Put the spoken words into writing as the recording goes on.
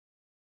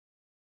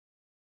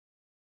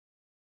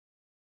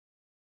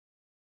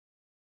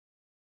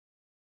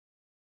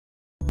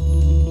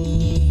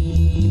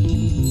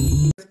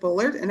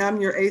Bullard, and I'm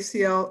the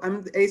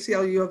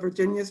ACLU of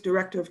Virginia's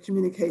Director of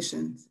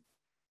Communications.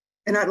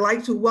 And I'd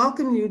like to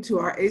welcome you to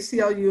our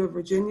ACLU of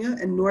Virginia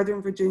and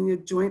Northern Virginia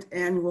Joint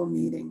Annual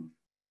Meeting.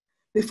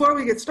 Before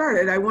we get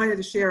started, I wanted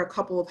to share a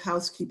couple of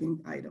housekeeping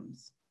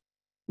items.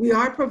 We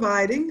are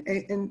providing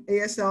an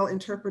ASL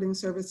interpreting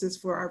services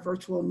for our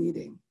virtual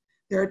meeting.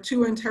 There are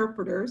 2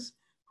 interpreters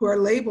who are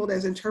labeled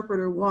as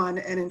Interpreter 1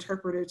 and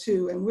Interpreter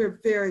 2, and we're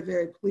very,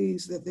 very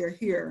pleased that they're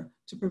here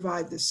to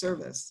provide this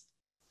service.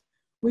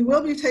 We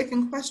will be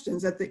taking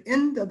questions at the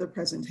end of the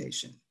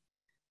presentation.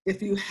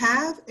 If you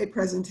have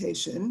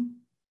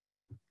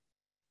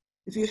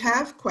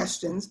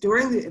questions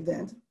during the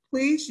event,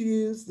 please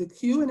use the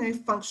Q&A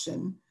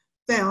function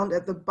found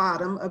at the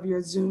bottom of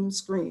your Zoom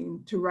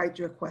screen to write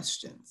your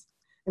questions.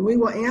 And we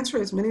will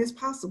answer as many as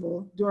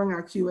possible during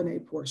our Q&A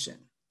portion.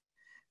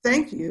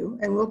 Thank you,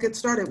 and we'll get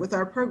started with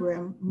our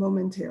program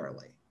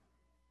momentarily.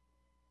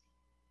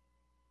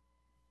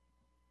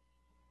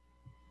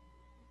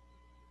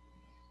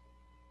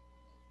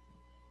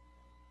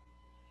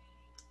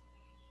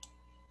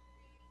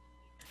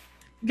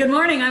 Good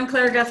morning, I'm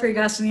Claire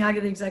Guthrie-Gastiniaga,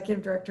 the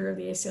Executive Director of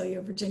the ACLU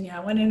of Virginia.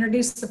 I want to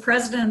introduce the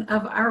President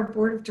of our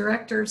Board of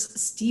Directors,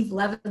 Steve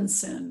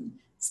Levinson.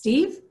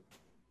 Steve?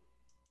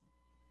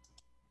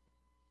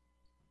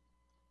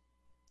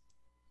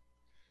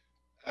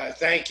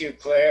 Thank you,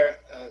 Claire.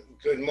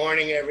 Good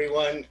morning,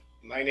 everyone.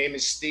 My name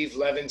is Steve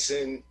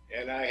Levinson,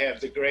 and I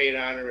have the great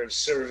honor of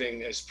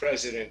serving as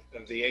President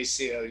of the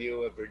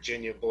ACLU of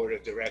Virginia Board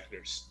of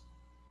Directors.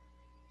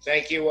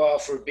 Thank you all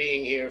for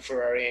being here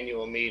for our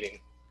annual meeting.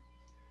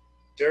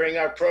 During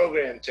our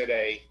program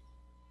today,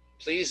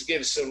 please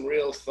give some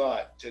real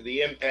thought to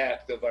the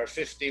impact of our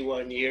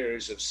 51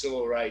 years of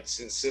civil rights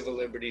and civil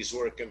liberties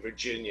work in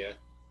Virginia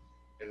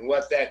and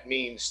what that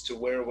means to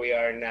where we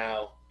are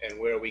now and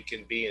where we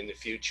can be in the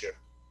future.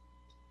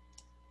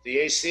 The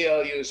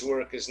ACLU's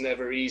work is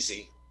never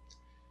easy,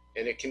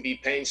 and it can be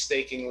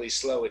painstakingly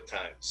slow at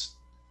times.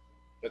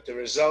 But the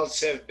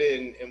results have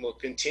been and will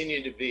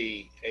continue to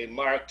be a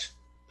marked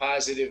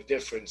positive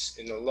difference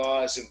in the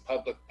laws and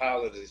public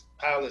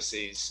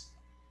policies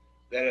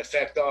that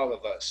affect all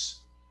of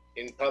us,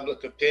 in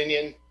public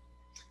opinion,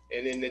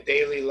 and in the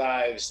daily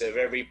lives of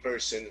every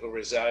person who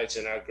resides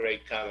in our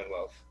great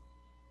Commonwealth.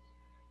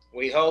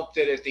 We hope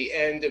that at the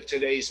end of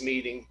today's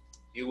meeting,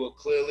 you will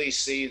clearly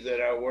see that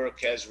our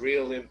work has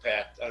real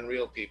impact on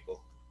real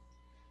people,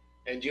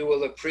 and you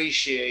will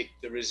appreciate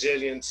the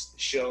resilience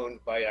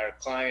shown by our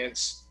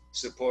clients,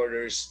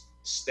 supporters,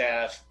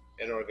 staff,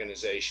 and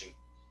organization.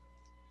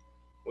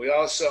 We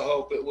also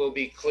hope it will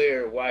be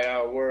clear why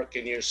our work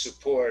and your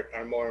support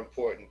are more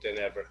important than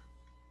ever.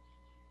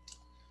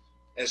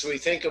 As we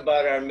think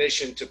about our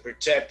mission to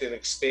protect and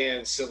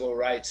expand civil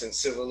rights and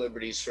civil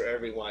liberties for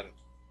everyone,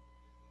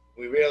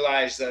 we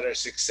realize that our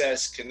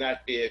success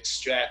cannot be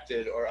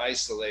extracted or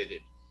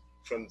isolated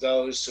from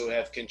those who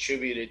have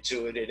contributed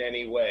to it in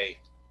any way,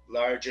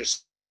 large or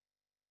small.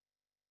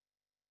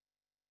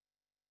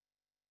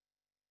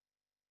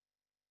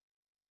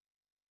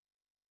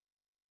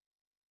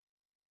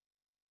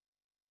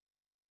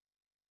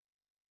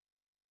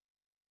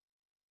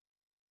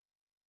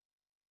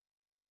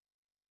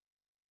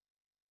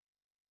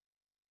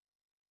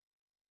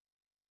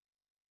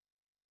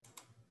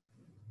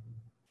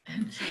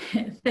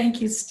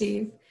 Thank you,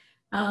 Steve.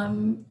 A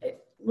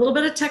little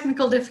bit of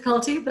technical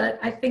difficulty, but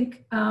I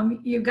think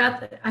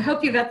I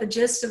hope you got the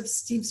gist of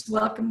Steve's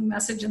welcoming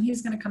message, and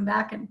he's going to come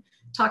back and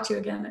talk to you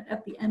again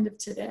at the end of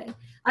today.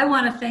 I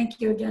want to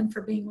thank you again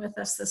for being with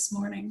us this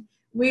morning.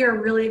 We are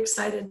really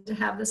excited to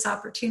have this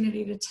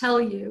opportunity to tell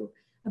you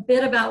a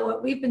bit about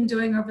what we've been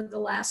doing over the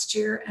last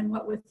year and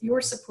what, with your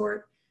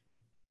support,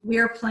 we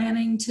are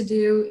planning to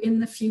do in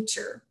the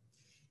future.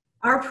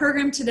 Our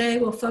program today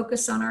will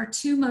focus on our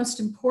 2 most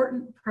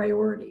important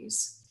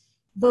priorities,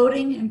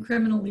 voting and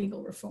criminal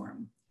legal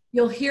reform.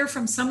 You'll hear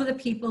from some of the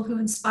people who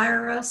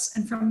inspire us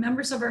and from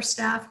members of our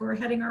staff who are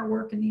heading our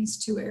work in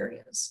these 2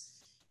 areas.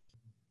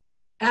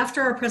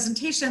 After our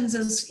presentations,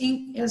 as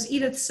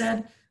Edith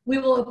said, we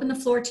will open the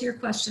floor to your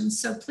questions.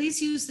 So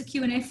please use the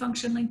Q&A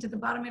function linked at the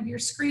bottom of your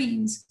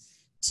screens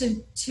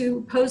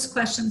to pose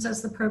questions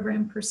as the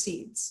program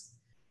proceeds.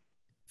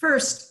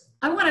 First,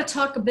 I want to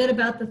talk a bit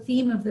about the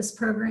theme of this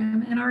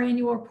program and our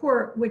annual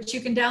report, which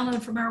you can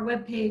download from our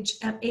webpage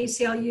at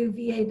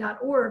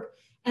ACLU-VA.org,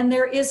 and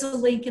there is a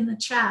link in the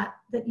chat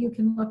that you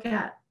can look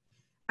at.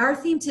 Our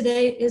theme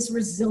today is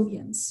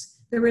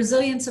resilience. The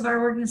resilience of our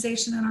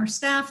organization and our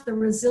staff, the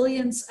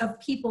resilience of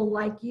people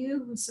like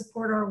you who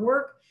support our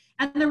work,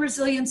 and the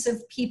resilience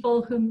of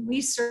people whom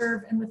we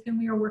serve and with whom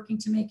we are working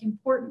to make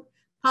important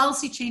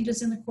policy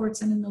changes in the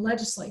courts and in the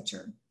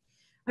legislature.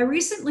 I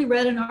recently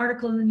read an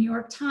article in the New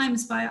York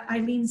Times by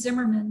Eileen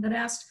Zimmerman that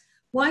asked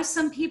why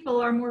some people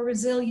are more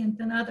resilient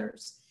than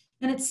others.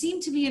 And it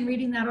seemed to me in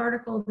reading that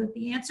article that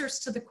the answers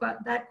to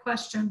that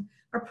question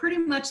are pretty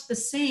much the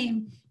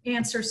same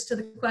answers to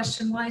the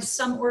question why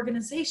some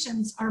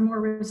organizations are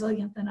more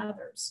resilient than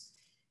others.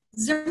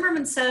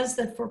 Zimmerman says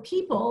that for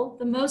people,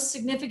 the most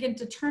significant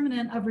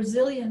determinant of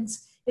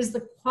resilience is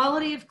the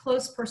quality of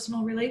close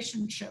personal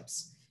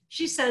relationships.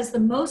 She says the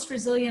most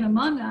resilient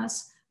among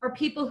us are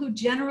people who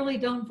generally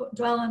don't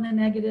dwell on the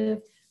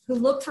negative, who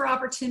look for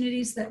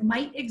opportunities that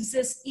might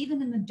exist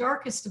even in the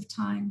darkest of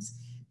times,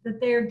 that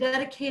they are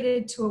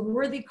dedicated to a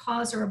worthy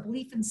cause or a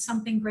belief in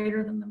something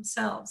greater than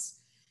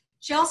themselves.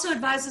 She also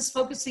advises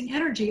focusing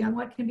energy on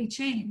what can be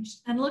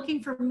changed and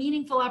looking for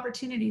meaningful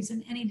opportunities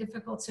in any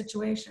difficult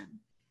situation.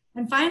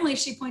 And finally,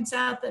 she points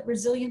out that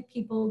resilient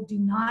people do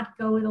not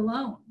go it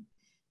alone.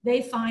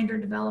 They find or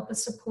develop a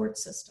support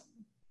system.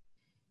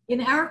 In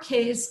our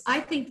case,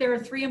 I think there are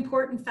three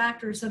important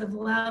factors that have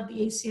allowed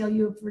the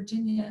ACLU of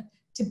Virginia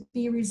to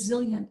be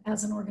resilient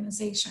as an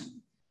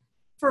organization.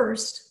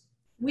 First,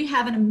 we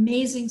have an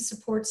amazing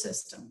support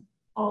system,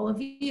 all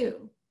of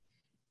you.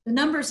 The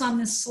numbers on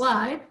this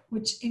slide,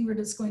 which Ingrid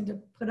is going to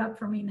put up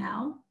for me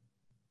now,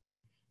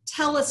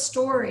 tell a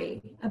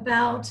story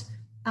about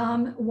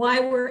why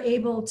we're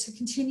able to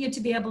continue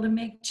to be able to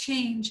make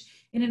change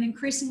in an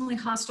increasingly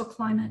hostile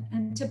climate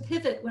and to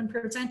pivot when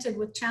presented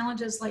with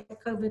challenges like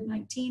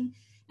COVID-19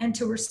 and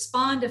to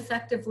respond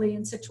effectively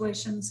in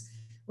situations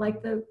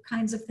like the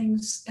kinds of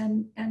things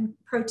and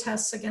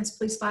protests against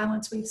police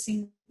violence we've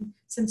seen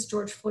since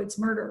George Floyd's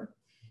murder.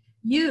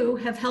 You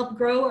have helped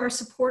grow our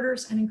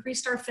supporters and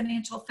increased our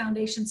financial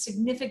foundation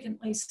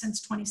significantly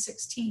since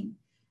 2016.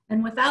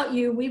 And without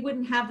you, we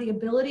wouldn't have the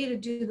ability to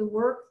do the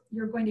work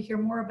you're going to hear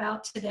more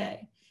about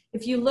today.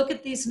 If you look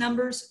at these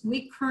numbers,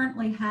 we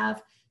currently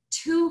have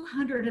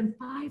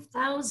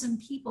 205,000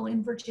 people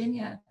in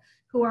Virginia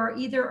who are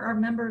either our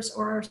members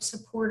or our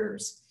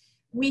supporters.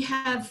 We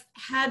have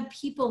had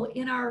people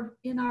in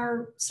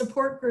our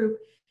support group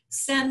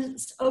send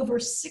over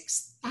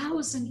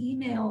 6,000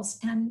 emails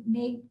and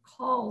made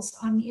calls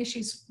on the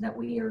issues that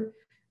we are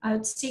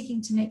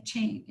seeking to make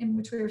change, in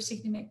which we are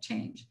seeking to make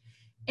change.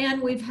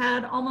 And we've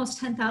had almost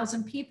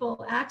 10,000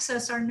 people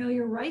access our Know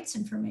Your Rights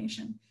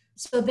information,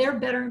 so they're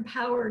better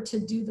empowered to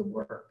do the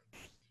work.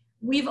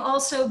 We've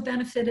also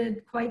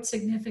benefited quite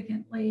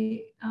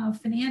significantly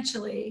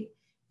financially,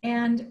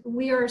 and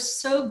we are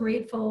so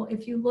grateful.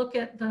 If you look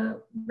at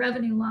the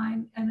revenue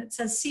line and it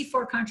says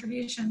C4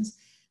 contributions,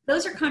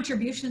 those are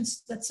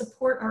contributions that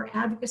support our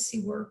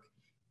advocacy work,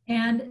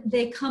 and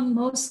they come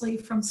mostly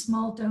from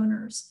small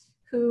donors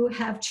who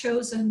have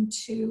chosen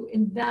to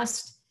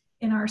invest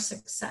in our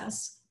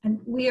success. And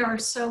we are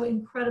so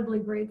incredibly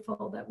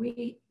grateful that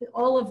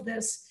all of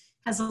this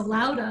has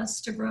allowed us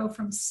to grow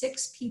from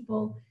 6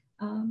 people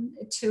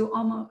to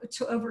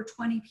over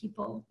 20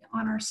 people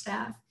on our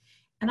staff.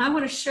 And I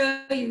want to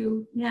show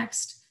you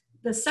next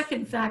the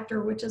second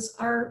factor, which is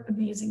our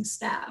amazing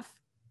staff.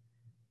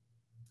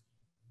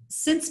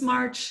 Since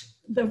March,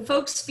 the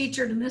folks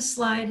featured in this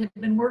slide have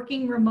been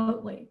working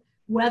remotely,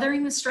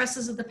 weathering the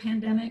stresses of the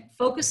pandemic,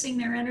 focusing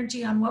their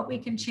energy on what we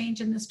can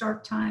change in this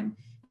dark time,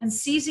 and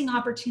seizing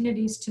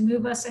opportunities to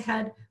move us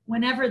ahead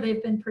whenever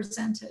they've been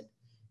presented.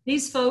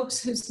 These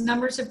folks, whose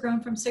numbers have grown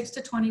from 6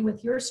 to 20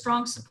 with your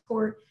strong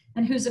support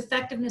and whose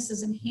effectiveness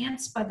is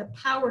enhanced by the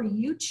power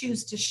you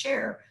choose to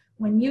share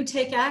when you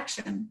take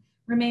action,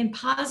 remain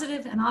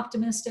positive and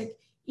optimistic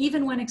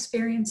even when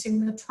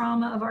experiencing the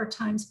trauma of our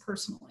times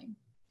personally.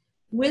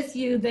 With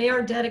you, they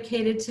are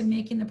dedicated to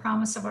making the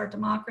promise of our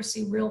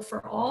democracy real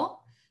for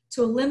all,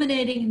 to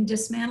eliminating and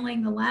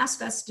dismantling the last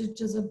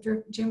vestiges of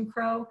Jim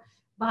Crow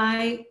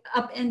by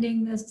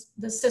upending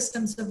the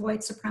systems of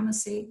white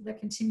supremacy that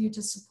continue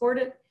to support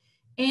it,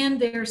 and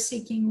they're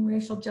seeking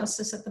racial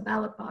justice at the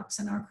ballot box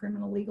in our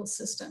criminal legal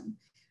system.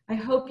 I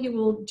hope you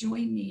will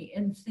join me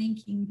in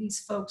thanking these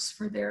folks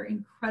for their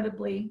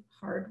incredibly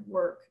hard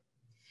work.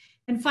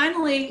 And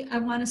finally, I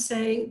want to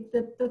say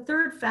that the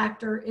third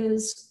factor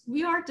is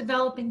we are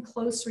developing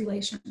close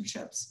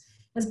relationships.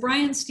 As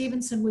Brian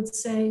Stevenson would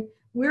say,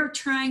 we're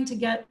trying to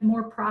get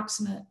more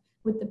proximate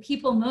with the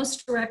people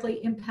most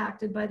directly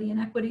impacted by the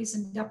inequities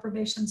and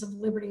deprivations of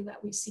liberty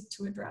that we seek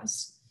to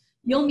address.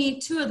 You'll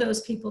meet 2 of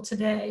those people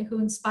today who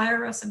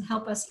inspire us and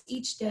help us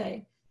each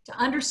day to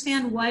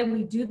understand why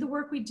we do the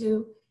work we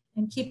do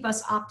and keep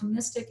us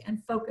optimistic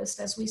and focused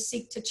as we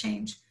seek to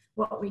change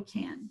what we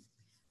can.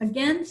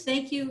 Again,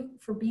 thank you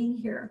for being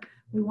here.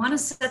 We want to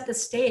set the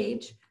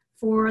stage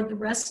for the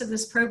rest of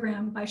this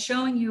program by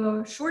showing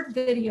you a short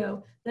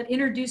video that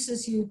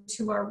introduces you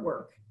to our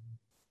work.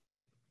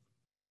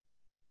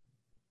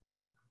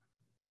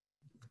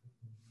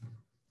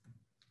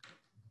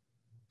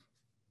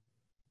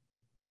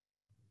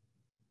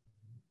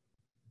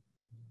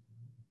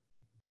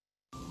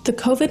 The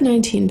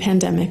COVID-19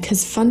 pandemic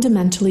has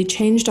fundamentally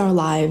changed our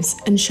lives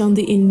and shown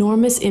the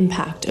enormous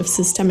impact of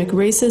systemic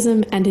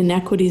racism and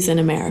inequities in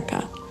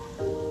America.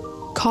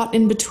 Caught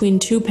in between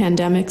 2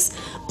 pandemics,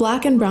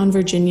 Black and Brown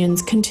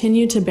Virginians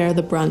continue to bear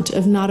the brunt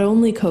of not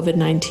only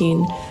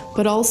COVID-19,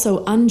 but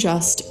also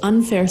unjust,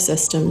 unfair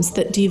systems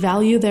that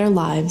devalue their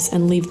lives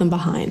and leave them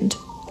behind.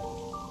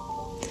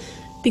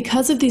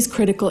 Because of these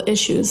critical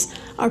issues,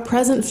 our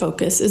present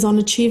focus is on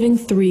achieving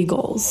 3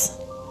 goals: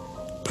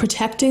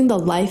 protecting the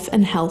life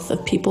and health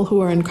of people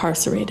who are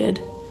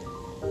incarcerated,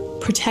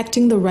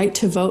 protecting the right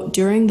to vote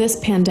during this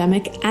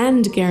pandemic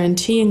and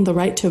guaranteeing the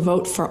right to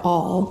vote for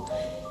all,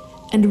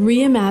 and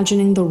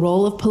reimagining the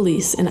role of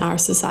police in our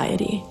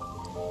society.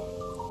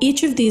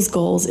 Each of these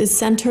goals is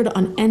centered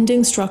on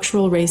ending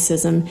structural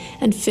racism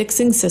and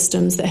fixing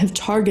systems that have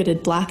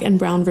targeted Black and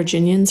Brown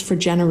Virginians for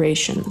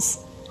generations.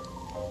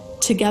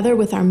 Together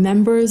with our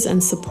members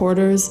and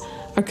supporters,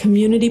 our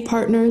community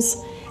partners,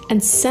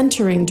 and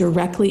centering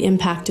directly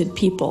impacted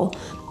people,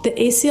 the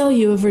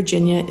ACLU of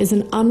Virginia is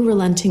an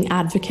unrelenting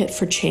advocate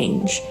for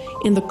change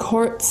in the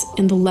courts,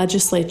 in the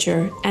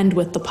legislature, and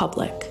with the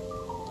public.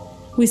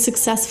 We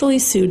successfully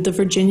sued the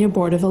Virginia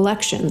Board of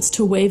Elections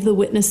to waive the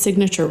witness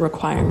signature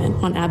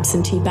requirement on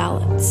absentee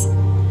ballots.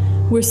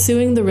 We're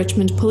suing the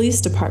Richmond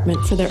Police Department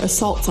for their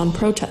assaults on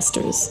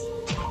protesters.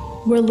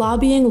 We're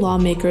lobbying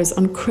lawmakers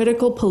on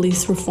critical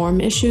police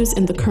reform issues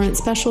in the current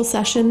special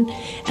session,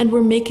 and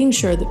we're making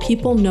sure that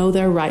people know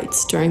their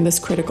rights during this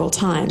critical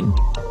time.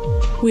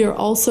 We are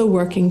also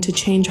working to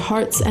change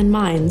hearts and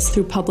minds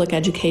through public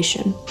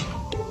education.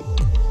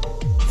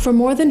 For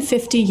more than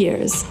 50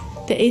 years,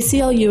 the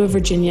ACLU of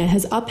Virginia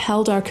has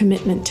upheld our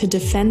commitment to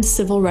defend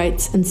civil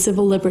rights and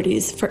civil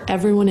liberties for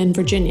everyone in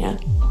Virginia.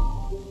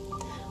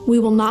 We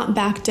will not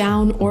back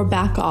down or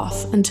back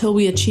off until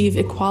we achieve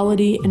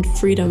equality and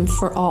freedom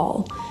for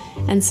all,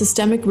 and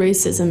systemic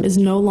racism is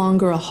no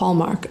longer a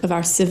hallmark of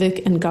our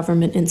civic and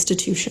government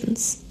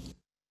institutions.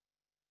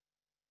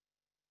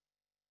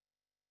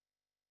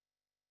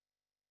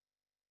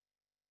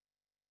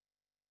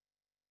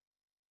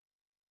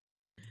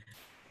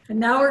 And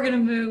now we're going to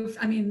move,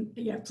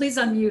 please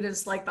unmute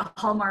is like the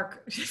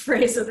hallmark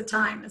phrase of the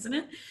time, isn't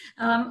it?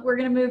 We're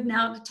going to move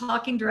now to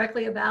talking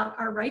directly about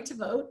our right to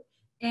vote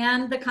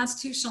and the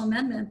constitutional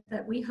amendment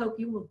that we hope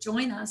you will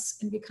join us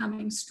in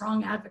becoming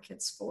strong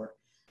advocates for.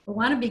 I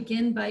want to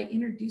begin by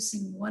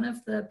introducing one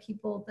of the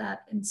people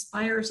that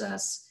inspires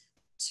us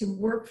to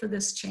work for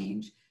this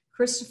change,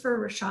 Christopher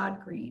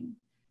Rashad Green.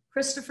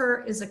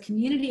 Christopher is a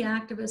community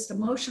activist, a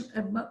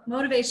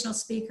motivational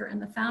speaker,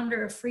 and the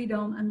founder of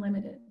Freedom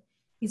Unlimited.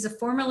 He's a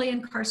formerly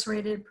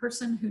incarcerated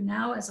person who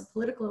now, as a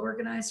political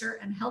organizer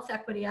and health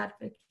equity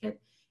advocate,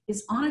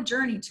 is on a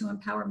journey to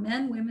empower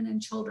men, women,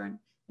 and children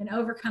in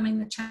overcoming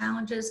the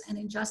challenges and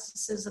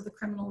injustices of the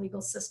criminal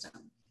legal system.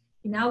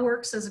 He now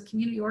works as a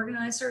community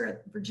organizer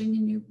at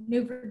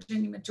New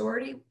Virginia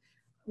Majority,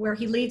 where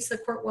he leads the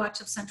Court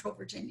Watch of Central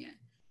Virginia.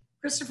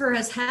 Christopher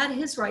has had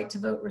his right to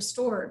vote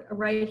restored, a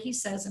right he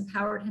says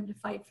empowered him to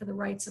fight for the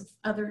rights of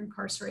other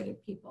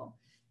incarcerated people.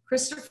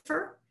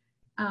 Christopher,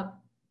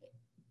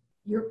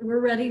 we're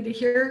ready to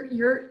hear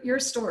your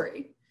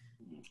story.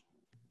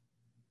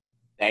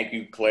 Thank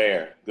you,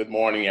 Claire. Good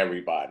morning,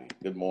 everybody.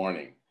 Good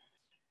morning.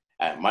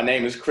 My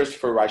name is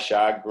Christopher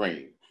Rashad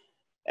Green.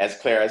 As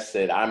Claire has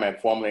said, I'm a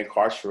formerly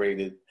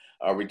incarcerated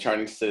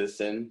returning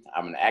citizen.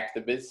 I'm an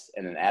activist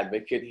and an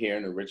advocate here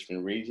in the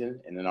Richmond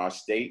region and in our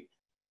state.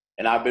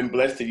 And I've been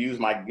blessed to use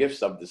my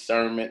gifts of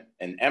discernment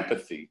and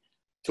empathy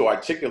to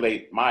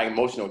articulate my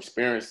emotional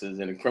experiences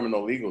in the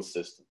criminal legal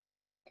system.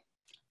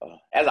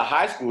 As a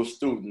high school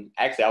student,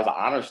 actually I was an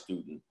honor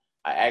student,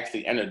 I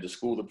actually entered the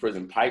school to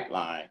prison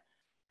pipeline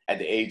at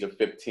the age of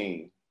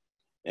 15.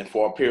 And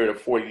for a period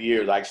of 40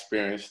 years, I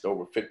experienced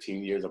over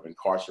 15 years of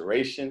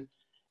incarceration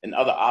and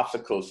other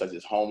obstacles such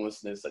as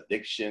homelessness,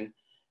 addiction,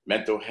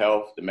 mental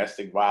health,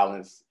 domestic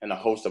violence, and a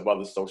host of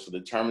other social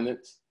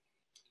determinants.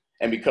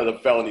 And because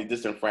of felony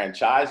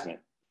disenfranchisement,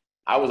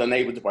 I was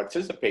unable to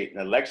participate in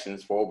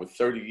elections for over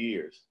 30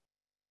 years.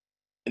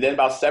 And then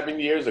about 7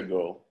 years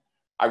ago,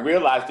 I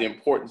realized the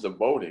importance of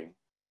voting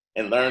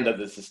and learned of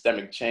the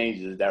systemic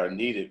changes that are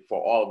needed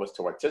for all of us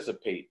to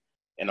participate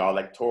in our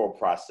electoral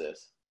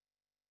process.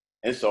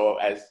 And so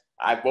as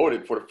I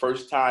voted for the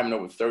first time in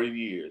over 30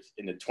 years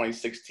in the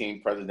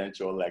 2016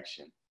 presidential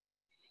election,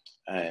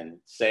 and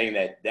saying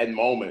that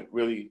moment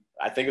really,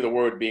 I think of the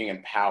word being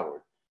empowered.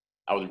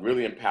 I was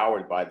really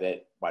empowered by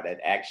that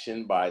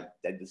action, by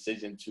that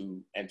decision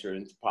to enter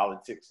into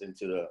politics,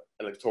 into the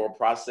electoral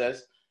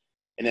process,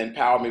 and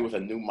empowered me with a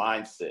new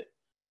mindset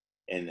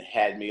and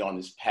had me on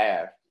this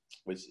path,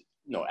 which,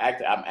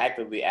 I'm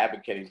actively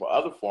advocating for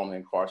other formerly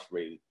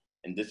incarcerated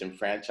and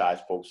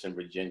disenfranchised folks in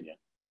Virginia.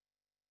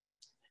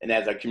 And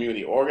as a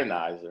community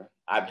organizer,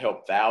 I've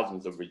helped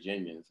thousands of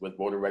Virginians with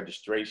voter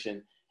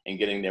registration and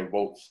getting their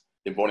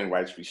voting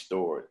rights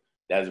restored.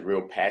 That is a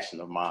real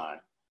passion of mine.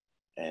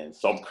 And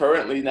so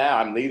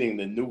I'm leading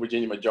the New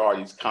Virginia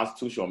Majority's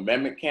constitutional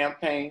amendment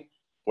campaign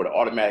for the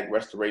automatic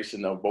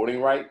restoration of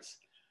voting rights.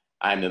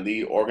 I'm the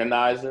lead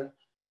organizer,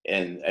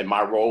 and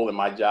my role and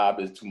my job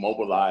is to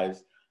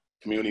mobilize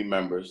community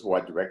members who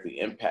are directly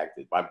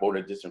impacted by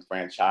voter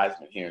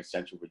disenfranchisement here in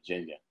Central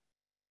Virginia.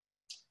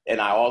 And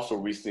I also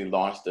recently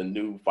launched a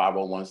new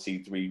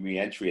 501c3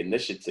 reentry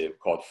initiative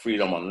called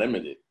Freedom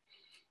Unlimited,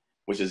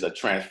 which is a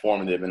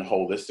transformative and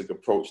holistic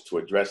approach to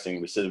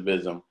addressing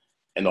recidivism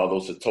and all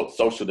those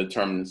social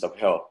determinants of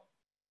health.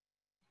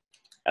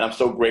 And I'm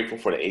so grateful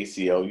for the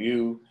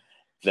ACLU,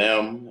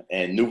 them,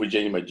 and New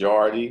Virginia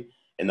Majority,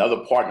 and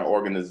other partner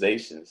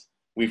organizations.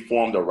 We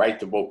formed a Right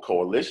to Vote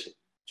coalition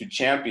to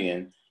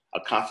champion a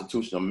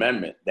constitutional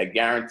amendment that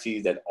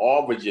guarantees that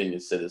all Virginia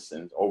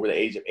citizens over the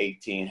age of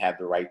 18 have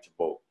the right to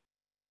vote,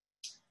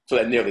 so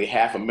that nearly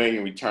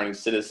 500,000 returning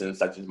citizens,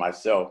 such as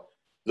myself,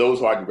 those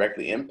who are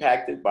directly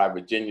impacted by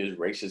Virginia's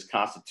racist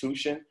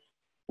constitution,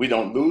 we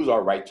don't lose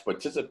our right to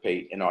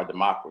participate in our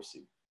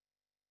democracy.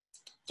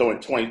 So in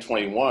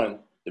 2021,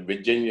 the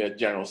Virginia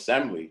General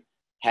Assembly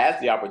has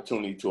the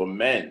opportunity to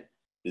amend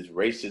these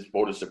racist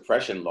voter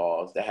suppression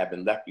laws that have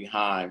been left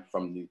behind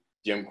from the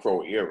Jim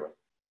Crow era.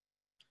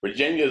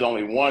 Virginia is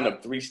only one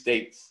of 3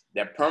 states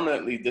that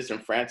permanently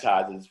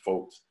disenfranchises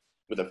folks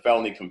with a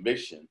felony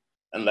conviction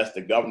unless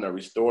the governor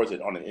restores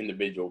it on an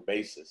individual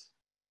basis.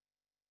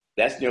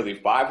 That's nearly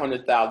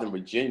 500,000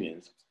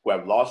 Virginians who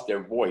have lost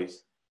their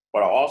voice,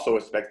 but are also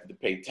expected to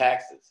pay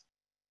taxes.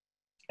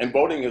 And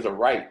voting is a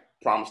right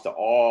promised to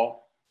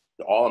all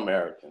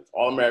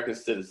American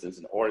citizens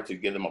in order to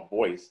give them a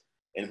voice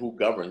in who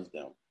governs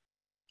them.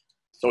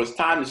 So it's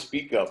time to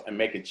speak up and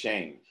make a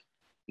change,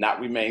 not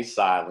remain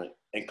silent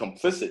and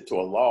complicit to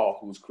a law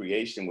whose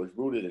creation was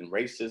rooted in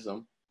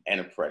racism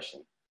and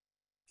oppression.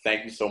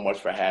 Thank you so much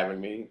for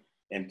having me.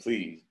 And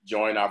please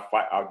join our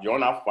fight,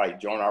 join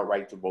our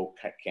right to vote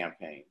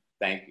campaign.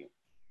 Thank you.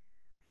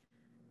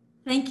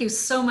 Thank you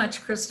so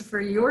much,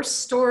 Christopher. Your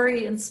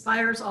story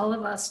inspires all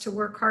of us to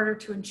work harder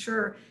to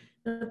ensure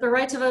that the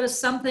right to vote is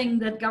something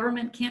that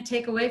government can't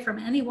take away from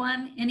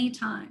anyone,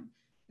 anytime.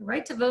 The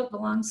right to vote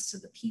belongs to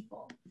the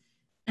people.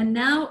 And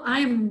now I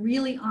am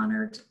really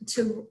honored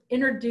to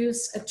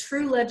introduce a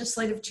true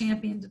legislative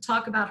champion to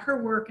talk about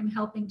her work in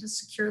helping to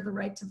secure the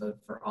right to vote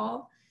for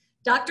all.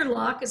 Dr.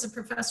 Locke is a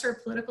professor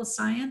of political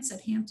science at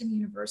Hampton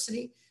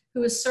University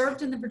who has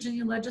served in the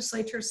Virginia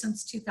legislature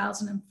since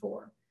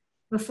 2004.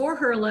 Before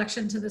her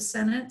election to the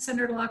Senate,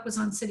 Senator Locke was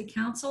on city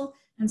council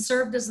and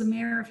served as the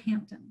mayor of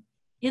Hampton.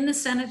 In the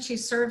Senate, she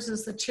serves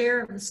as the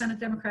chair of the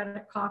Senate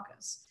Democratic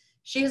Caucus.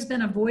 She has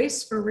been a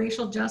voice for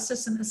racial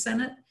justice in the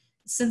Senate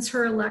since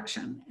her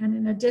election. And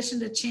in addition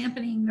to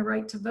championing the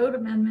right to vote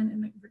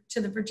amendment to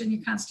the Virginia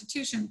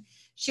Constitution,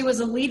 she was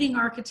a leading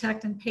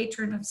architect and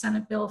patron of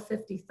Senate Bill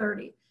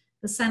 5030,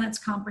 the Senate's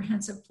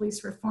comprehensive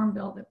police reform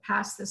bill that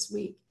passed this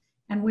week,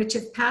 and which,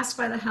 if passed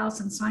by the House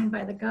and signed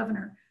by the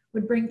governor,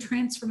 would bring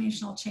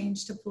transformational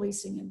change to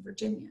policing in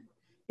Virginia.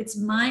 It's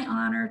my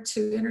honor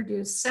to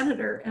introduce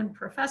Senator and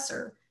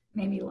Professor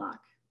Mamie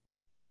Locke.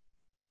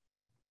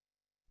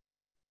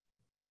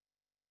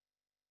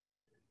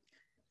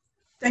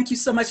 Thank you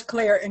so much,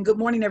 Claire, and good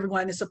morning,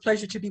 everyone. It's a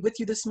pleasure to be with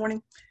you this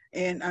morning,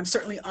 and I'm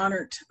certainly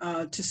honored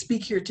to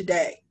speak here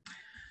today.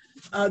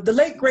 The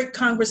late great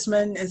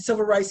Congressman and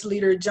civil rights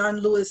leader John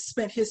Lewis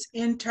spent his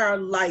entire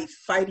life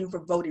fighting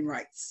for voting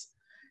rights.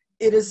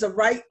 It is a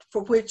right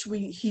for which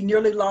he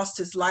nearly lost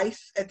his life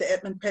at the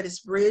Edmund Pettus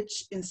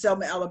Bridge in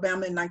Selma,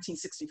 Alabama in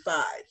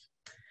 1965.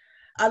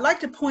 I'd like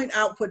to point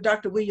out what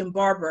Dr. William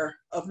Barber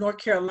of North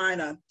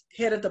Carolina,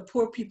 head of the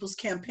Poor People's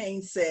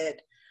Campaign,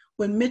 said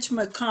when Mitch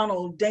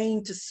McConnell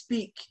deigned to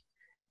speak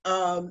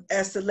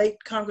as the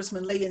late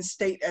Congressman lay in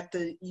state at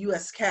the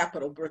US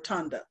Capitol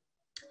Rotunda.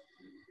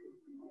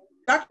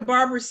 Dr.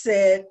 Barber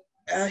said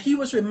he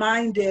was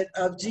reminded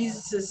of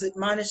Jesus's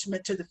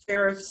admonishment to the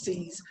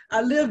Pharisees.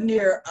 I live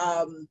near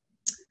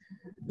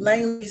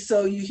Langley,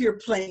 so you hear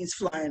planes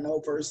flying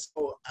over,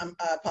 so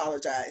I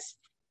apologize.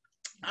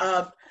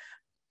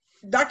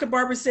 Dr.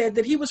 Barber said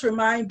that he was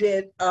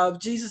reminded of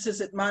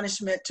Jesus's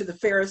admonishment to the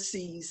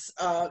Pharisees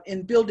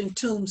in building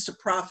tombs to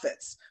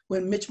prophets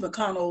when Mitch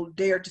McConnell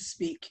dared to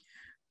speak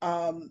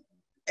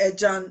at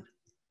John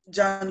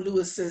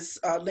Lewis's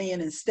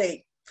laying in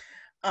state.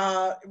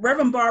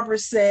 Reverend Barber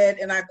said,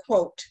 and I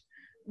quote,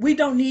 "We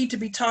don't need to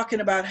be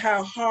talking about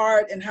how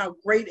hard and how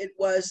great it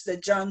was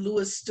that John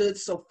Lewis stood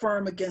so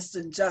firm against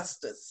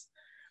injustice.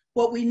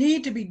 What we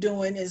need to be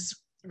doing is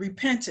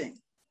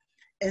repenting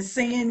and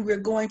saying we're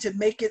going to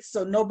make it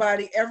so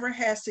nobody ever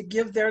has to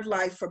give their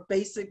life for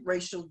basic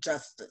racial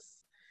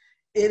justice.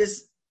 It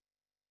is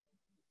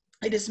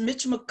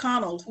Mitch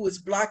McConnell who is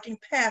blocking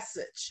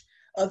passage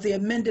of the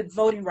amended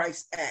Voting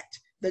Rights Act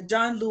that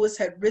John Lewis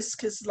had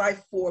risked his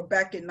life for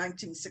back in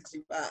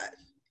 1965.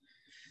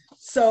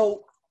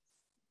 So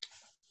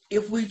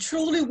if we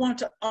truly want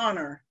to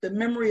honor the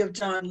memory of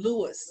John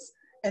Lewis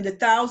and the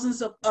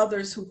thousands of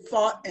others who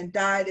fought and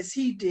died as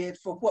he did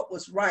for what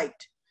was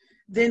right,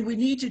 then we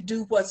need to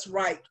do what's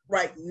right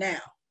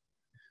now.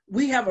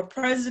 We have a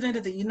president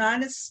of the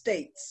United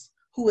States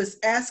who is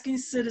asking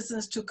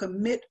citizens to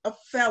commit a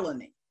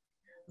felony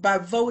by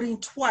voting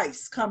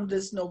twice come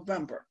this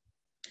November.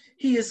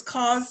 He is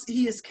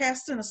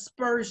casting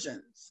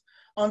aspersions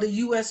on the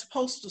US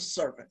Postal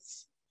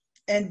Service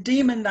and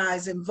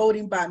demonizing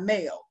voting by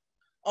mail,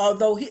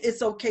 although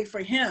it's okay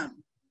for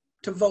him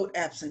to vote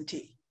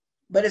absentee,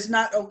 but it's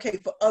not okay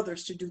for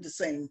others to do the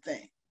same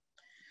thing.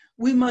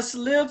 We must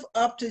live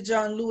up to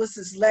John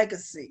Lewis's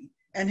legacy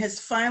and his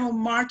final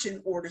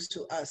marching orders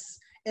to us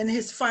in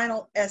his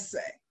final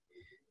essay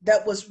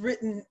that was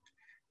written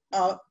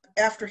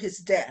after his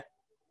death.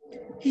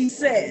 He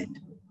said,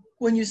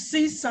 when you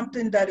see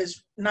something that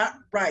is not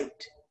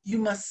right, you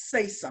must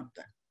say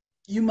something.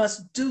 You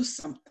must do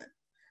something.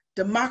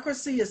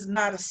 Democracy is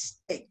not a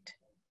state,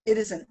 it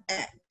is an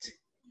act.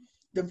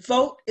 The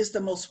vote is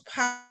the most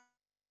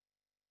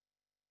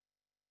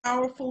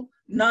powerful,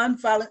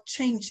 nonviolent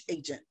change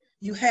agent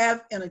you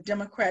have in a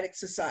democratic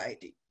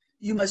society.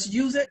 You must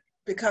use it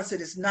because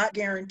it is not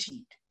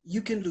guaranteed.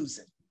 You can lose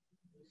it.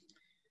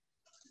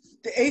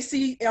 The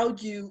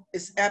ACLU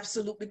is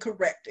absolutely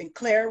correct, and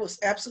Claire was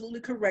absolutely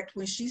correct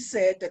when she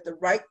said that the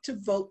right to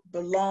vote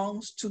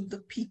belongs to the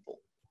people.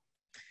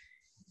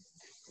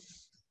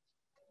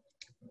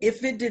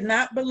 If it did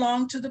not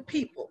belong to the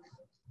people,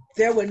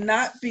 there would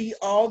not be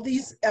all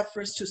these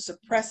efforts to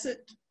suppress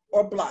it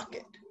or block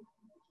it.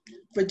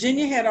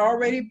 Virginia had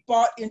already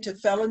bought into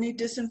felony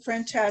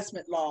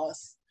disenfranchisement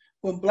laws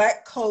when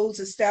Black codes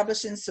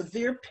establishing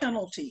severe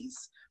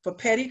penalties for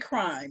petty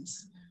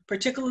crimes,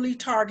 particularly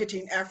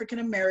targeting African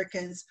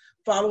Americans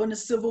following the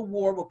Civil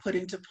War, were put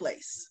into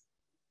place.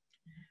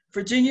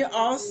 Virginia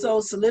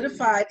also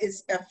solidified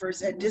its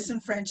efforts at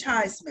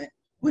disenfranchisement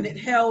when it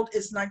held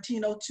its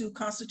 1902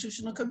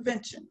 Constitutional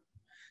Convention,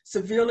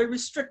 severely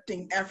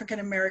restricting African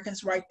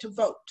Americans' right to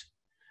vote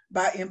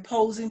by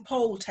imposing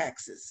poll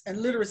taxes and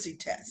literacy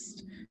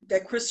tests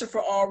that Christopher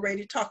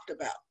already talked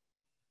about.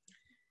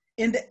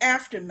 In the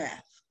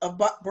aftermath of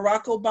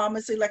Barack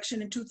Obama's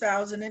election in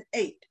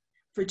 2008,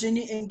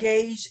 Virginia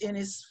engaged in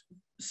its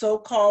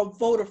so-called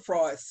voter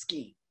fraud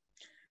scheme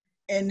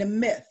and the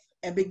myth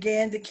and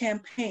began the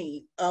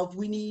campaign of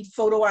 "We need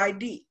photo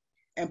ID"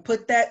 and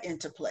put that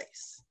into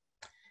place.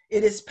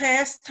 It is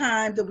past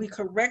time that we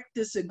correct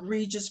this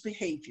egregious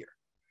behavior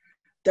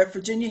that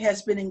Virginia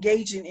has been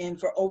engaging in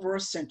for over a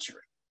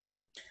century.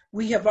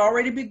 We have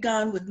already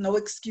begun with no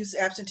excuse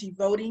absentee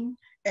voting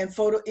and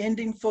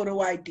ending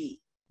photo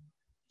ID.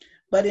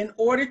 But in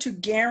order to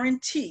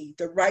guarantee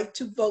the right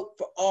to vote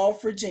for all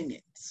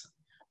Virginians,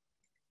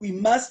 we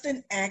must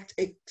enact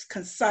a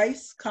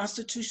concise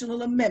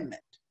constitutional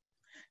amendment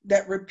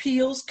that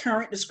repeals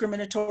current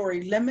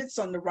discriminatory limits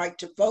on the right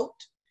to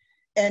vote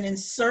and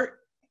insert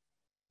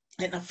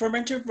an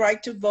affirmative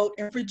right to vote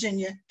in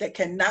Virginia that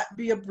cannot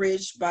be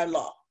abridged by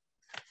law.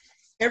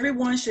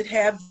 Everyone should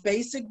have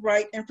basic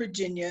right in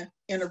Virginia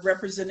in a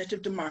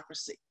representative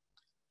democracy.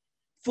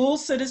 Full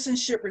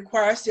citizenship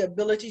requires the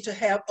ability to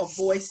have a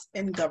voice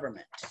in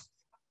government.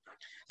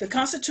 The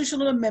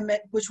constitutional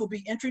amendment, which will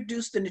be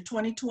introduced in the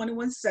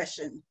 2021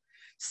 session,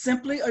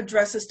 simply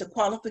addresses the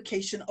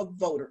qualification of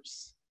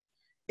voters.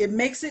 It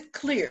makes it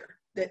clear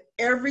that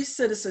every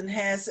citizen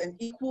has an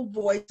equal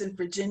voice in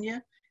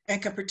Virginia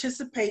and can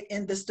participate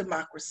in this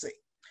democracy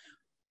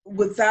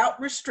without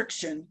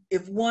restriction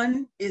if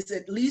one is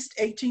at least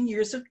 18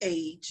 years of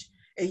age,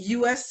 a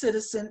US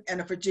citizen, and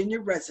a Virginia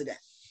resident.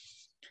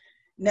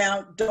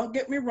 Now, don't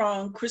get me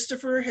wrong,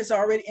 Christopher has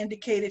already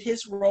indicated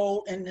his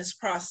role in this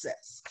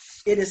process.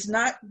 It is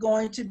not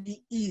going to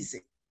be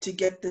easy to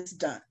get this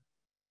done.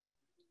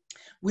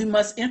 We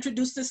must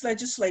introduce this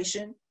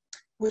legislation,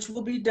 which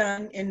will be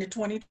done in the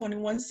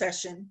 2021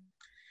 session.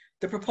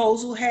 The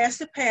proposal has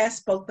to pass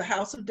both the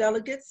House of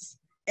Delegates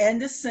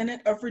and the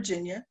Senate of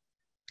Virginia.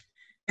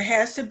 There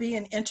has to be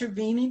an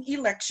intervening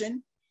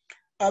election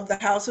of the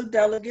House of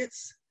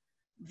Delegates.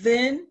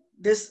 Then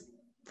this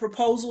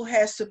proposal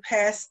has to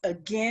pass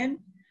again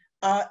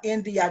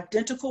in the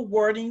identical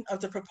wording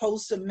of the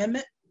proposed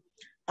amendment,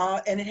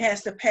 and it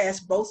has to pass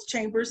both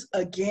chambers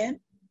again,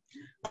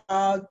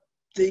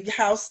 the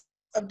House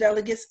of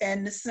Delegates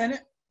and the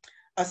Senate,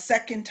 a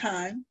second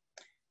time.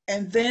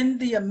 And then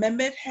the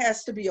amendment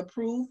has to be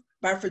approved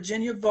by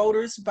Virginia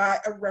voters by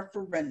a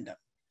referendum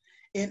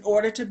in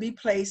order to be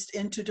placed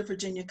into the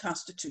Virginia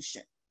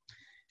Constitution.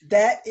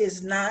 That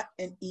is not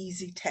an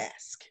easy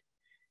task.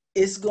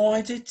 It's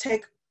going to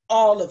take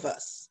all of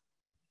us,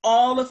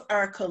 all of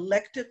our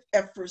collective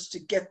efforts to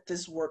get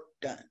this work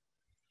done.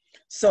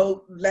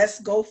 So let's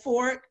go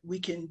for it. We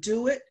can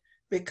do it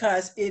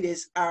because it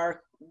is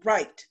our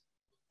right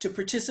to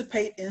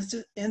participate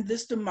in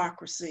this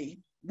democracy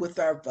with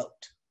our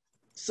vote.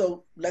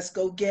 So let's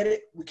go get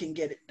it. We can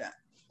get it done.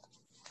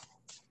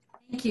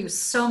 Thank you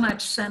so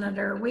much,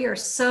 Senator. We are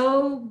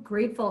so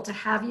grateful to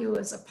have you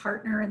as a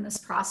partner in this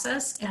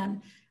process.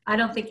 And I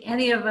don't think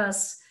any of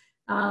us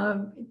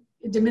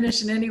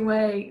diminish in any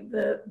way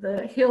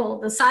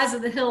the size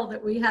of the hill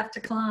that we have to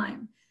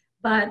climb.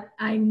 But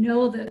I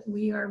know that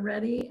we are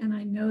ready, and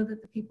I know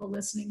that the people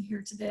listening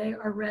here today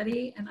are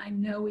ready, and I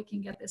know we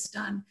can get this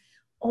done.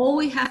 All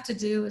we have to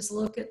do is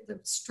look at the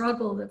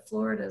struggle that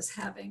Florida is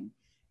having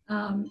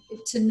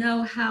to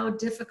know how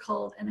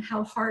difficult and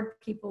how hard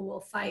people will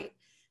fight.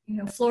 You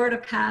know, Florida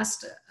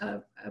passed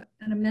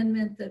an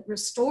amendment that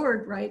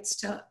restored rights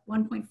to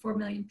 1.4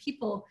 million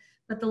people,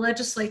 but the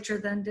legislature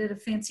then did a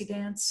fancy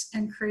dance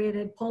and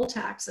created poll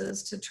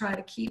taxes to try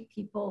to keep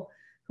people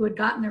who had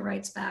gotten their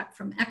rights back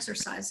from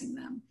exercising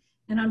them.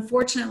 And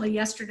unfortunately,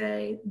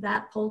 yesterday,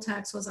 that poll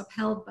tax was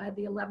upheld by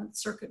the 11th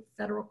Circuit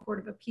Federal Court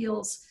of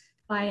Appeals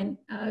by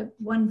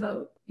one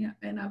vote, you know,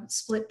 in a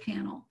split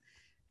panel.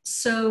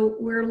 So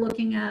we're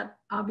looking at,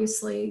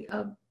 obviously,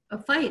 a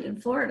fight in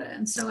Florida.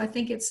 And so I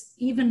think it's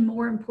even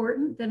more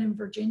important than in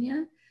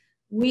Virginia.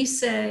 We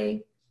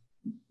say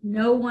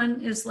No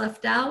one is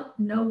left out.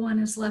 No one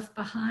is left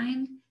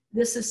behind.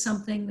 This is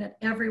something that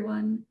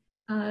everyone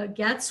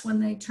gets when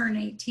they turn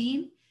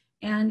 18.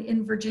 And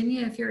in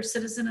Virginia, if you're a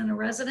citizen and a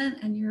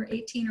resident and you're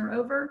 18 or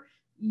over,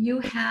 you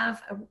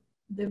have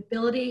the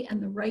ability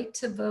and the right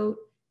to vote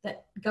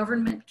that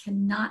government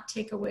cannot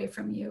take away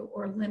from you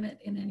or limit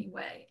in any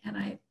way. And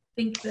I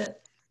think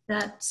that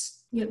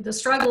the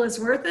struggle is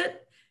worth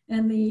it,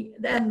 and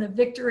the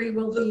victory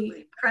will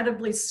be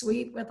incredibly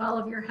sweet with all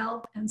of your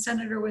help. And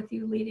Senator, with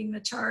you leading the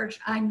charge,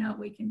 I know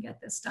we can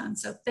get this done.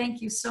 So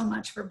thank you so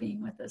much for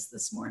being with us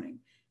this morning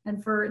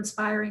and for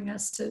inspiring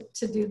us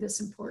to do this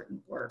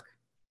important work.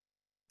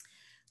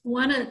 I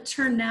want to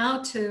turn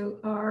now to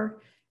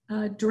our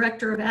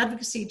Director of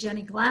Advocacy,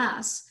 Jenny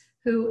Glass,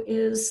 who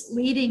is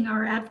leading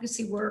our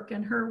advocacy work,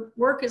 and her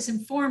work is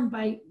informed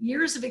by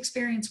years of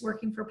experience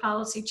working for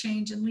policy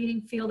change and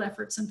leading field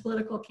efforts and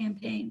political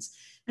campaigns.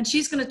 And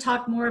she's going to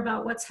talk more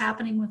about what's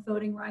happening with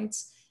voting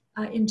rights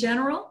in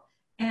general.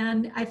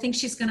 And I think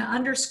she's going to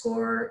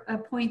underscore a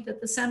point that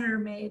the Senator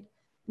made,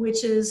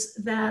 which is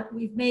that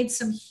we've made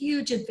some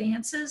huge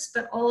advances,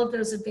 but all of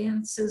those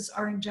advances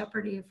are in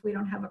jeopardy if we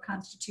don't have a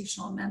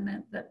constitutional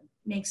amendment that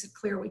makes it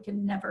clear we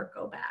can never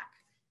go back.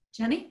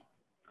 Jenny?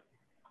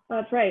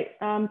 That's right.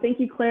 Thank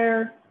you,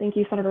 Claire. Thank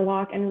you, Senator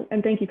Locke, and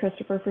thank you,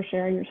 Christopher, for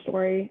sharing your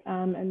story,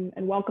 and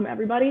welcome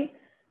everybody.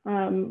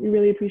 We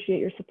really appreciate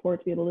your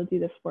support to be able to do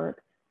this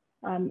work.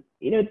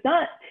 You know, it's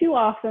not too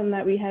often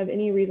that we have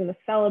any reason to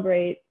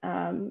celebrate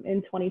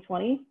in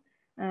 2020,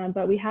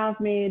 but we have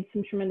made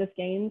some tremendous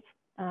gains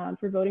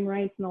for voting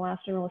rights in the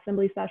last General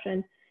Assembly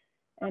session.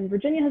 And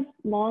Virginia has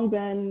long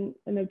been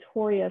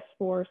notorious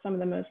for some of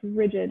the most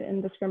rigid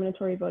and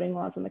discriminatory voting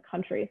laws in the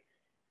country.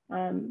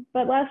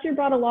 But last year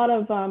brought a lot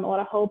of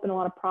hope and a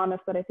lot of promise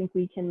that I think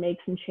we can make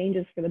some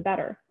changes for the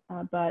better.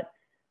 But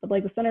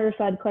like the Senator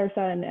said, Claire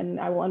said, and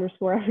I will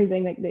underscore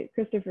everything that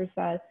Christopher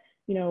said,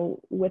 you know,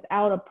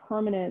 without a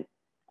permanent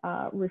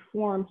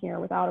reform here,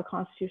 without a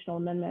constitutional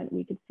amendment,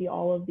 we could see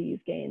all of these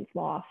gains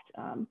lost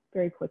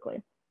very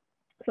quickly.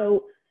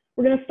 So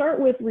we're going to start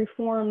with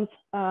reforms.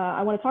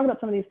 I want to talk about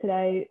some of these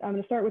today. I'm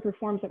going to start with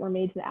reforms that were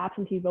made to the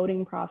absentee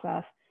voting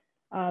process.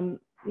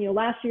 You know,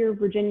 last year,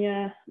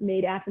 Virginia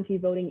made absentee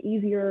voting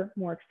easier,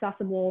 more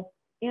accessible,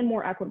 and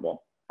more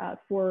equitable.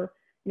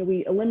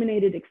 We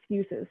eliminated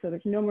excuses, so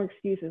there's no more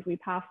excuses. We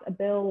passed a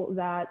bill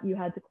that you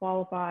had to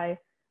qualify,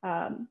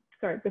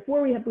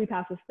 before we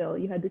passed this bill,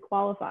 you had to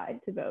qualify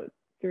to vote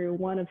through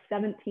one of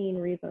 17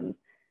 reasons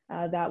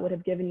that would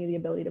have given you the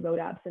ability to vote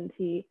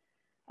absentee.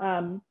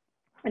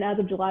 And as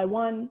of July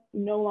 1, you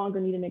no longer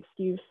need an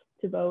excuse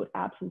to vote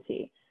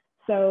absentee.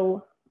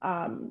 So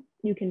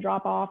you can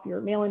drop off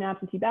your mail-in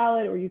absentee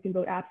ballot, or you can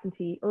vote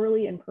absentee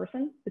early in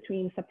person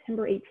between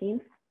September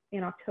 18th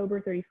and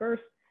October 31st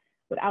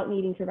without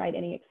needing to write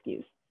any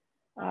excuse.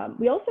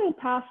 We also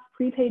passed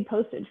prepaid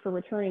postage for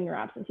returning your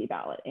absentee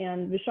ballot.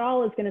 And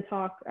Vishal is going to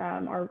talk,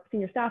 our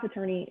senior staff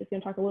attorney is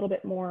going to talk a little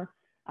bit more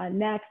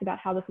next about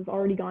how this has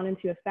already gone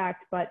into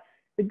effect. But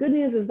the good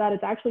news is that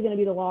it's actually going to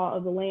be the law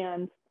of the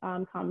land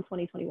come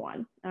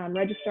 2021.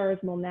 Registrars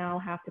will now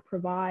have to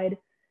provide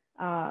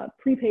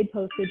prepaid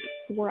postage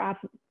for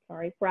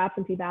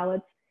absentee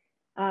ballots.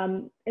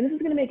 And this is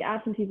going to make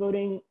absentee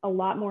voting a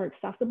lot more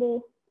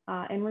accessible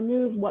and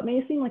remove what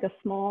may seem like a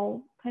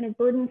small kind of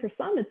burden for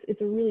some.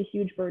 It's a really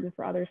huge burden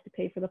for others to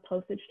pay for the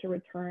postage to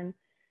return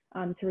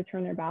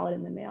their ballot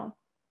in the mail.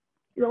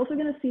 You're also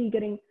going to see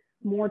getting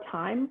more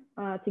time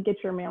to get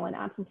your mail-in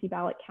absentee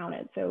ballot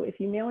counted. So if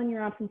you mail in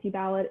your absentee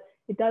ballot,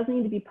 it does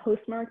need to be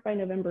postmarked by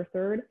November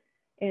 3rd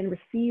and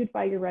received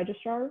by your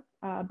registrar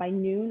by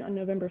noon on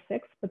November 6th,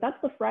 but that's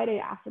the Friday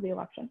after the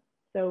election.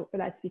 So for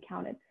that to be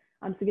counted.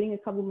 So getting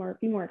a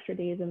few more extra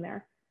days in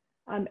there.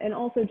 And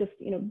also just,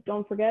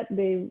 don't forget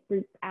the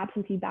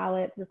absentee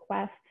ballot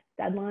request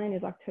deadline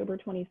is October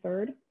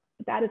 23rd.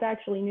 But that is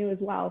actually new as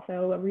well.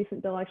 So a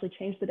recent bill actually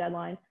changed the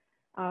deadline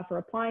for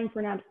applying for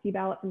an absentee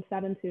ballot from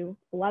 7 to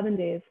 11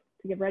 days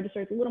to give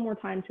registrars a little more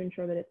time to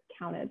ensure that it's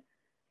counted.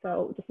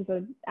 So just as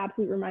an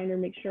absolute reminder,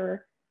 make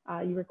sure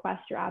you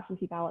request your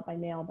absentee ballot by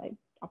mail by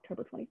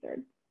October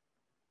 23rd.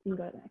 You can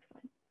go to the next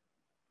slide.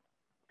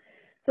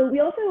 So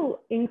we also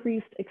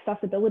increased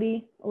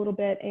accessibility a little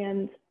bit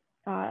and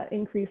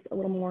increased a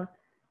little more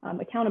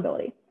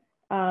accountability.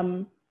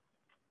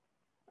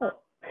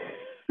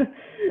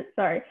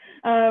 Sorry.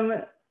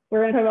 We're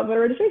going to talk about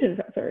voter registration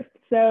first.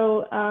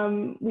 So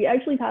we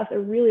actually passed a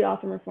really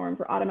awesome reform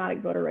for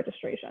automatic voter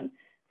registration.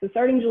 So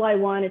starting July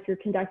 1, if you're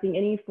conducting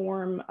any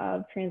form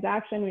of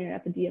transaction when you're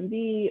at the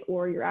DMV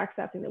or you're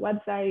accessing the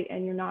website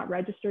and you're not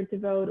registered to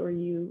vote or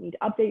you need to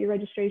update your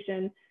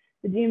registration,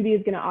 the DMV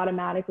is going to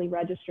automatically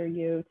register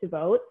you to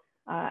vote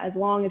as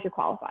long as you're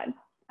qualified.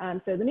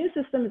 So the new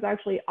system is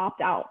actually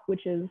opt-out,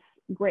 which is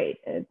great.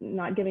 It's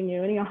not giving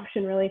you any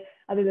option really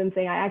other than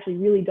saying, I actually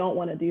really don't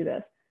want to do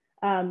this.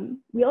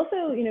 We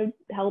also,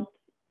 helped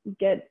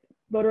get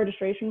voter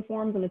registration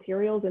forms and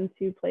materials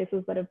into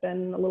places that have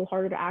been a little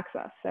harder to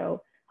access.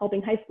 So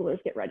helping high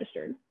schoolers get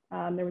registered.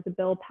 There was a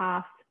bill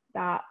passed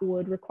that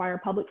would require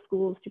public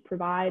schools to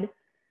provide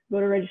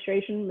voter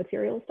registration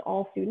materials to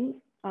all students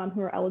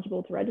who are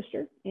eligible to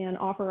register, and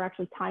offer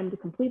actually time to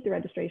complete the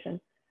registration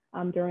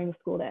during the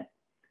school day.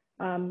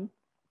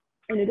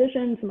 In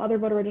addition, some other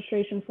voter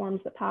registration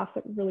forms that pass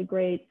are really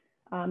great,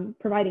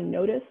 providing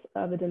notice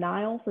of a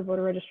denial for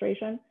voter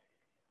registration.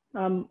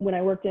 When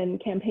I worked in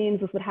campaigns,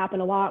 this would happen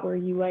a lot, where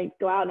you might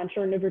go out, and I'm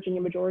sure the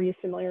Virginia majority is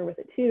familiar with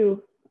it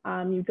too.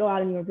 You'd go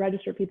out and you would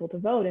register people to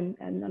vote, and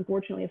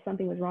unfortunately, if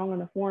something was wrong on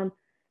the form,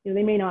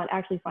 they may not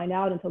actually find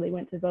out until they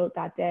went to vote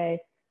that day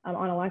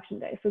on election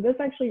day. So this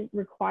actually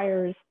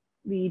requires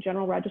the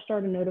general registrar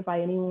to notify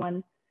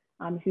anyone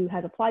who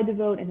has applied to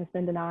vote and has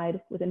been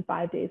denied within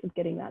 5 days of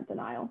getting that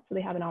denial. So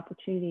they have an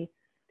opportunity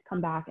to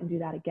come back and do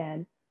that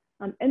again.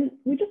 And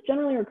we just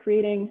generally are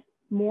creating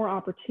more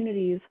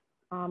opportunities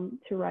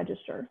to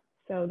register.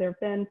 So there have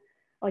been,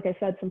 like I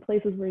said, some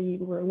places where you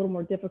were a little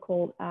more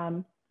difficult.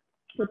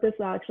 What this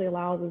actually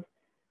allows is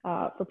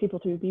for people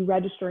to be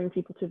registering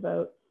people to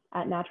vote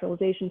at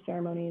naturalization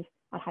ceremonies,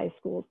 at high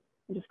schools.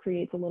 It just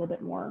creates a little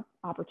bit more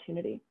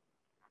opportunity.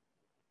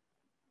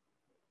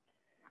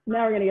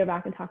 Now we're going to go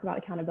back and talk about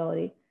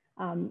accountability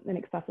and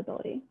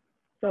accessibility.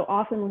 So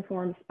awesome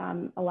reforms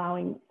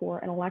allowing for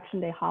an election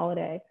day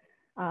holiday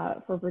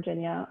for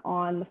Virginia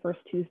on the first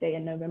Tuesday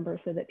in November,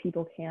 so that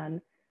people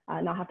can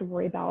not have to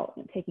worry about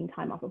taking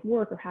time off of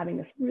work or having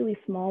this really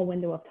small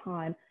window of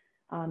time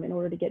in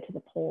order to get to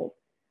the polls.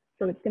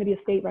 So it's going to be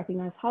a state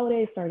recognized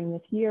holiday starting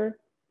this year.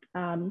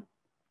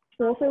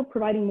 We're also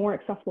providing more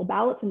accessible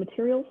ballots and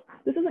materials.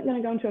 This isn't going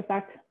to go into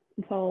effect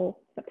until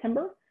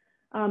September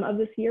of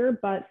this year,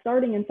 but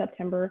starting in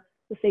September,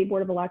 the State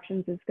Board of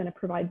Elections is going to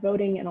provide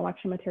voting and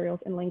election materials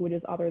in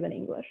languages other than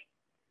English.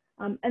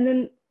 And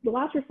then the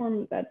last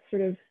reform that's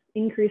sort of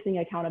increasing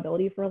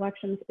accountability for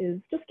elections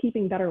is just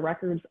keeping better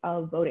records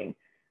of voting.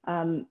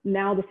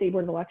 Now the State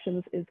Board of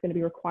Elections is going to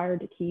be required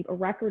to keep a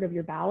record of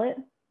your ballot,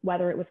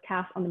 whether it was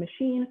cast on the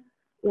machine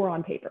or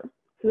on paper.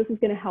 So this is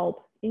going to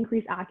help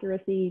increase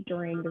accuracy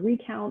during the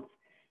recounts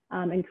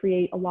and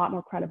create a lot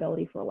more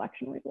credibility for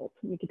election results.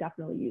 And we could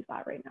definitely use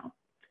that right now.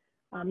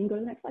 You can go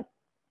to the next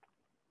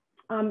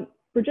slide.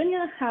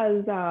 Virginia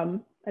has,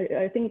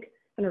 I think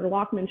Senator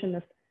Locke mentioned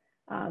this,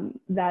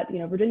 that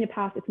Virginia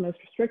passed its most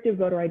restrictive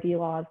voter ID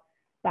laws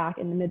back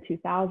in the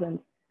mid-2000s,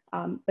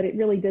 but it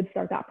really did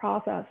start that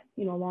process,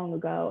 long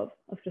ago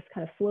of just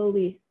kind of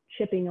slowly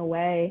chipping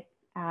away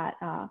at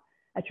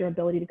your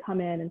ability to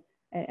come in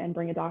and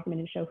bring a document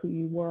and show who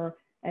you were,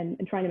 and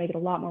trying to make it a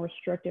lot more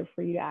restrictive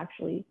for you to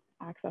actually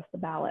access the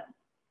ballot.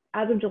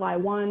 As of July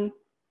 1,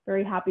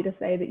 very happy to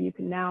say that you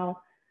can now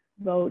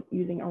vote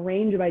using a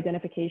range of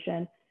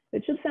identification.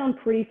 It should sound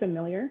pretty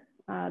familiar.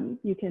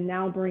 You can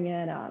now bring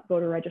in a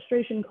voter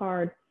registration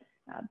card,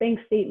 bank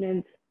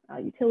statement,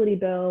 utility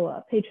bill,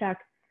 a paycheck,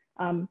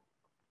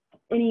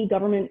 any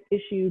government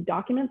issued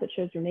document that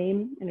shows your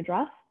name and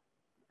address.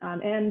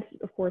 And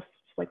of course,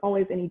 just like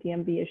always, any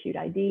DMV issued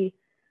ID,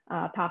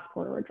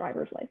 passport, or a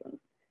driver's license.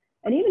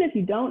 And even if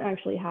you don't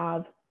actually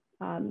have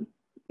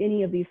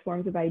any of these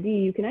forms of ID,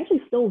 you can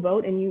actually still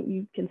vote, and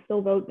you can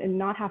still vote and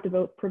not have to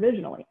vote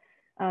provisionally.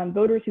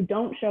 Voters who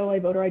don't show a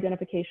voter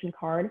identification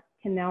card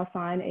can now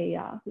sign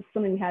this is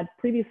something we had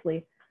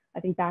previously, I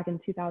think back in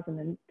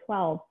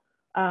 2012.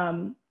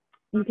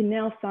 You can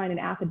now sign an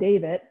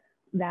affidavit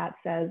that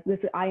says,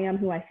 I am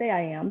who I say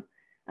I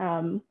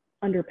am,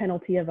 under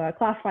penalty of a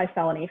Class 5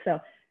 felony. So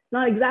it's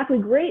not exactly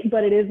great,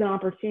 but it is an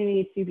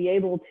opportunity to be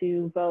able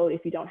to vote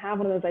if you don't have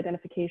one of those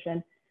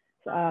identifications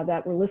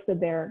that were listed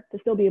there, to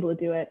still be able to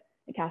do it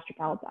and cast your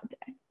ballot that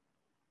day.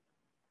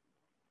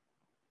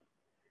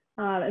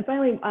 And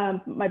finally,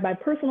 my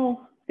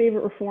personal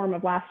favorite reform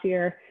of last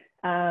year,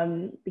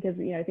 because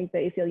I think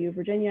the ACLU of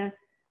Virginia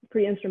is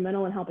pretty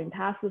instrumental in helping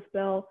pass this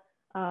bill,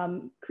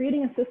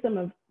 creating a system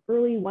of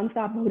early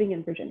one-stop voting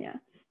in Virginia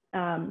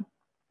in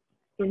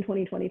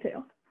 2022.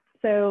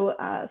 So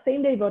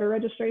same-day voter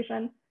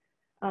registration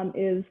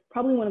is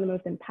probably one of the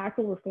most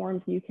impactful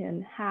reforms you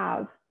can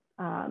have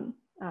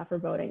for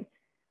voting.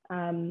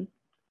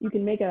 You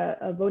can make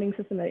a voting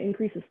system that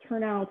increases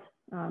turnout,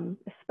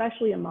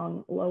 especially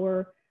among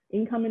lower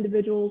income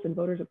individuals and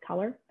voters of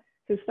color.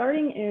 So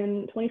starting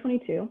in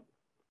 2022,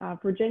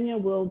 Virginia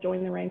will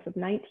join the ranks of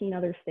 19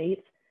 other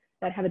states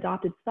that have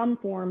adopted some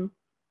form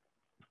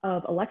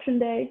of election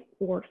day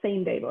or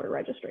same day voter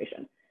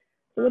registration.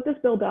 So what this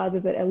bill does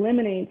is it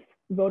eliminates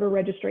voter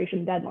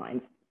registration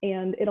deadlines,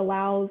 and it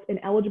allows an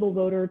eligible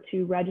voter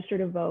to register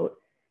to vote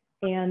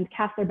and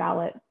cast their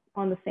ballot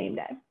on the same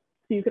day.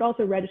 So you could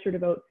also register to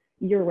vote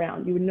year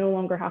round. You would no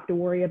longer have to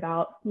worry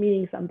about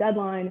meeting some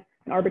deadline,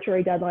 an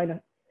arbitrary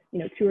deadline,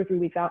 2 or 3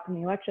 weeks out from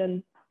the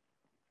election.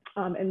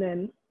 And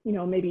then,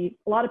 maybe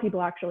a lot of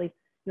people actually,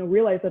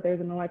 realize that there's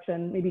an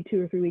election maybe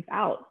 2 or 3 weeks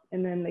out,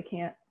 and then they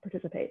can't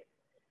participate.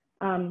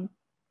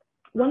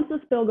 Once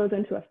this bill goes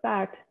into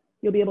effect,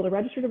 you'll be able to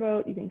register to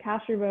vote. You can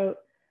cast your vote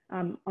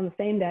on the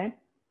same day.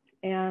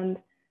 And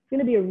it's going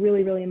to be a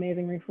really, really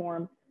amazing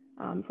reform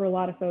for a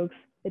lot of folks.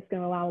 It's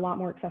going to allow a lot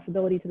more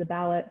accessibility to the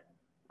ballot.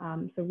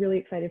 So really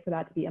excited for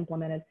that to be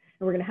implemented.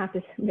 And we're going to have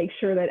to make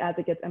sure that as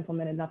it gets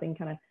implemented, nothing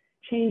kind of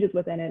changes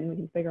within it, and we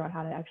can figure out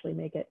how to actually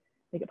make it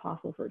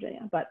possible for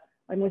Virginia. But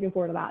I'm looking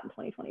forward to that in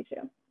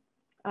 2022.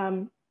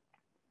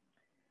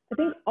 I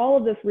think all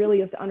of this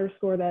really is to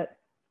underscore that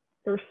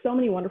there were so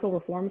many wonderful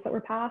reforms that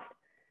were passed,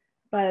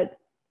 but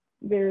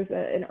there's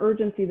an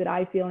urgency that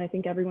I feel, and I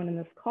think everyone in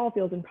this call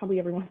feels, and probably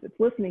everyone that's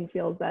listening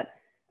feels, that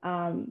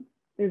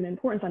there's an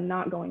importance on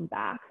not going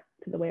back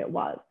to the way it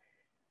was.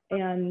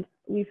 And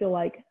we feel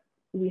like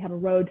we have a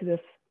road to this,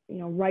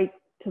 right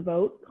to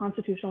vote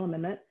constitutional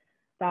amendment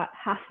that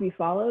has to be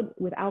followed.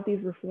 Without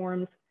these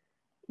reforms,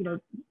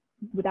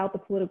 without the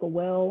political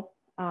will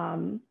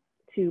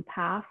to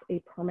pass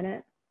a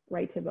permanent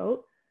right to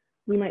vote,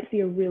 we might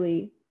see a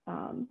really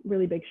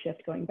big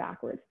shift going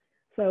backwards.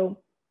 So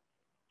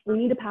we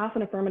need to pass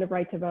an affirmative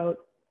right to vote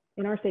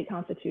in our state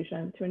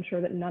constitution to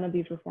ensure that none of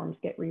these reforms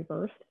get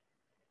reversed.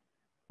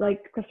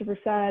 Like Christopher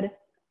said,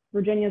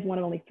 Virginia is one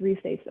of only 3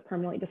 states that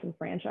permanently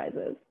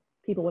disenfranchises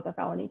people with a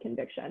felony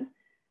conviction,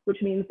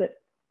 which means that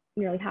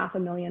nearly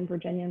 500,000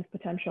 Virginians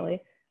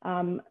potentially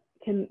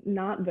can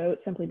not vote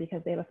simply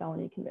because they have a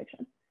felony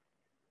conviction.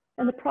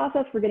 And the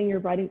process for getting your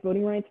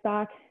voting rights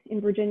back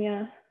in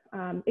Virginia,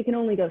 it can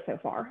only go so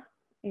far.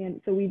 And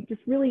so we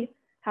just really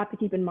have to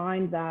keep in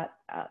mind that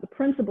the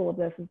principle of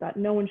this is that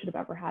no one should have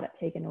ever had it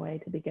taken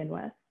away to begin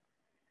with.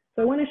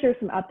 So I want to share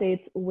some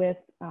updates with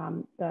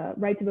the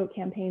Right to Vote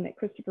campaign that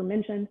Christopher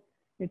mentioned.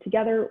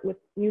 Together with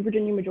New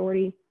Virginia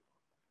Majority,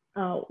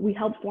 we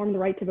helped form the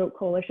Right to Vote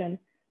Coalition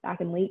back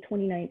in late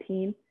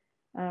 2019.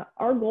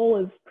 Our goal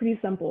is pretty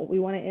simple. We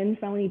want to end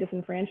felony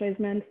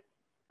disenfranchisement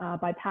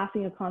by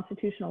passing a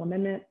constitutional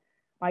amendment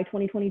by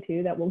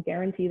 2022 that will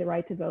guarantee the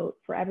right to vote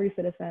for every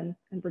citizen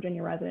and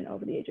Virginia resident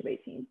over the age of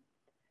 18.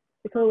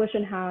 The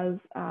coalition has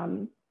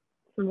some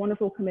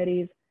wonderful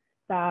committees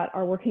that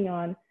are working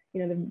on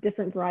the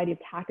different variety of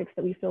tactics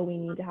that we feel we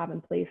need to have in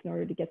place in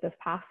order to get this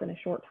passed in a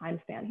short time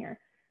span here.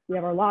 We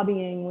have our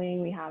lobbying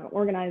wing, we have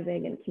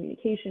organizing and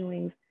communication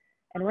wings,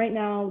 and right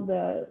now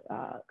the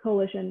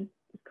coalition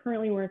is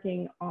currently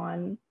working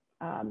on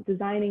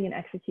designing and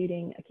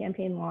executing a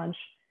campaign launch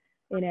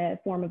in a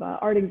form of an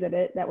art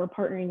exhibit that we're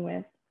partnering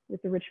with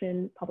the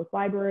Richmond Public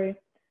Library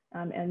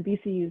and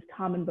VCU's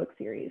Common Book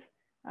series.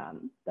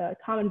 The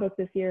Common Book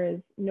this year is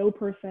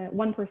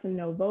One Person,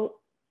 No Vote,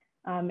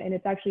 and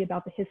it's actually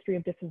about the history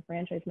of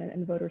disenfranchisement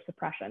and voter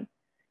suppression.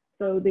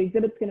 So the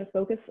exhibit's going to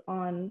focus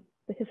on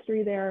the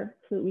history there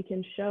so that we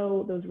can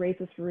show those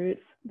racist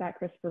roots that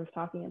Christopher was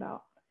talking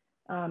about.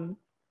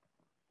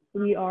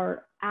 We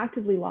are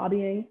actively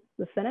lobbying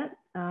the Senate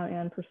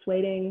and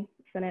persuading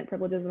Senate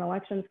Privileges and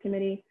Elections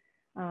Committee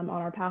on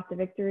our path to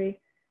victory,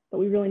 but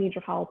we really need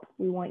your help.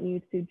 We want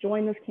you to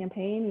join this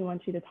campaign. We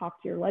want you to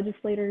talk to your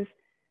legislators.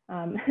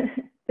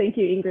 Thank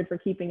you, Ingrid, for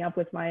keeping up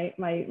with my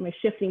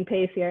shifting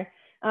pace here.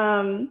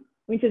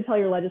 We should tell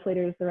your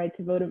legislators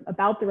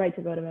about the right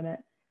to vote amendment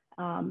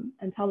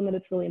and tell them that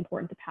it's really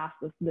important to pass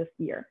this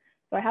year.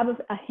 So I have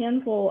a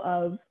handful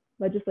of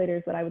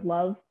legislators that I would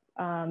love,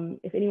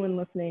 if anyone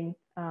listening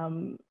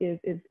is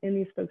in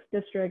these folks'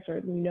 districts,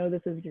 or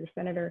this is your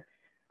senator,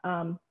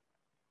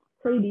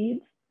 Clay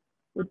Deeds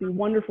would be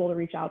wonderful to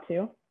reach out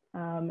to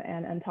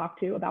and talk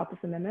to about this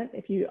amendment.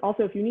 If you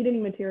need any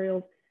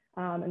materials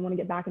and want to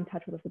get back in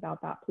touch with us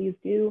about that, please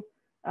do,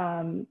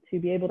 to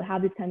be able to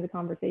have these kinds of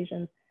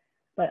conversations.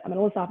 But I'm going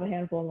to list off a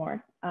handful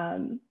more.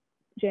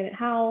 Janet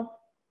Howell,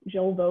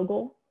 Joel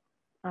Vogel,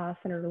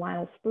 Senator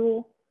Lionel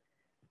Spruill,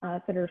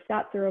 Senator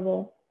Scott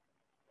Sirreville,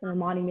 Senator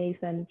Monty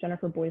Mason,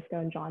 Jennifer Boysko,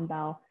 and John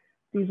Bell.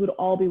 These would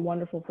all be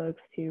wonderful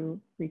folks to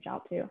reach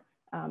out to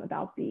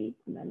about the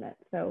amendment.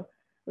 So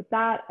with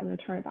that, I'm going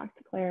to turn it back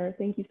to Claire.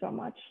 Thank you so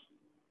much.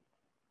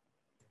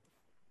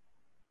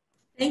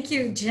 Thank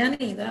you,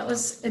 Jenny. That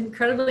was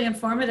incredibly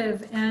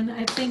informative, and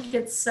I think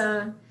it's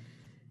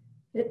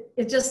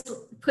it just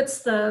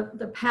puts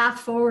the path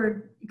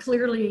forward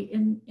clearly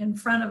in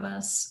front of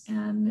us.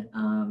 And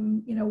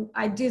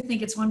I do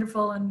think it's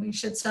wonderful, and we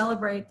should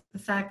celebrate the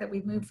fact that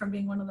we've moved from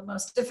being one of the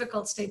most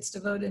difficult states to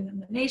vote in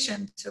the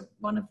nation to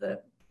one of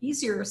the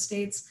easier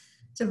states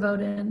to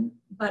vote in.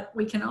 But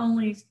we can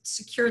only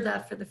secure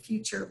that for the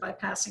future by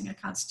passing a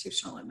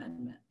constitutional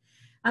amendment.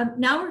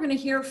 Now we're going to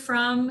hear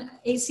from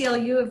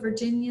ACLU of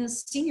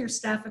Virginia's senior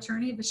staff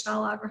attorney,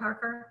 Vishal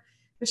Agraharkar.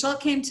 Vishal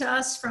came to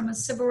us from a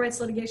civil rights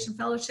litigation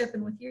fellowship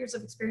and with years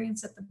of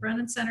experience at the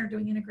Brennan Center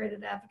doing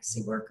integrated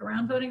advocacy work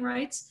around voting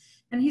rights.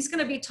 And he's going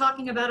to be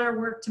talking about our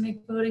work to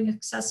make voting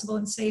accessible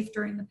and safe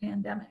during the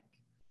pandemic.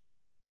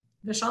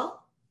 Vishal?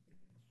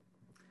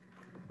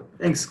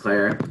 Thanks,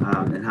 Claire.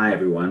 And hi,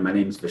 everyone. My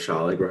name is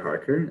Vishal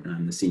Agraharkar.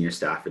 I'm the senior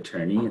staff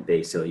attorney at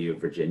the ACLU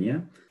of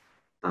Virginia.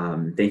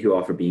 Thank you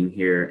all for being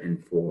here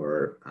and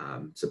for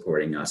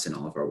supporting us in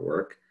all of our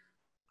work.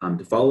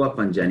 To follow up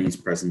on Jenny's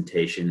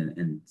presentation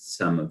and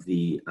some of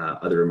the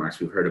other remarks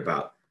we've heard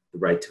about the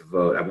right to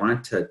vote, I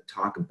wanted to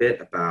talk a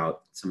bit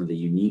about some of the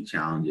unique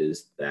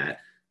challenges that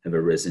have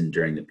arisen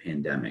during the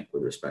pandemic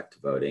with respect to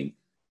voting,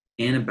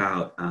 and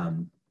about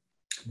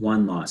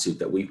one lawsuit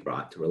that we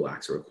brought to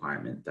relax a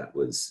requirement that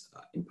was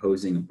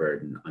imposing a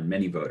burden on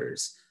many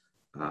voters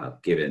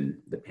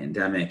given the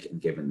pandemic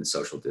and given the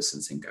social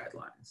distancing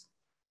guidelines.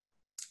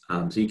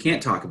 So you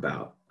can't talk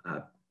about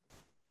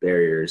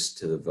barriers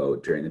to the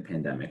vote during the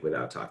pandemic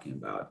without talking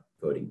about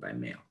voting by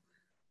mail.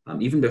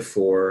 Even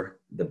before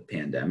the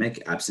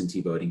pandemic,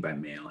 absentee voting by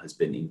mail has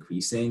been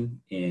increasing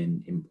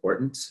in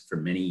importance for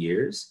many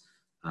years,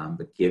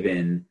 but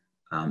given,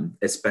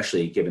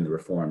 especially given the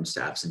reforms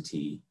to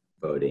absentee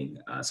voting,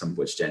 some of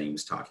which Jenny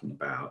was talking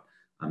about,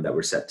 that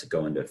were set to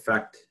go into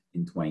effect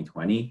in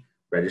 2020,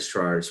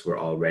 registrars were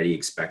already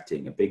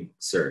expecting a big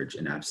surge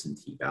in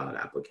absentee ballot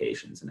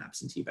applications and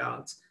absentee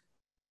ballots,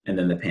 and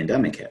then the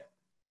pandemic hit.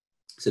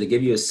 So to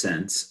give you a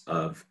sense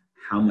of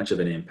how much of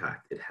an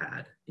impact it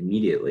had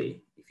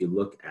immediately, if you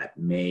look at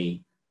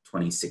May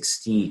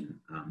 2016,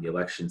 the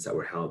elections that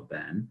were held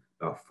then,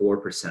 about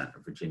 4%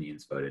 of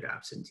Virginians voted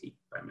absentee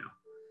by mail.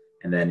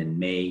 And then in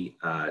May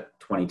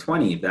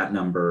 2020, that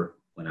number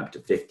went up to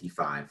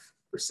 55%.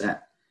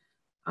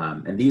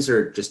 And these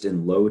are just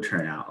in low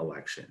turnout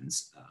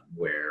elections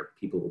where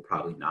people were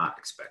probably not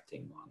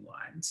expecting long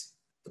lines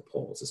at the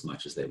polls as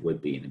much as they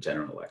would be in a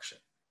general election.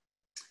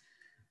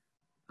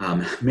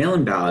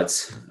 Mail-in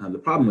ballots, the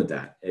problem with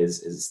that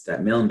is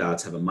that mail-in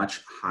ballots have a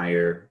much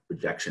higher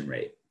rejection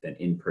rate than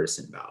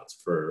in-person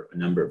ballots for a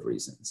number of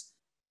reasons.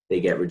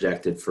 They get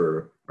rejected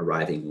for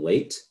arriving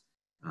late.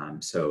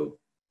 So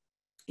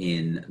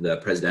in the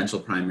presidential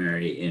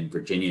primary in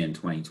Virginia in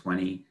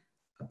 2020,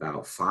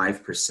 about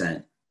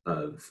 5%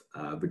 of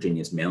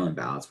Virginia's mail-in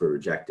ballots were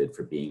rejected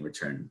for being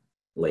returned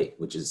late,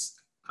 which is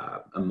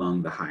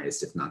among the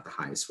highest, if not the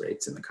highest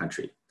rates in the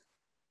country.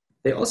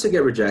 They also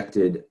get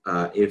rejected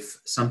if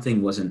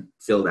something wasn't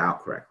filled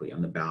out correctly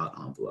on the ballot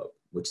envelope,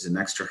 which is an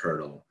extra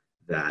hurdle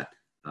that,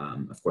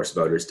 of course,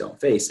 voters don't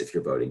face if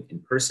you're voting in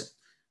person.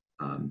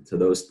 So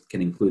those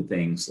can include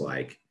things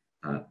like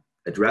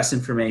address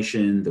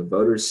information, the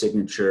voter's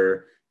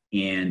signature,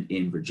 and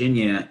in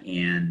Virginia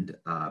and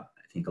I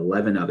think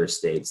 11 other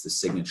states, the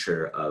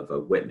signature of a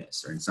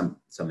witness, or in some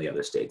of the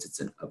other states,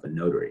 it's of a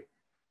notary.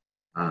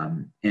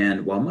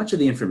 And while much of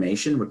the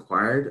information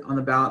required on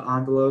the ballot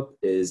envelope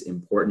is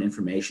important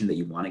information that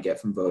you want to get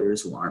from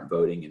voters who aren't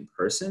voting in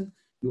person,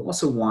 you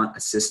also want a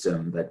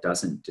system that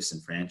doesn't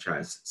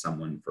disenfranchise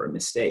someone for a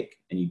mistake.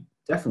 And you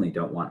definitely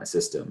don't want a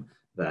system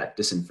that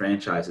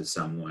disenfranchises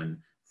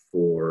someone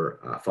for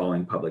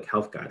following public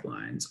health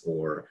guidelines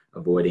or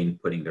avoiding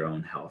putting their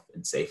own health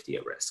and safety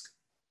at risk.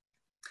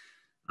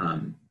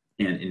 And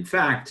in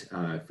fact,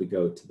 if we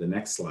go to the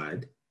next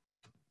slide,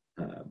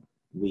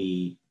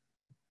 we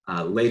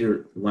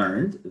later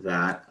learned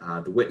that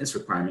the witness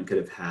requirement could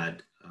have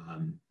had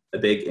a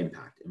big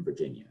impact in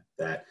Virginia.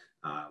 That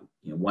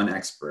one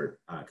expert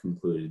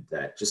concluded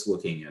that just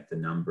looking at the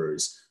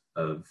numbers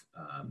of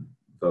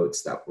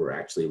votes that were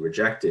actually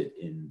rejected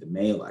in the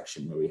May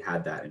election, where we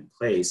had that in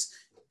place,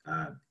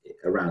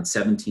 around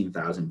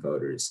 17,000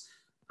 voters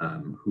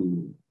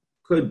who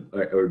could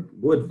or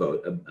would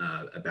vote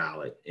a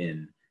ballot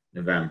in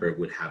November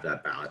would have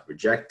that ballot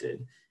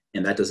rejected.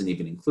 And that doesn't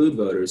even include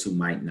voters who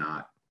might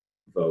not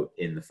vote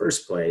in the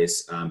first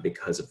place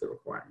because of the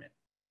requirement.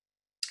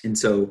 And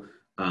so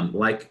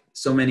like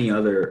so many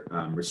other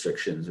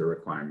restrictions or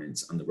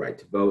requirements on the right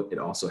to vote, it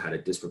also had a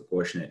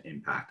disproportionate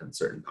impact on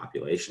certain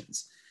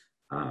populations.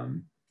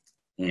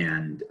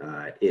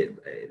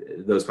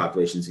 Those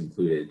populations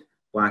included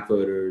Black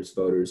voters,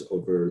 voters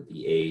over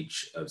the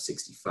age of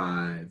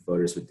 65,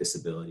 voters with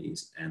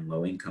disabilities, and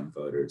low-income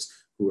voters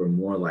who are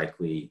more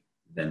likely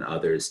than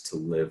others to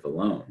live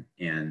alone.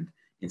 And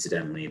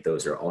incidentally,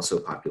 those are also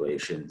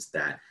populations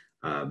that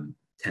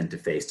tend to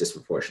face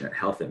disproportionate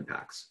health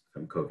impacts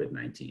from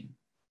COVID-19.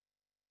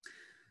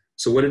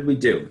 So what did we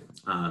do?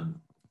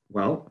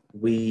 Well,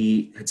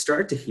 we had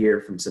started to hear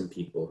from some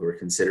people who were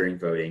considering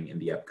voting in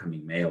the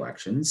upcoming May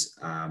elections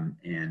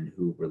and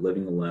who were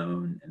living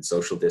alone and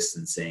social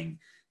distancing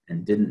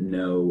and didn't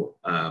know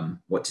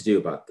what to do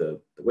about the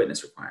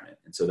witness requirement.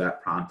 And so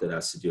that prompted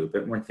us to do a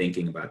bit more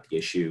thinking about the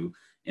issue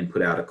and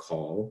put out a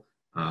call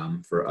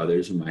for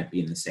others who might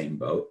be in the same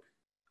boat.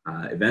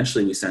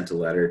 Eventually, we sent a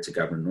letter to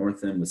Governor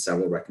Northam with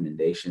several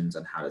recommendations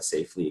on how to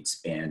safely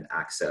expand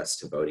access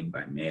to voting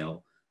by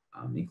mail,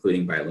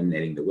 including by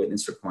eliminating the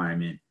witness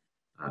requirement,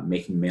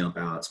 making mail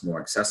ballots more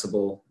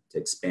accessible, to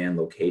expand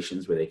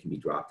locations where they can be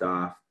dropped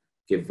off,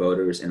 give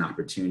voters an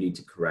opportunity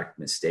to correct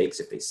mistakes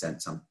if they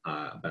sent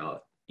a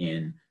ballot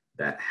in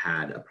that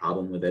had a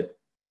problem with it,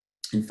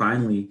 and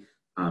finally,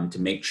 to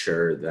make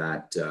sure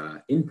that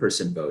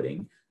in-person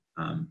voting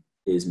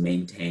is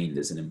maintained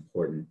as an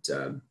important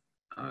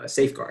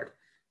safeguard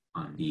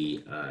on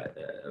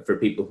for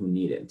people who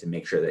need it, and to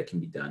make sure that it can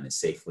be done as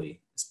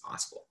safely as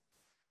possible.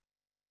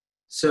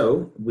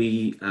 So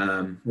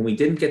when we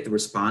didn't get the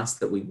response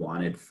that we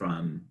wanted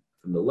from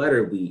the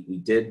letter, we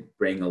did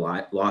bring a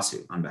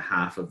lawsuit on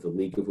behalf of the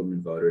League of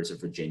Women Voters of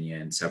Virginia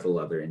and several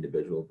other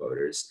individual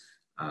voters,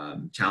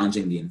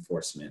 challenging the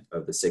enforcement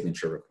of the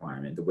signature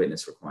requirement, the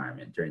witness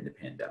requirement during the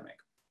pandemic.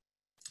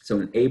 So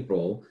in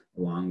April,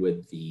 along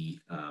with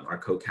our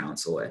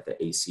co-counsel at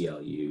the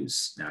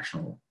ACLU's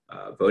National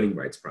Voting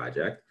Rights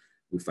Project,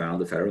 we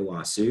filed a federal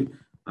lawsuit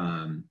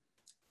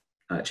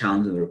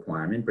challenging the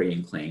requirement,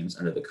 bringing claims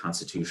under the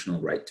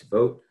constitutional right to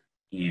vote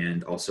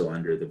and also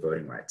under the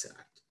Voting Rights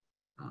Act.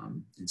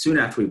 And soon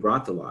after we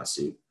brought the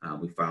lawsuit,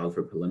 we filed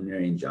for a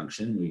preliminary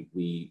injunction.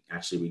 We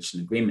actually reached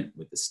an agreement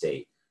with the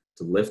state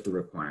to lift the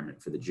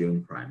requirement for the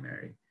June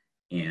primary.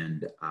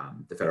 And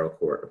the federal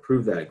court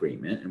approved that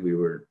agreement, and we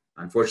were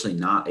unfortunately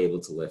not able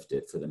to lift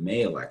it for the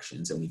May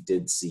elections, and we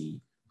did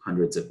see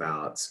hundreds of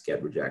ballots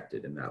get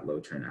rejected in that low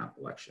turnout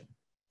election.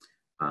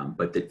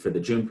 But for the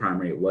June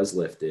primary, it was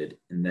lifted.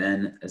 And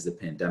then as the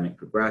pandemic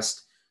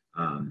progressed,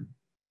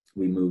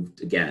 we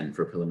moved again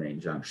for a preliminary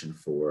injunction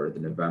for the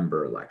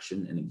November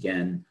election. And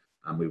again,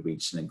 we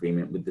reached an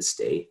agreement with the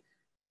state.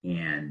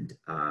 And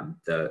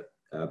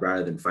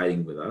rather than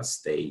fighting with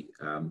us,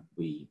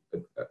 we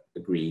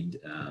agreed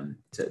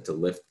to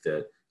lift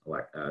the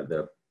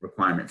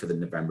requirement for the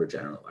November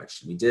general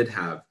election. We did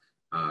have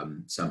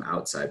some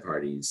outside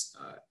parties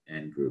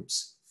and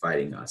groups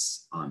fighting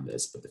us on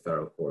this, but the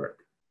federal court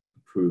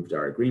approved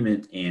our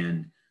agreement,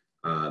 and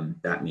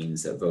that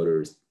means that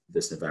voters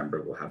this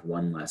November will have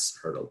one less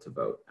hurdle to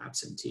vote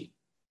absentee.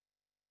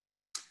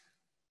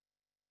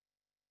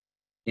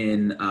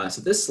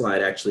 So this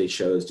slide actually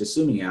shows, just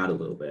zooming out a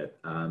little bit,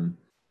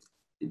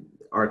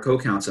 our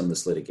co-counsel in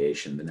this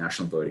litigation, the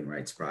National Voting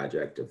Rights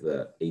Project of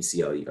the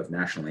ACLU, of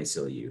National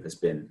ACLU, has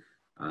been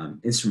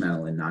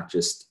instrumental in not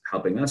just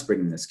helping us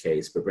bring this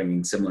case, but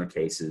bringing similar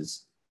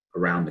cases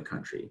around the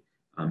country.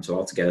 So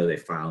altogether, they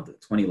filed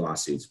 20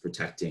 lawsuits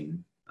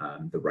protecting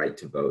the right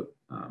to vote,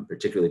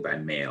 particularly by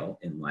mail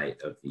in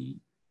light of the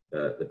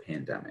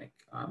pandemic.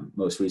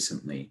 Most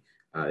recently,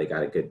 they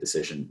got a good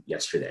decision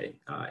yesterday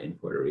in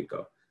Puerto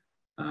Rico.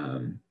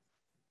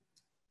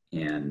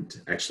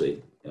 And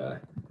actually,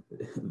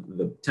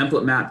 the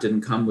template map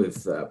didn't come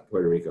with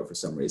Puerto Rico for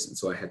some reason,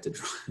 so I had to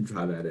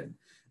draw that in.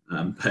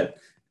 But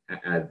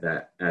add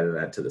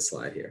that to the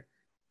slide here.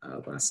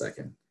 Last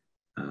second.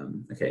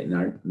 Okay,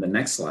 now the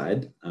next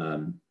slide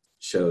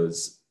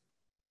shows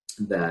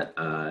that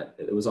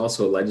it was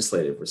also a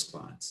legislative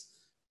response.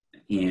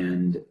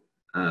 And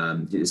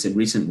just in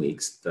recent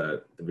weeks,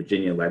 the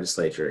Virginia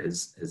legislature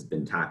has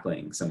been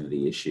tackling some of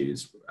the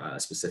issues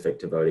specific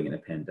to voting in a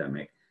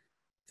pandemic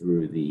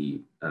through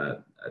the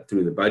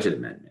budget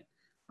amendment.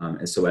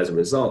 And so as a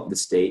result, the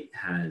state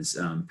has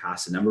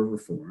passed a number of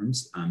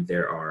reforms.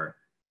 There are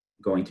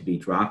going to be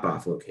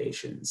drop-off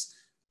locations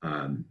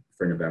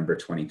for November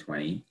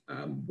 2020,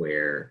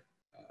 where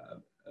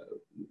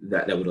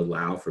that would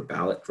allow for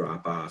ballot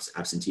drop-offs,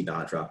 absentee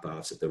ballot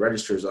drop-offs at the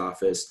registrar's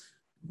office,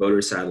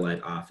 voter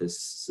satellite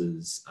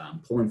offices,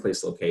 polling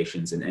place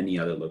locations, and any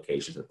other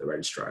locations that the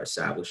registrar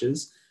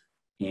establishes.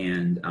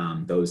 And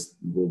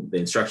the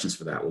instructions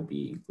for that will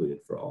be included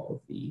for all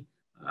of the,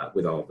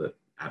 with all the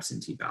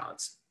absentee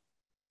ballots.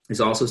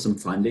 There's also some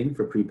funding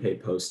for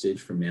prepaid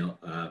postage for mail,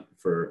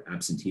 for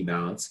absentee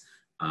ballots.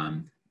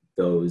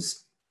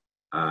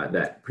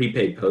 That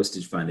prepaid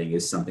postage funding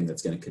is something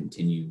that's going to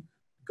continue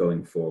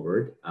going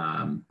forward,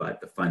 but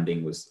the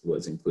funding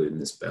was included in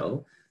this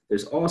bill.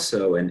 There's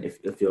also, and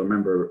if you'll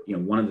remember,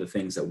 one of the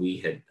things that we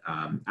had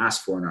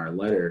asked for in our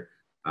letter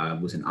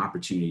was an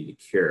opportunity to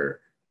cure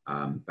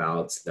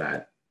ballots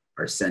that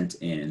are sent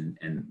in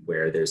and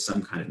where there's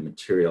some kind of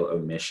material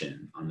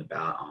omission on the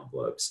ballot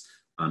envelopes.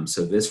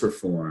 So this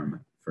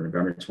reform for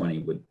November 20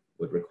 would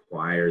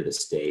require the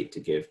state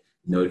to give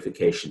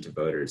notification to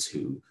voters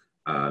who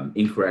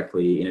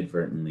incorrectly,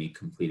 inadvertently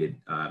completed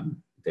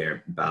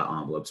their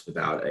ballot envelopes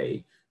without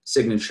a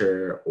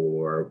signature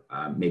or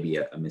maybe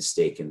a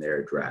mistake in their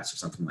address or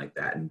something like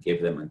that, and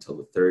give them until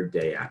the third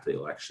day after the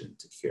election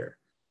to cure.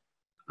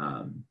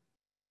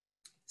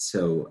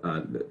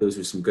 Those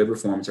are some good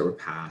reforms that were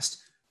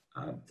passed.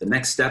 The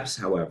next steps,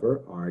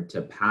 however, are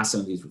to pass some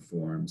of these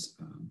reforms,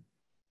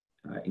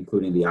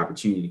 including the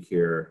opportunity to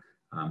cure,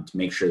 to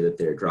make sure that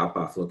there are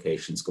drop-off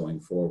locations going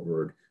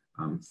forward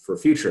for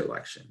future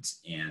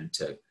elections, and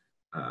to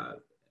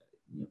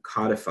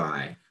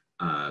codify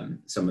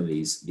some of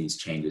these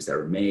changes that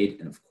were made,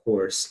 and of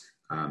course,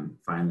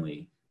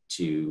 finally,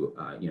 to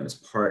as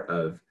part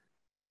of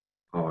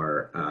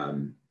our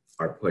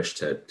push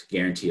to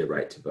guarantee a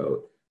right to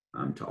vote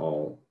to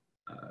all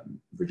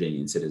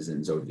Virginian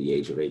citizens over the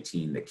age of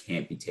 18 that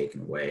can't be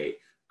taken away.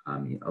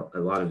 A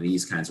lot of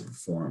these kinds of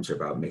reforms are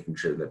about making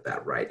sure that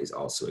that right is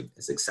also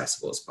as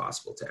accessible as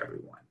possible to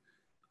everyone.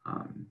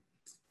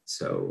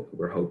 So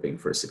we're hoping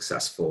for a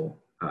successful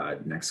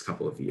next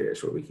couple of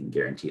years where we can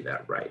guarantee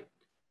that right.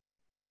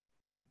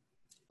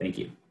 Thank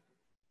you.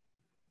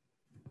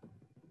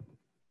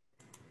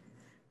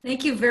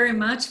 Thank you very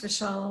much,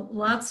 Vishal.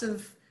 Lots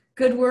of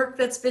good work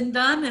that's been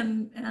done,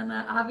 and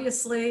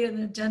obviously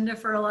an agenda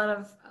for a lot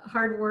of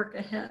hard work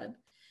ahead.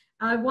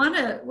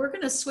 We're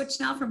gonna switch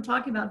now from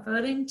talking about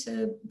voting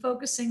to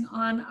focusing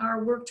on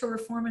our work to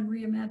reform and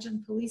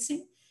reimagine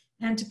policing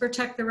and to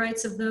protect the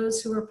rights of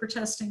those who are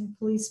protesting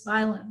police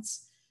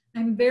violence.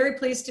 I'm very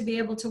pleased to be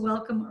able to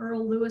welcome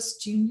Earl Lewis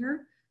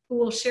Jr., who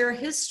will share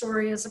his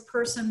story as a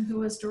person who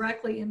was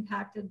directly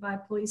impacted by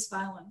police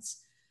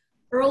violence.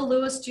 Earl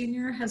Lewis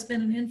Jr. has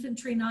been an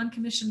infantry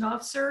non-commissioned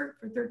officer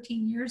for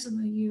 13 years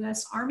in the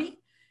U.S. Army.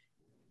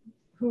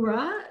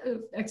 Hoorah,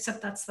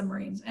 except that's the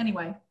Marines.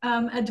 Anyway,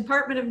 a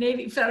Department of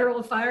Navy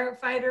federal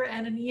firefighter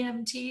and an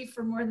EMT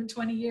for more than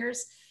 20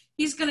 years.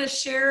 He's going to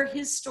share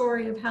his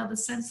story of how the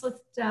senseless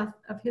death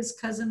of his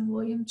cousin,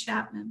 William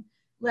Chapman,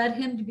 led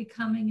him to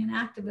becoming an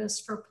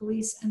activist for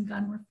police and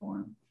gun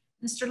reform.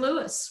 Mr.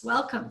 Lewis,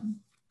 welcome.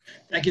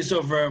 Thank you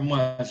so very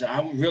much.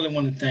 I really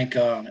want to thank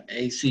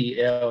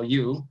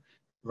ACLU,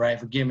 right,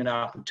 for giving me the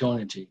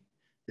opportunity.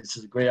 This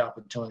is a great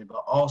opportunity.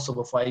 But also,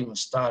 before I even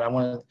start, I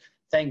want to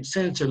thank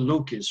Senator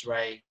Lucas,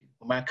 right?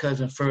 When my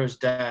cousin first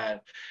died,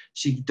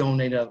 she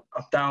donated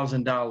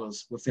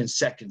 $1,000 within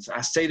seconds.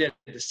 I say that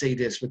to say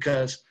this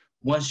because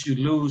once you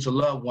lose a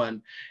loved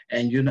one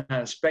and you're not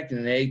expecting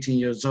it at 18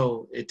 years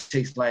old, it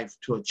takes life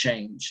to a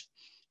change.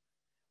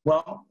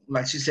 Well,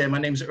 like she said, my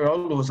name is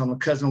Earl Lewis. I'm a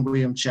cousin of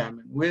William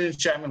Chapman. William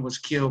Chapman was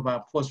killed by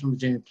a Portsmouth,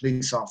 Virginia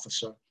police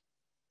officer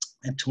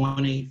in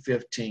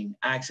 2015,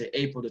 actually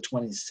April the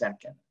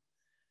 22nd.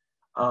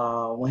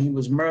 When he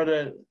was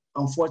murdered,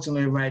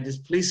 unfortunately, right, this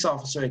police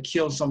officer had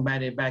killed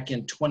somebody back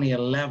in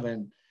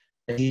 2011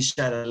 that he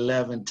shot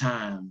 11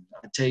 times.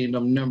 I tell you,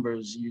 them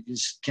numbers, you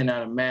just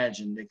cannot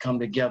imagine. They come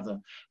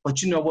together.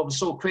 But you know what was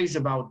so crazy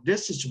about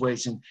this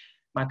situation?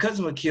 My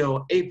cousin was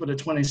killed April the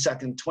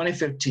 22nd,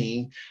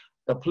 2015.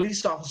 The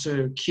police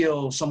officer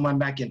killed someone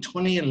back in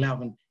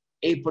 2011,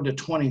 April the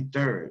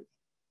 23rd.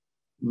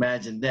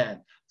 Imagine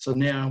that. So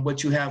now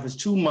what you have is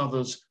two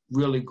mothers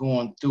really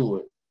going through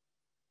it.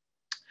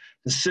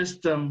 The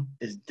system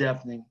is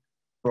definitely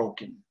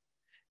broken.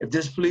 If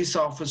this police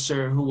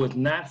officer who was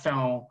not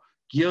found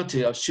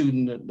guilty of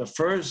shooting the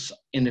first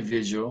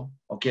individual,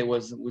 okay,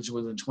 which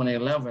was in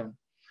 2011,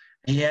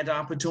 he had the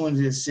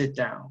opportunity to sit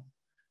down.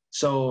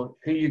 So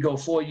here you go,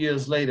 4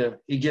 years later,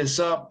 he gets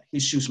up, he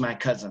shoots my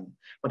cousin.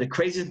 But the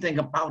crazy thing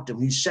about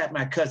him, he shot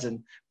my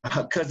cousin's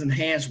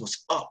hands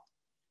was up.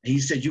 And he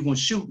said, "You're gonna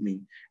shoot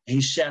me." And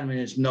he shot him in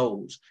his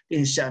nose. Then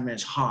he shot him in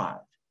his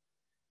heart,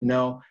 you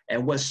know?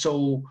 And what's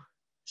so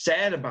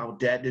sad about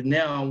that, that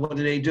now what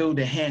do?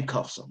 They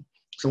handcuff him.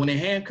 So when they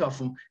handcuff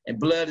him and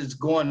blood is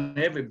going,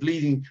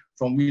 bleeding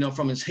from, you know,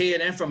 from his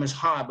head and from his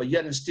heart, but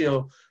yet and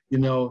still, you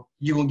know,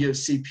 you're gonna give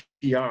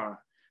CPR.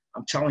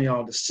 I'm telling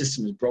y'all, the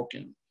system is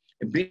broken.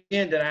 And being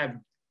that I've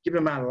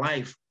given my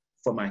life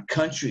for my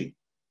country,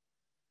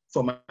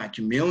 for my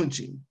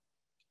community,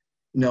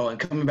 you know, and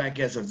coming back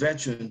as a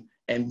veteran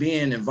and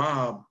being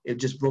involved, it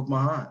just broke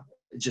my heart.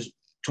 It just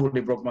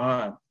totally broke my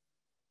heart.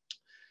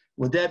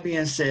 With that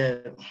being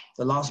said,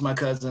 the loss of my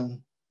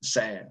cousin,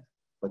 sad,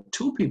 but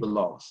two people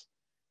lost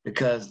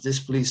because this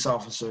police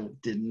officer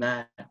did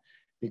not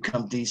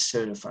become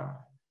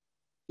decertified.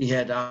 He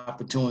had the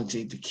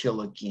opportunity to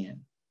kill again.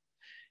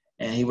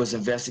 And he was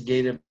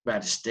investigated by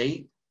the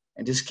state.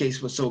 And this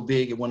case was so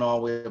big, it went all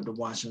the way up to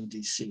Washington,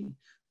 D.C.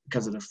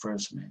 because of the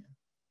first man.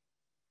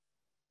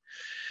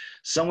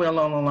 Somewhere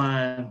along the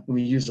line,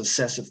 we used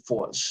excessive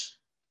force.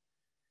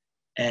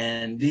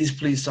 And these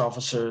police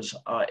officers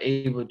are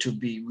able to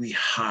be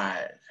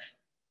rehired,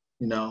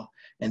 you know,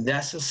 and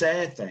that's a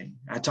sad thing.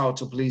 I talked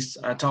to a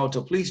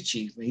police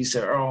chief, and he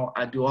said, "Earl,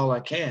 I do all I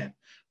can,"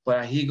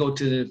 but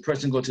the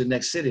person go to the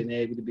next city and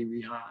they're able to be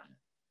rehired,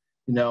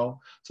 you know.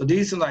 So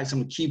these are like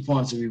some key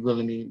points that we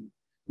really need, you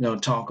know,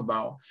 to talk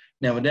about.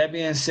 Now, with that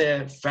being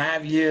said,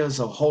 5 years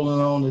of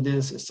holding on to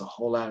this, it's a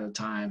whole lot of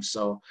time.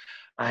 So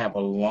I have a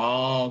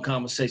long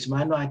conversation,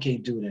 but I know I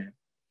can't do that.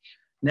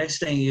 Next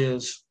thing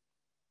is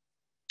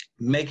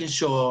making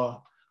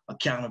sure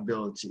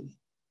accountability.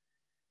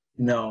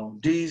 You know,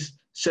 these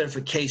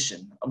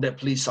certification of that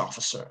police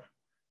officer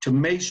to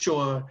make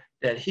sure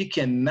that he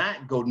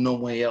cannot go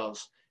nowhere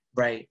else,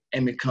 right,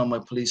 and become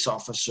a police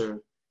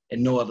officer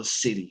in no other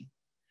city.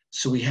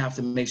 So we have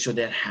to make sure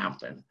that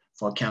happens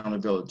for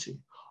accountability.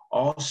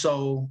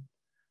 Also,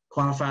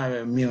 qualified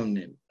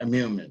immunity,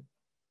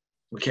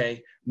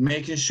 okay?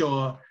 Making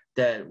sure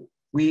that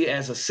we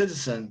as a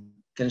citizen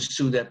can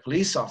sue that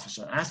police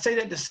officer. And I say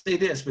that to say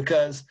this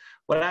because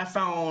what I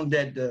found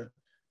that the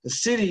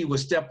city would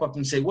step up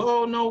and say,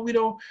 "Well, no, we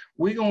don't,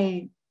 we're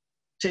gonna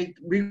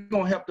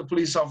help the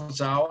police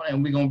officer out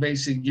and we're gonna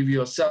basically give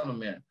you a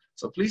settlement."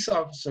 So police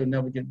officer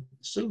never get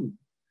sued.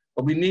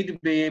 But we need to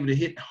be able to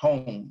hit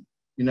home,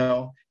 you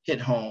know,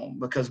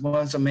 because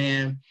once a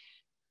man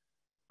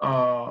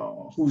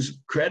who's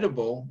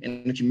credible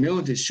in the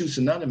community shoots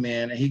another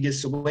man and he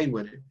gets away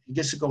with it, he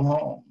gets to go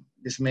home.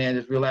 This man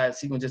just realized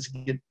he's gonna just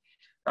get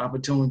the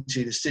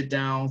opportunity to sit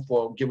down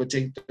for give or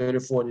take 30,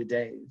 40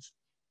 days.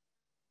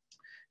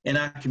 In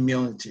our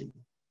community,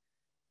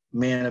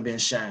 men have been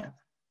shot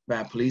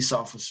by police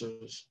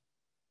officers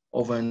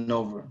over and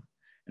over.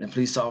 And the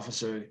police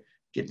officer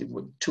gets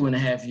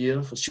 2.5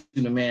 years for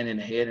shooting a man in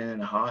the head and in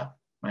the heart.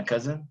 My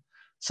cousin,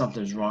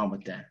 something's wrong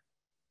with that.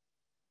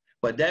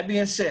 But that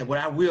being said, what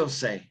I will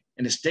say,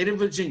 in the state of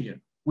Virginia,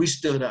 we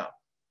stood up.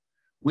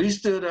 We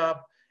stood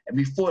up and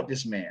we fought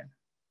this man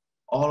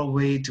all the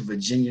way to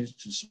Virginia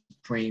to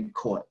Supreme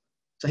Court.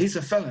 So he's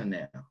a felon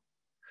now.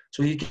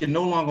 So he can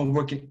no longer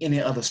work in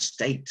any other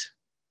state.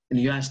 in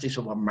the United States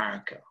of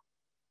America.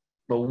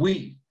 But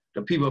we,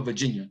 the people of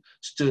Virginia,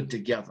 stood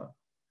together.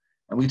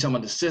 And we talking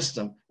about the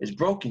system is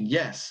broken,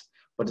 yes,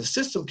 but the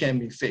system can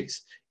be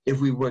fixed if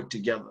we work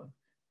together.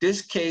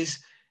 This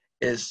case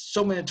is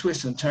so many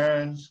twists and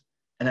turns,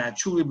 and I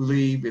truly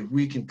believe if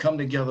we can come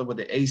together with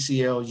the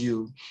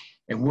ACLU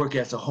and work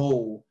as a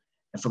whole,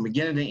 and from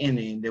beginning to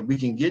ending, that we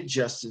can get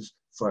justice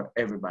for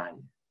everybody.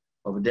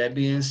 But with that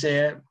being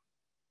said,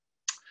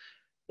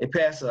 they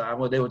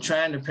were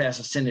trying to pass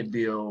a Senate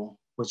bill,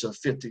 which was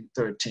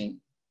 5013,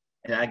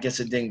 and I guess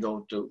it didn't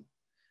go through.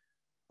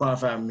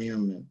 Qualified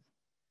immunity.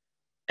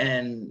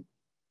 And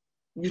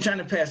you're trying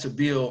to pass a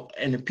bill,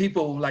 and the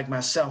people like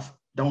myself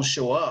don't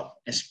show up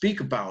and speak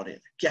about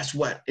it. Guess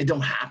what? It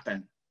don't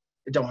happen.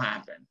 It don't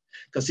happen.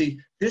 Because see,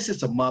 this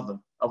is a mother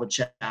of a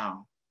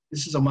child.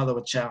 This is a mother of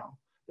a child.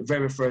 The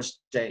very first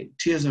day,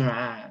 tears in her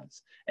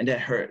eyes, and that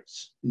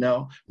hurts. You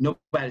know,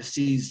 nobody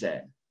sees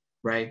that,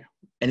 right?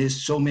 And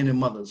there's so many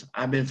mothers.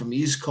 I've been from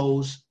East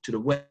Coast to the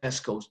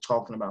West Coast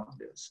talking about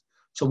this.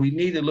 So we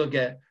need to look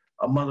at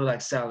a mother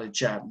like Sally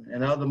Chapman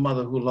and another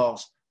mother who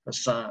lost her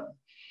son.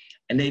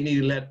 And they need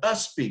to let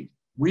us speak.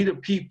 We the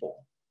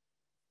people.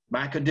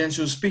 My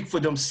credentials speak for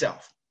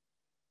themselves.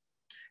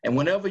 And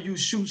whenever you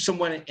shoot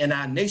someone in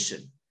our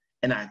nation,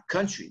 in our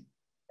country,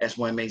 as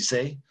one may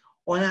say,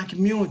 or in our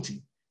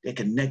community, they're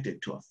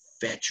connected to a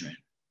veteran.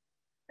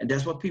 And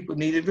that's what people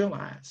need to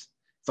realize.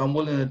 If I'm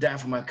willing to die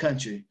for my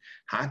country,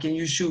 how can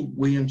you shoot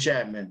William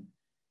Chapman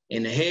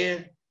in the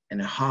head and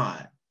the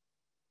heart?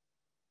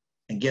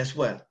 And guess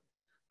what?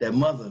 That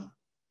mother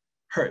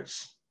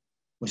hurts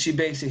when she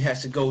basically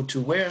has to go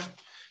to where?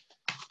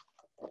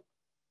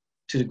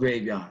 To the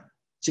graveyard.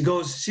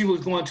 She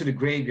was going to the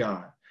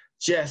graveyard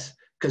just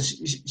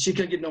because she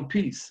couldn't get no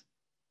peace.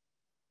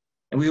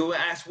 And we were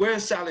asked,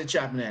 where's Sally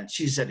Chapman at?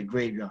 She's at the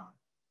graveyard,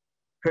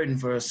 hurting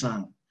for her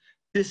son.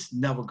 This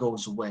never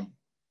goes away.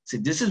 See,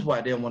 this is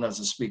why they don't want us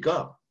to speak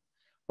up.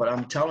 But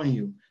I'm telling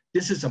you,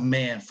 this is a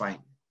man fight.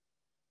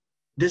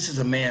 This is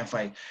a man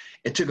fight.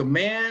 It took a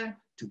man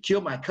to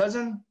kill my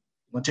cousin.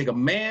 It's gonna take a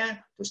man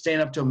to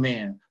stand up to a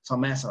man. So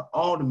I'm asking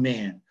all the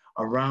men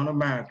around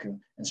America, and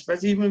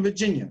especially even in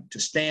Virginia, to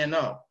stand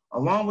up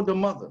along with the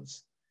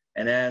mothers.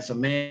 And as a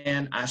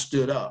man, I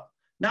stood up.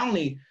 Not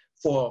only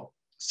for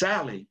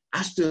Sally,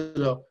 I stood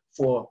up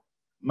for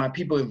my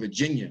people in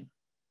Virginia.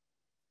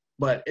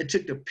 But it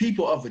took the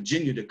people of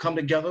Virginia to come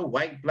together,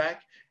 white,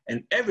 black,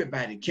 and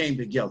everybody came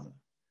together,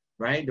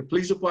 right? The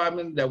police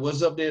department that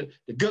was up there,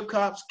 the good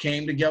cops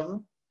came together,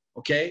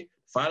 okay?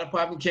 Fire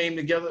department came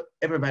together,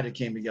 everybody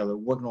came together,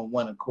 working on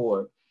one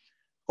accord.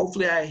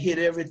 Hopefully I hit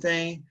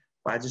everything,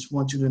 but I just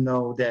want you to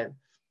know that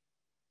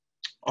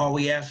all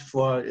we ask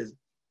for is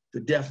to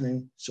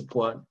definitely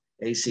support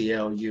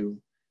ACLU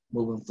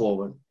moving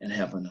forward and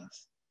helping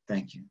us.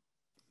 Thank you.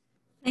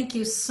 Thank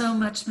you so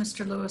much,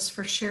 Mr. Lewis,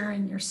 for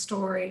sharing your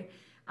story.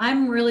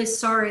 I'm really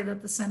sorry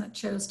that the Senate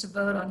chose to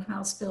vote on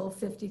House Bill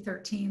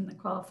 5013, the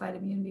Qualified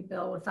Immunity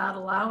Bill, without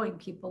allowing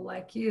people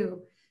like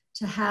you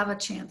to have a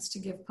chance to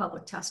give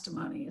public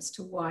testimony as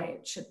to why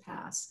it should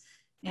pass.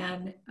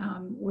 And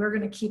we're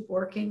going to keep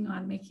working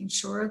on making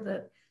sure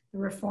that the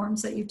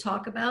reforms that you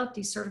talk about,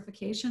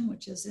 decertification,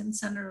 which is in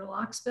Senator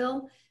Locke's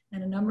bill,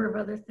 and a number of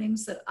other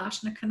things that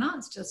Ashna Khanna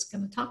is just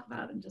going to talk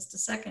about in just a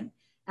second,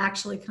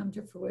 actually come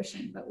to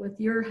fruition. But with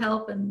your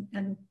help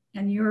and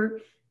your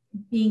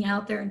being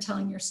out there and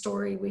telling your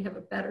story, we have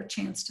a better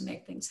chance to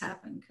make things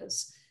happen,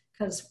 because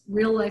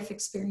real life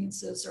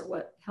experiences are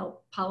what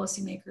help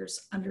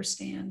policymakers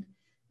understand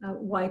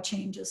why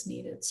change is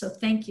needed. So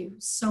thank you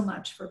so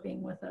much for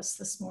being with us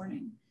this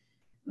morning.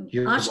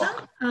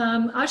 Ashna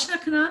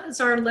Khanna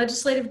is our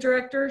legislative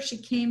director. She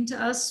came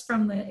to us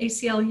from the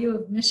ACLU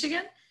of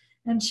Michigan,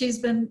 and she's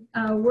been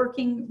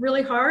working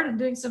really hard and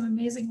doing some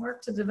amazing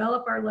work to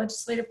develop our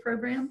legislative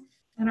program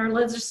and our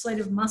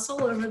legislative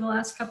muscle over the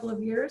last couple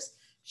of years.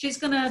 She's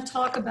going to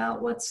talk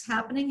about what's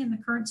happening in the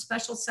current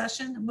special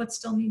session and what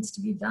still needs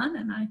to be done.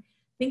 And I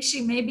think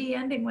she may be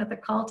ending with a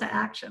call to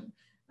action.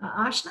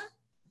 Ashna?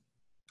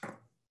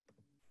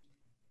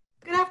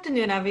 Good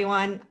afternoon,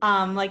 everyone.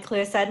 Like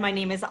Claire said, my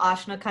name is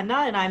Ashna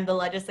Khanna, and I'm the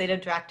Legislative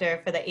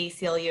Director for the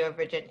ACLU of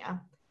Virginia.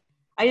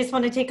 I just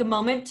want to take a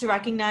moment to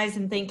recognize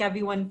and thank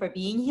everyone for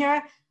being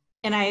here.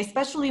 And I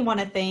especially want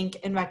to thank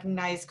and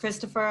recognize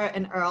Christopher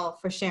and Earl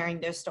for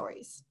sharing their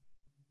stories.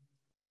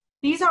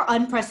 These are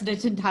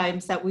unprecedented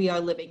times that we are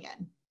living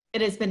in.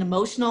 It has been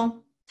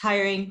emotional,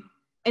 tiring,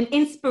 and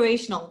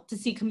inspirational to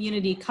see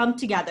community come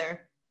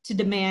together to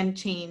demand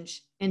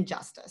change and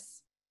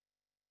justice.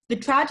 The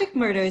tragic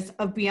murders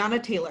of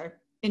Breonna Taylor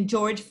and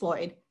George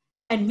Floyd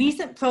and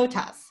recent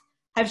protests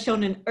have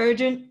shown an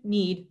urgent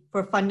need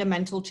for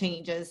fundamental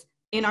changes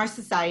in our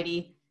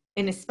society,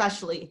 and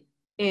especially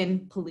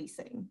in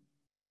policing.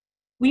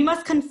 We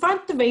must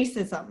confront the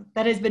racism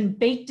that has been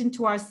baked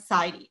into our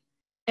society,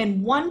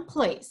 and one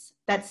place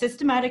that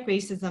systematic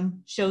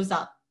racism shows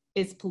up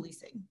is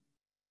policing.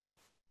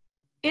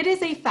 It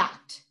is a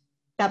fact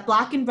that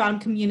Black and Brown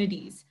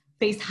communities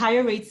face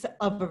higher rates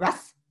of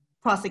arrests,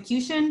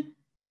 prosecution,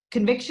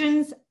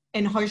 convictions,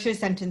 and harsher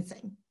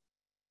sentencing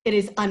It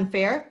is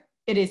unfair,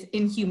 it is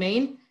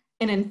inhumane,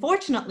 and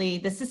unfortunately,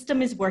 the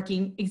system is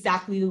working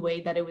exactly the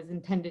way that it was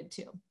intended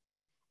to.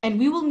 And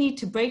we will need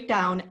to break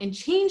down and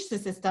change the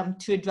system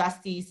to address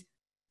these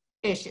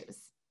issues.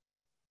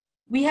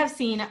 We have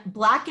seen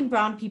Black and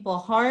brown people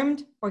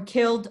harmed or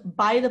killed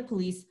by the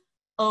police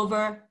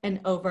over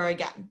and over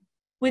again,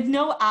 with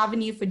no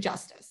avenue for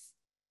justice.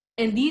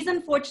 And these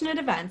unfortunate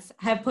events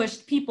have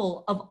pushed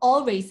people of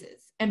all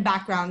races and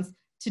backgrounds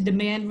to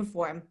demand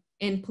reform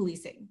in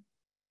policing.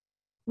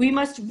 We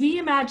must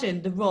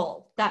reimagine the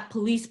role that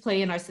police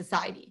play in our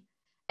society.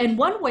 And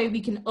one way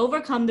we can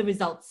overcome the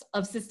results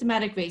of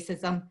systematic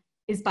racism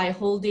is by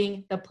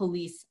holding the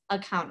police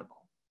accountable.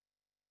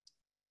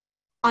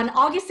 On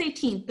August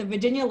 18th, the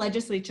Virginia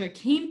legislature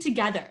came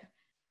together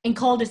and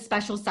called a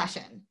special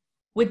session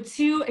with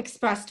two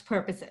expressed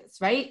purposes,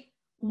 right?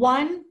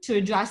 One, to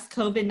address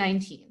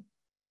COVID-19,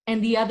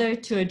 and the other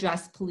to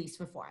address police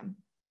reform.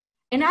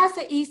 And as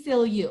the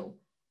ACLU,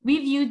 we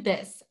viewed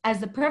this as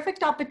the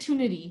perfect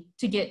opportunity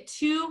to get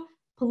two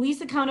police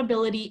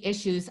accountability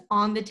issues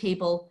on the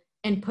table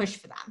and push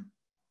for them.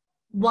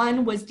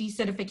 One was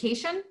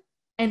decertification,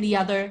 and the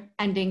other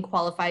ending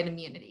qualified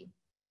immunity.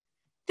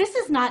 This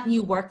is not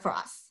new work for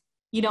us,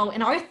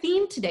 and our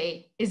theme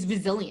today is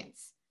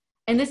resilience.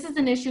 And this is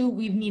an issue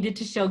we've needed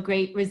to show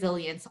great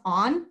resilience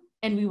on,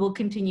 and we will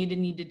continue to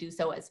need to do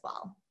so as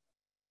well.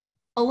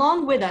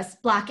 Along with us,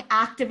 Black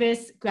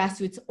activists,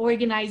 grassroots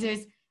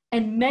organizers,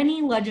 and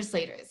many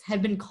legislators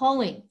have been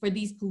calling for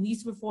these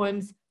police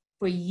reforms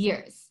for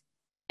years.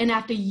 And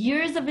after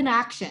years of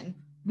inaction,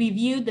 we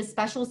viewed the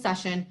special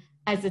session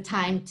as a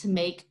time to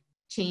make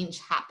change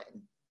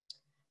happen.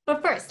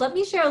 But first, let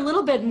me share a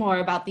little bit more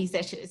about these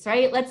issues,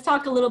 right? Let's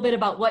talk a little bit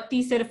about what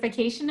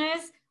decertification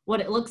is, what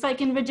it looks like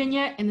in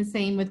Virginia, and the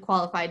same with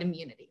qualified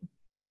immunity.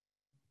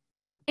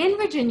 In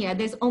Virginia,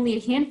 there's only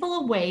a handful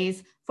of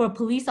ways for a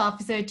police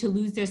officer to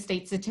lose their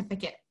state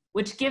certificate,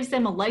 which gives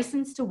them a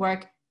license to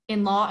work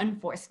in law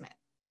enforcement.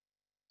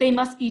 They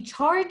must be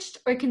charged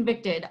or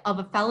convicted of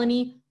a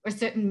felony or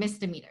certain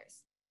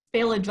misdemeanors,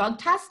 fail a drug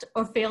test,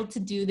 or fail to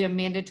do their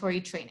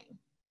mandatory training.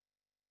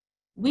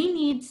 We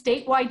need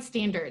statewide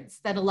standards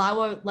that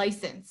allow a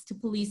license to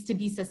police to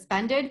be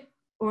suspended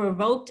or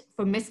revoked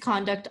for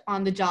misconduct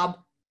on the job,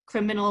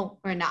 criminal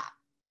or not.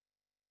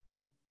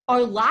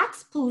 Our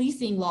lax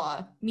policing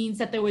law means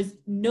that there was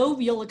no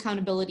real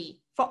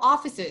accountability for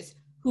officers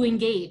who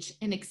engage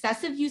in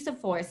excessive use of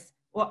force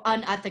or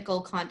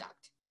unethical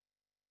conduct.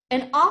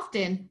 And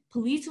often,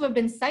 police who have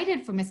been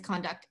cited for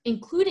misconduct,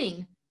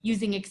 including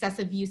using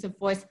excessive use of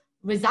force,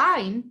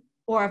 resign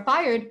or are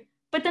fired,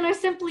 but then are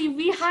simply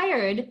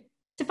rehired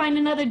to find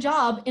another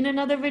job in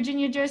another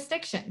Virginia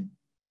jurisdiction.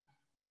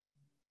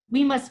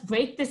 We must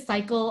break the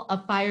cycle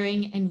of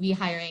firing and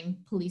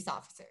rehiring police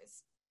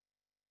officers.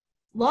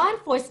 Law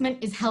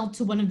enforcement is held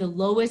to one of the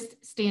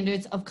lowest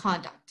standards of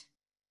conduct.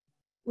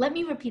 Let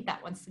me repeat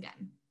that once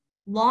again.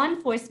 Law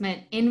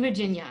enforcement in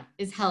Virginia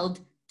is held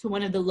to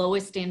one of the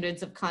lowest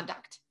standards of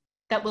conduct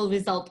that will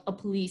result a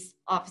police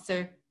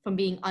officer from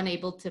being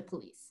unable to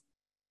police.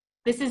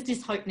 This is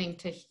disheartening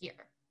to hear.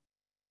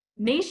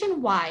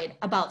 Nationwide,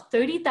 about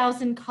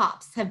 30,000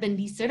 cops have been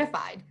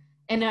decertified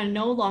and are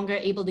no longer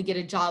able to get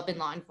a job in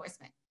law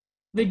enforcement.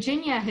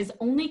 Virginia has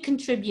only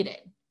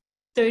contributed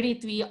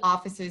 33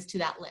 officers to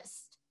that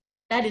list.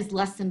 That is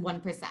less than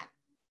 1%.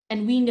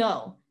 And we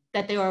know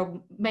that there are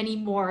many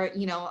more,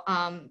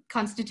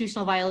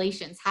 constitutional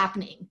violations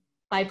happening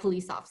by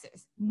police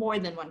officers, more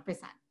than 1%.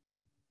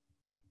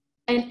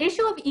 An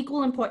issue of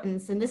equal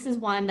importance, and this is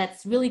one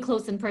that's really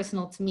close and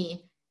personal to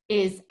me,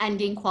 is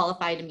ending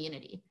qualified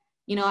immunity.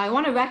 I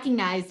want to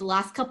recognize the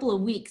last couple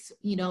of weeks,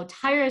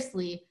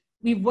 tirelessly,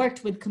 we've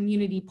worked with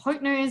community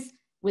partners,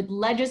 with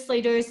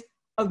legislators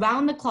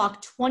around the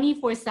clock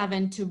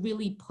 24/7 to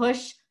really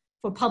push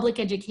for public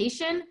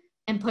education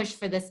and push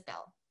for this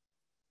bill.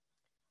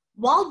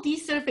 While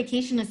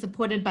decertification is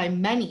supported by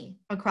many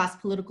across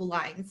political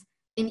lines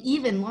and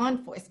even law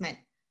enforcement,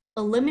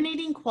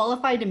 eliminating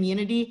qualified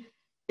immunity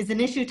is an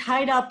issue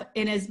tied up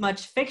in as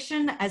much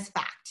fiction as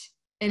fact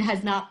and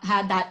has not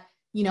had that,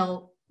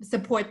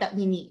 support that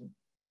we need.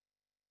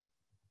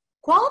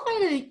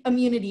 Qualified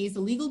immunity is a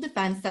legal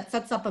defense that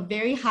sets up a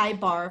very high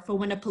bar for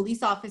when a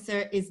police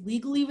officer is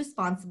legally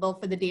responsible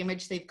for the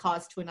damage they've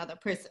caused to another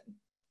person.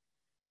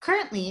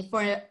 Currently,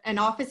 for an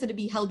officer to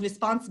be held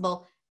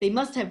responsible, they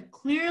must have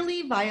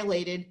clearly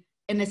violated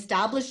an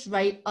established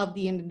right of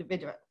the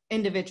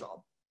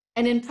individual.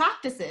 And in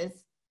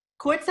practices,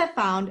 courts have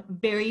found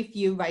very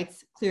few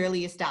rights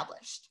clearly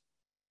established.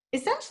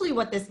 Essentially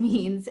what this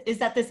means is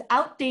that this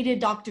outdated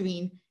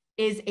doctrine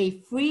is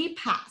a free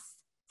pass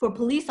for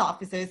police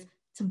officers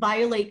to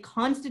violate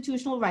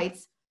constitutional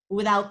rights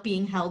without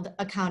being held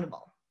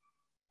accountable.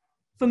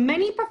 For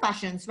many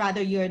professions,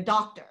 whether you're a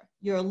doctor,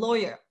 you're a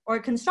lawyer, or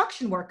a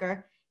construction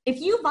worker, if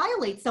you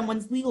violate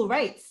someone's legal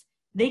rights,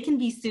 they can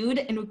be sued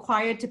and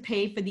required to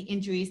pay for the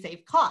injuries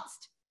they've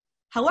caused.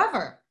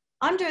 However,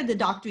 under the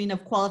doctrine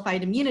of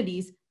qualified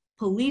immunities,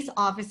 police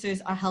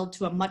officers are held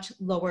to a much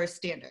lower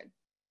standard.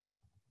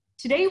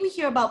 Today we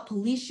hear about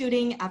police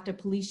shooting after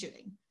police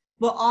shooting,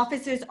 where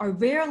officers are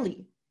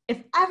rarely,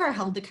 if ever,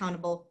 held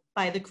accountable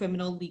by the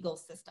criminal legal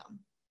system,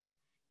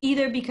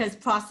 either because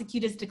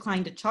prosecutors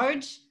decline to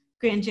charge,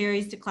 grand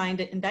juries decline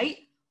to indict,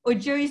 or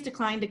juries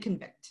decline to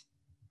convict.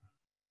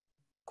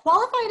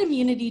 Qualified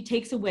immunity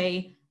takes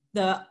away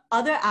the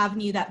other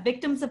avenue that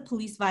victims of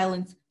police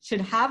violence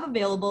should have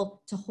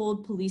available to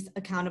hold police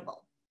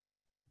accountable.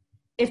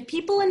 If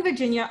people in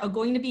Virginia are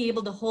going to be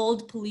able to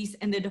hold police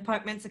and their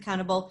departments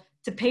accountable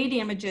to pay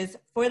damages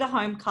for the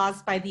harm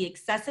caused by the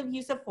excessive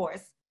use of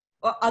force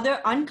or other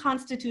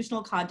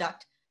unconstitutional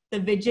conduct, the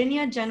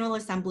Virginia General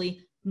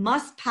Assembly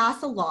must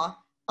pass a law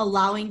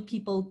allowing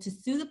people to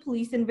sue the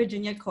police in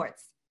Virginia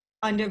courts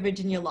under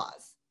Virginia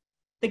laws.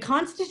 The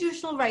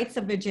constitutional rights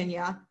of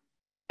Virginia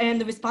and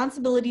the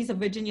responsibilities of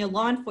Virginia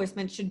law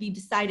enforcement should be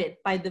decided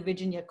by the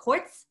Virginia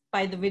courts,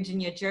 by the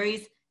Virginia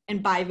juries,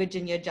 and by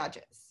Virginia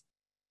judges.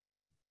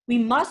 We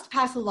must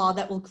pass a law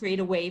that will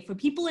create a way for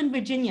people in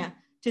Virginia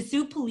to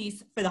sue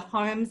police for the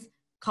harms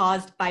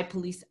caused by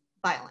police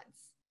violence.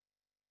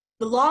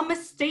 The law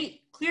must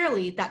state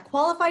clearly that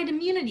qualified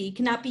immunity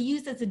cannot be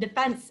used as a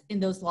defense in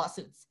those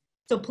lawsuits,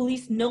 so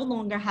police no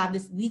longer have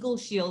this legal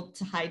shield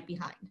to hide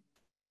behind.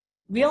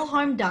 Real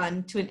harm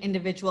done to an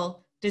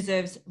individual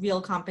deserves real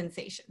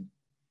compensation.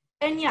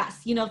 And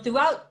yes,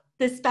 throughout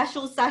this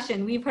special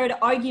session, we've heard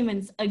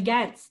arguments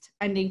against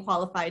ending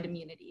qualified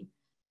immunity.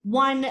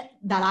 One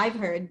that I've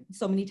heard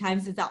so many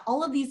times is that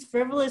all of these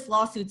frivolous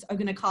lawsuits are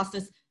going to cost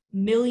us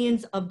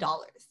millions of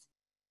dollars.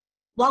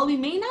 While we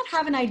may not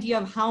have an idea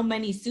of how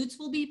many suits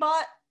will be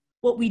bought,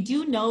 what we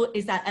do know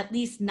is that at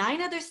least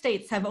 9 other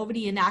states have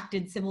already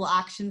enacted civil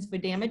actions for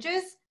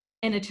damages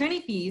and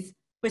attorney fees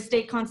for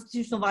state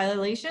constitutional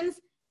violations,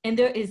 and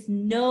there is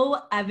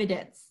no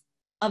evidence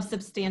of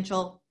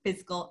substantial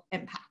physical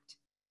impact.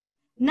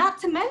 Not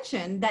to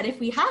mention that if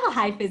we have a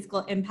high physical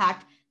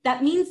impact,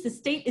 that means the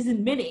state is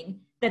admitting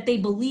that they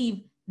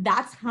believe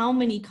that's how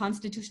many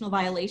constitutional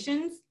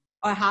violations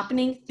are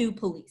happening through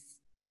police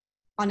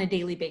on a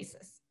daily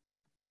basis.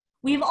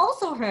 We've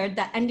also heard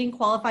that ending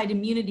qualified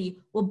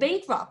immunity will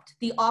bankrupt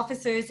the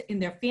officers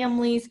and their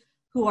families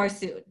who are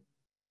sued.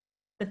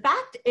 The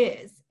fact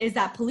is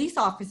that police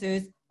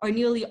officers are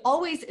nearly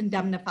always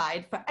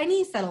indemnified for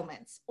any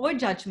settlements or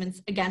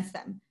judgments against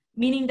them,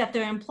 meaning that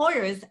their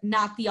employers,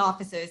 not the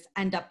officers,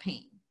 end up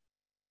paying.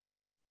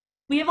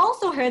 We have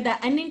also heard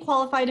that ending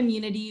qualified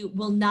immunity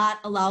will not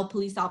allow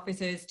police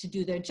officers to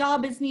do their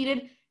job as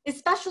needed,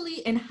 especially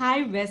in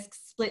high-risk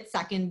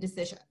split-second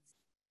decisions.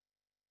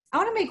 I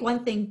want to make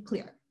one thing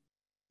clear.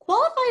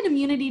 Qualified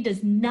immunity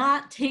does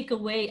not take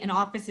away an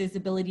officer's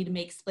ability to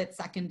make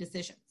split-second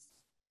decisions.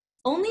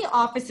 Only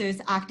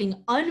officers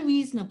acting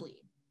unreasonably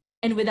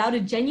and without a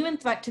genuine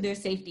threat to their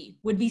safety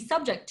would be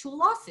subject to a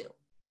lawsuit.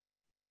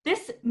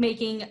 This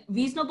making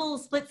reasonable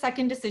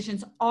split-second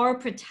decisions are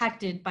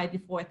protected by the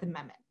Fourth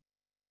Amendment.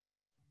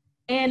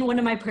 And one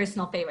of my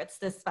personal favorites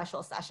this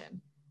special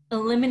session,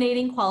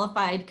 eliminating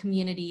qualified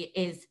immunity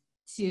is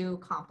too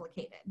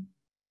complicated.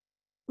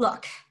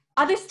 Look,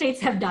 other states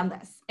have done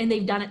this and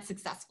they've done it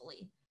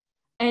successfully.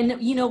 And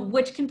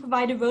which can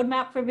provide a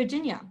roadmap for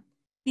Virginia.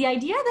 The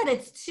idea that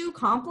it's too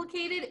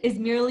complicated is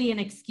merely an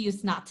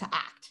excuse not to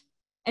act.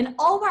 And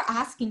all we're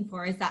asking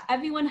for is that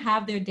everyone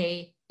have their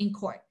day in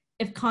court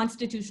if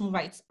constitutional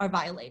rights are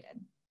violated.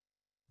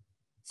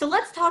 So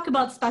let's talk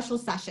about special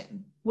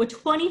session. We're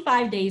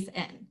 25 days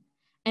in,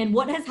 and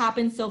what has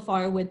happened so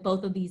far with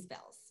both of these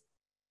bills.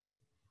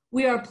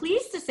 We are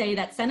pleased to say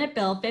that Senate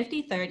Bill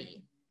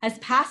 5030 has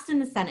passed in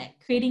the Senate,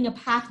 creating a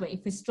pathway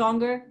for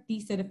stronger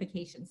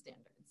decertification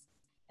standards.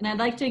 And I'd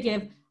like to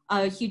give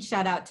a huge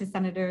shout out to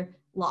Senator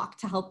Locke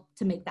to help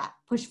to make that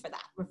push for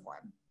that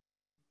reform.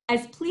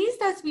 As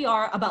pleased as we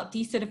are about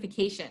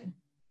decertification,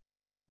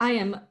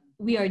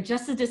 we are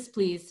just as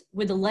displeased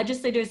with the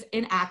legislators'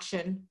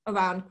 inaction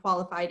around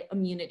qualified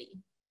immunity.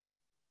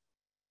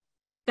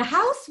 The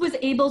House was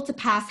able to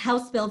pass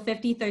House Bill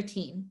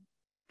 5013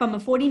 from a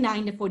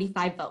 49 to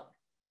 45 vote.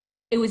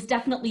 It was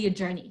definitely a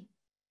journey.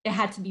 It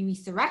had to be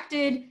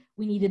resurrected,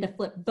 we needed to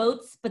flip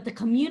votes, but the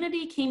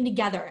community came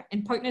together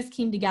and partners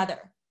came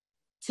together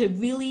to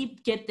really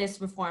get this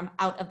reform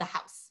out of the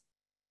House.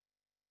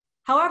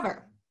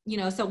 However,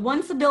 so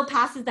once the bill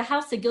passes the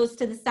House, it goes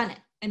to the Senate,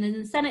 and then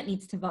the Senate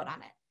needs to vote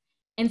on it.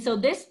 And so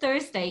this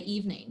Thursday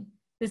evening,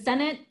 the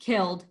Senate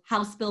killed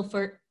House Bill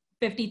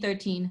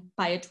 5013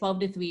 by a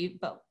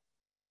 12-3 vote.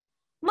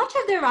 Much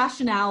of their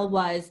rationale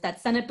was that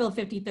Senate Bill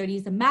 5030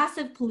 is a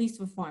massive police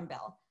reform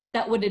bill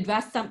that would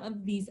address some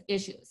of these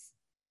issues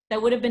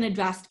that would have been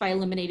addressed by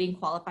eliminating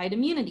qualified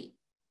immunity.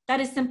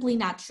 That is simply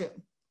not true.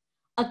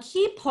 A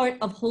key part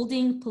of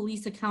holding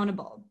police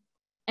accountable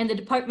and the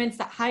departments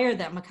that hire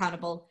them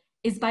accountable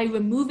is by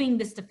removing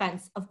this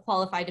defense of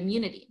qualified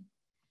immunity.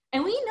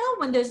 And we know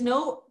when there's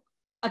no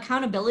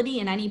accountability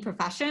in any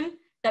profession,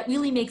 that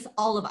really makes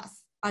all of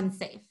us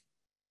unsafe.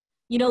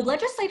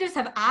 Legislators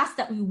have asked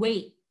that we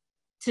wait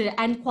to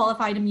end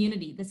qualified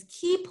immunity, this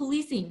key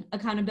policing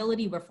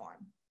accountability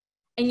reform.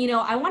 And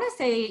I want to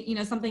say,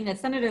 something that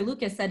Senator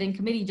Lucas said in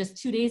committee just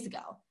 2 days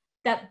ago,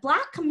 that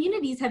Black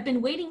communities have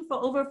been waiting for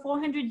over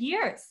 400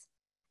 years.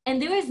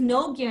 And there is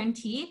no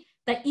guarantee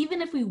that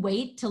even if we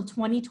wait till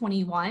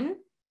 2021,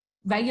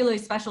 regular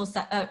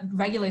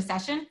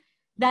session,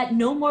 that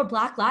no more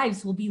Black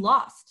lives will be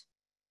lost.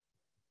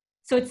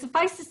 So it's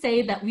suffice to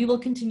say that we will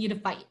continue to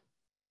fight,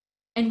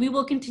 and we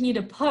will continue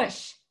to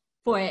push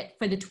for it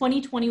for the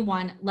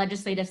 2021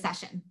 legislative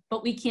session,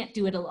 but we can't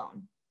do it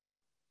alone.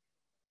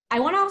 I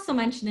want to also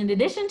mention, in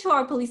addition to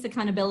our police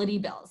accountability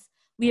bills,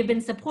 we have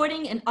been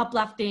supporting and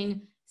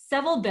uplifting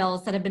several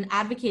bills that have been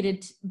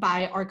advocated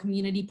by our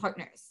community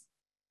partners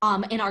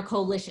in our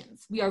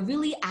coalitions. We are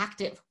really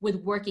active with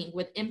working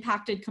with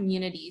impacted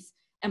communities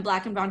and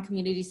Black and Brown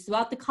communities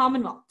throughout the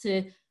Commonwealth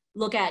to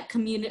look at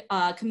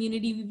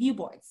community review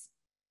boards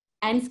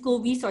and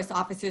school resource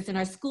officers in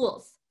our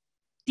schools,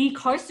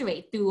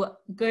 decarcerate through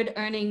good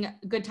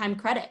time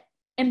credit,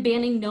 and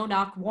banning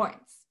no-knock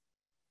warrants.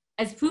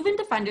 As proven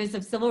defenders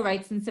of civil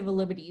rights and civil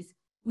liberties,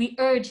 we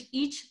urge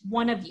each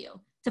one of you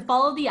to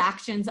follow the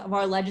actions of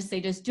our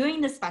legislators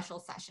during this special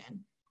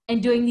session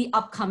and during the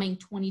upcoming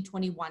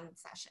 2021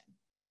 session.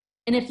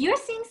 And if you're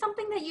seeing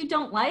something that you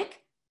don't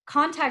like,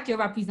 contact your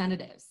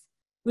representatives.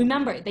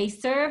 Remember, they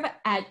serve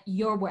at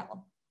your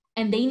will,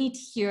 and they need to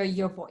hear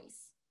your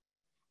voice.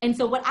 And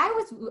so what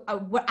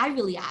I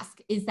really ask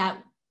is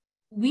that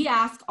we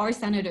ask our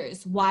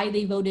senators why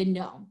they voted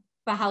no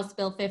for House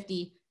Bill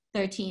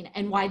 5013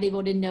 and why they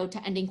voted no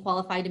to ending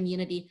qualified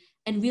immunity,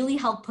 and really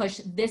help push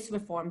this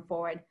reform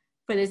forward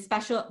for this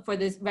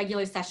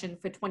regular session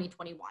for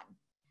 2021.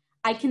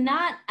 I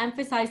cannot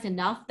emphasize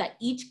enough that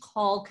each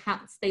call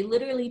counts. They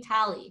literally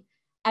tally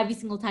every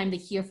single time they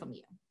hear from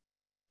you.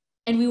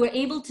 And we were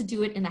able to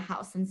do it in the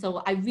House. And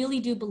so I really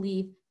do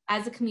believe,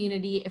 as a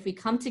community, if we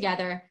come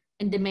together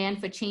and demand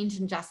for change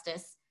and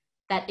justice,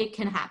 that it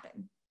can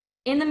happen.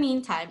 In the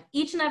meantime,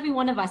 each and every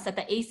one of us at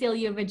the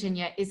ACLU of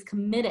Virginia is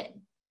committed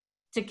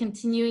to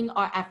continuing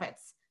our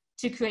efforts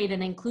to create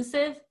an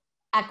inclusive,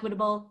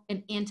 equitable,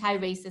 and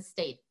anti-racist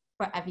state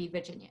for every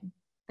Virginian.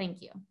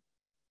 Thank you.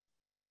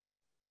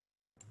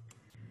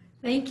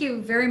 Thank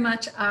you very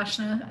much,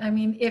 Ashna. I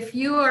mean, if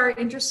you are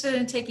interested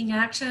in taking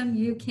action,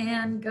 you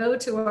can go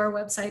to our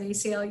website,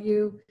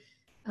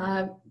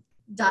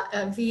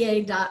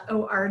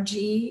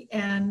 ACLU-VA.org,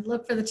 and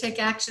look for the Take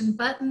Action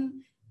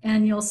button,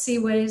 and you'll see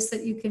ways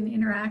that you can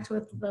interact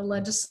with the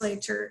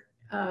legislature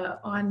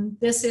on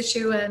this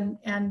issue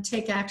and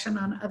take action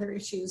on other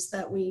issues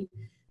that we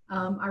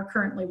are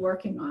currently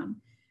working on.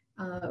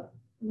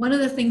 One of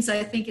the things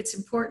I think it's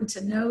important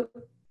to note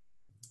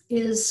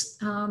is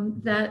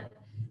that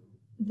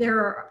there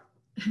are,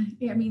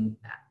 I mean,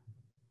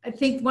 I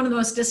think one of the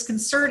most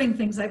disconcerting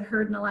things I've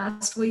heard in the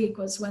last week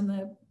was when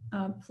the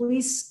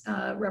police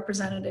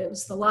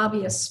representatives, the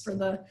lobbyists for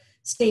the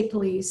state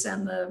police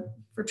and the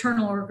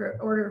Fraternal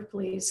Order of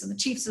Police and the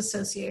Chiefs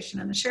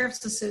Association and the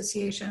Sheriff's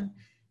Association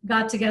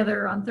got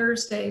together on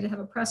Thursday to have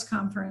a press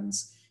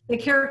conference. They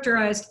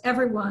characterized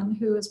everyone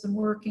who has been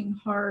working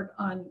hard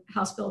on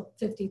House Bill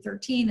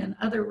 5013 and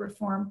other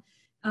reform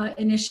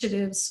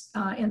initiatives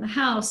in the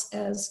House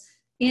as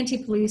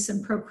anti-police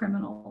and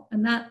pro-criminal.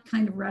 And that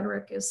kind of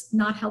rhetoric is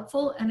not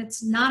helpful, and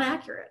it's not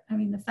accurate. I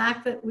mean, the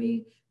fact that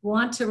we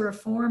want to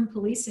reform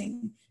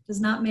policing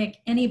does not make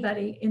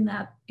anybody in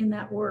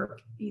that work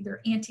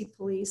either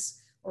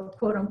anti-police or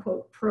quote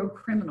unquote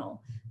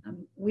pro-criminal.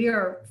 We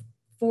are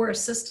for a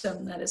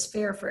system that is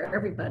fair for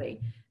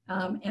everybody.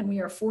 And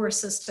we are for a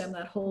system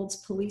that holds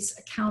police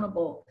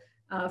accountable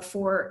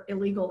for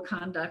illegal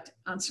conduct,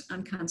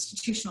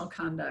 unconstitutional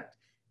conduct,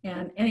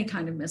 and any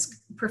kind of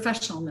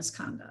professional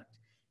misconduct.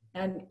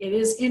 And it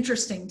is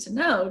interesting to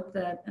note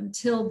that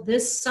until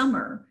this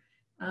summer,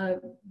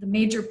 the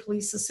major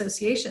police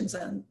associations,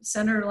 and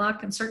Senator Locke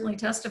can certainly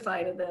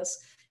testify to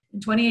this, in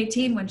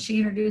 2018, when she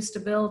introduced a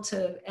bill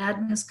to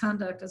add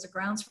misconduct as a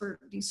grounds for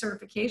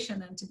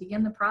decertification and to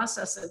begin the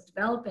process of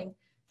developing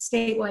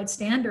statewide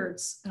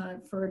standards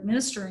for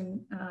administering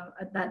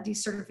that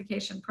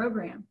decertification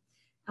program,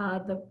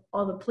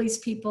 all the police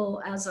people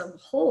as a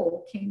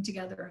whole came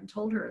together and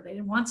told her they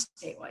didn't want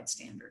statewide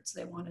standards.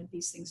 They wanted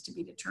these things to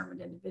be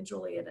determined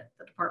individually at the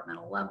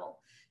departmental level.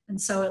 And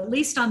so at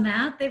least on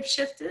that, they've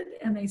shifted,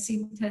 and they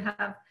seem to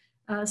have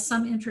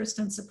some interest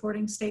in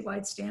supporting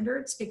statewide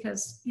standards,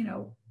 because, you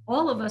know,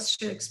 all of us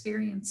should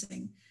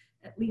experiencing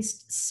at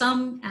least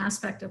some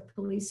aspect of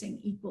policing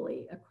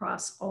equally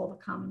across all the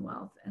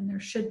Commonwealth. And there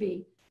should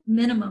be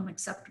minimum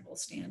acceptable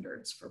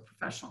standards for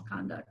professional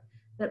conduct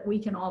that we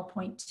can all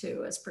point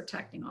to as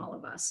protecting all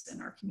of us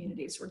in our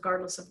communities,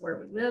 regardless of where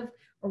we live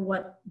or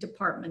what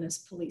department is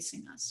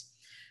policing us.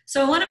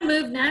 So I want to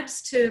move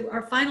next to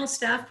our final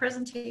staff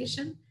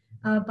presentation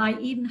by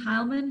Eden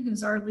Heilman,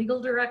 who's our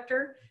legal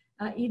director.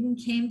 Eden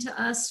came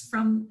to us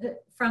from the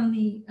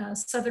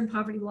Southern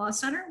Poverty Law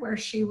Center, where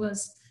she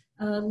was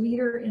a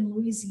leader in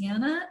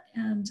Louisiana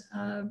and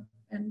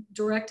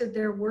directed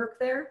their work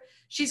there.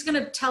 She's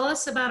going to tell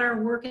us about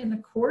our work in the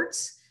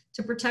courts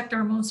to protect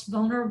our most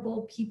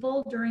vulnerable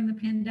people during the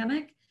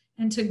pandemic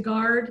and to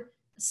guard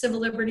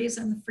civil liberties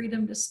and the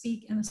freedom to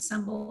speak and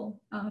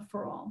assemble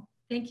for all.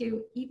 Thank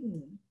you,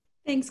 Eden.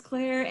 Thanks,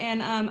 Claire.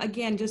 And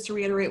again, just to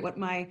reiterate what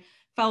my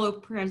fellow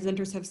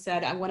presenters have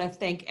said, I want to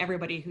thank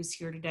everybody who's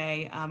here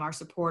today, our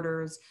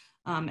supporters,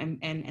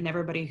 and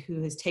everybody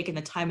who has taken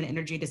the time and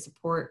energy to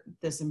support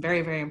this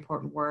very, very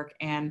important work.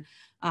 And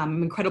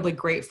I'm incredibly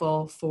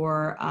grateful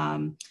for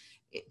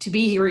to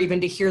be here, even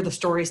to hear the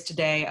stories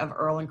today of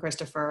Earl and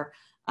Christopher.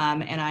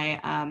 And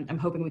I'm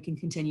hoping we can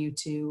continue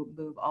to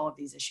move all of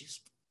these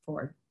issues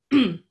forward.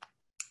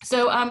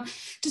 So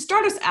to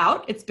start us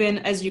out, it's been,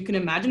 as you can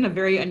imagine, a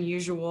very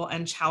unusual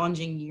and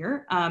challenging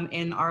year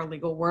in our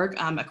legal work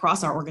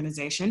across our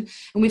organization.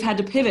 And we've had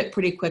to pivot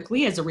pretty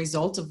quickly as a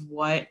result of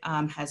what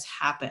has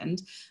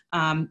happened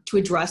to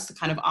address the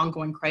kind of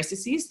ongoing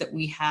crises that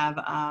we have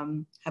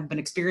been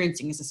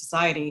experiencing as a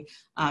society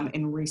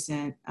in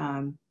recent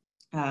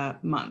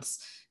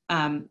months.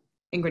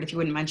 Ingrid, if you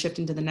wouldn't mind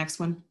shifting to the next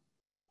one.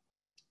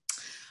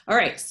 All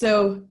right,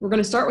 so we're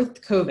going to start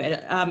with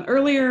COVID.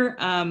 Earlier,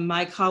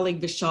 my colleague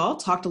Vishal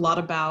talked a lot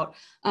about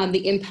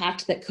the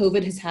impact that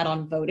COVID has had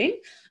on voting.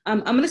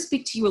 I'm going to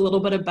speak to you a little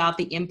bit about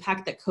the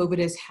impact that COVID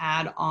has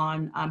had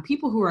on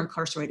people who are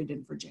incarcerated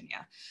in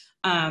Virginia.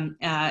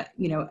 As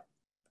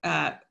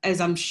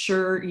I'm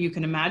sure you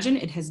can imagine,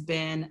 it has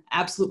been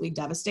absolutely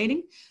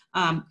devastating.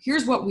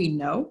 Here's what we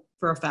know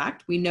for a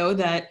fact. We know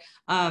that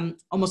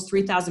almost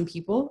 3,000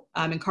 people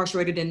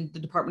incarcerated in the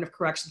Department of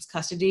Corrections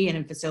custody and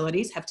in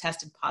facilities have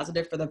tested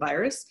positive for the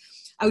virus.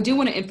 I do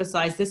want to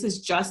emphasize this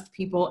is just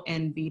people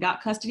in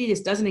VDOC custody.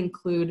 This doesn't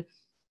include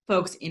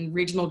folks in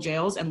regional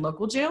jails and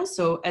local jails.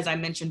 So as I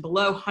mentioned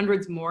below,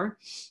 hundreds more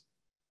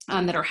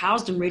that are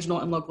housed in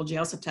regional and local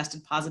jails have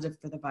tested positive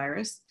for the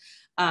virus.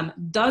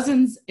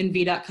 Dozens in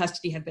VDOC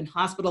custody have been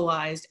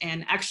hospitalized,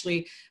 and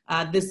actually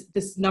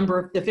this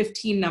number, the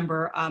 15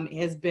 number,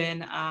 has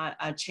been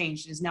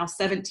changed. It is now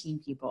 17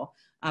 people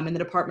in the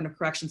Department of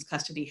Corrections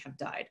custody have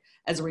died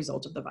as a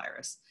result of the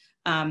virus.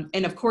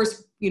 And of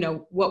course,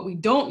 what we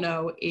don't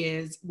know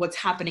is what's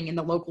happening in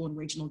the local and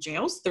regional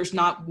jails. There's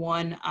not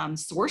one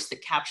source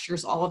that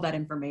captures all of that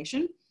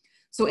information.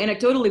 So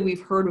anecdotally,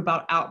 we've heard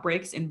about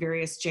outbreaks in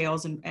various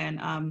jails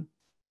and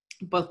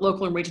both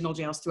local and regional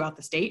jails throughout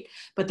the state,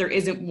 but there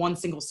isn't one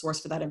single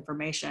source for that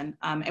information.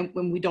 And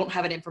when we don't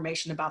have any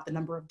information about the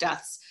number of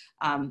deaths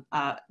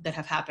that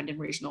have happened in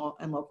regional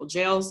and local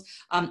jails,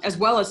 as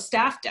well as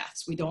staff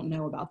deaths, we don't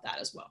know about that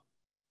as well.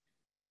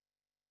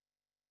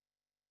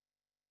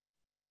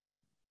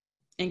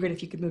 Ingrid,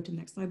 if you could move to the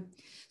next slide.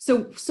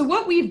 So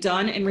what we've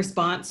done in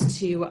response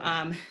to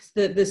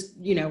this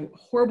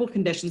horrible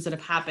conditions that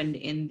have happened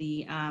in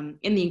the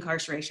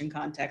incarceration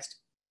context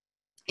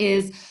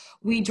is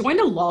we joined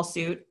a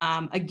lawsuit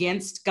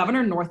against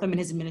Governor Northam and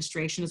his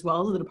administration, as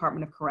well as the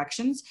Department of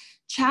Corrections,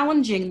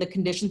 challenging the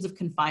conditions of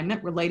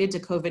confinement related to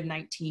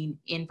COVID-19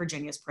 in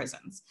Virginia's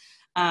prisons.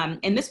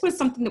 And this was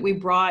something that we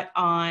brought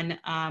on,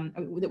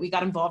 that we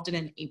got involved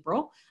in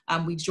April.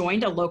 We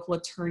joined a local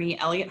attorney,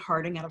 Elliot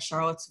Harding, out of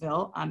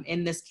Charlottesville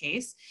in this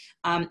case,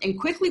 and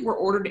quickly were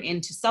ordered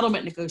into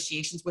settlement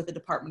negotiations with the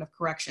Department of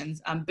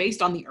Corrections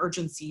based on the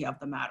urgency of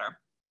the matter.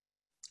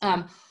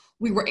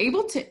 We were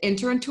able to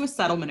enter into a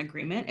settlement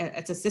agreement.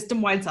 It's a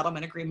system-wide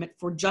settlement agreement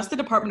for just the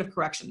Department of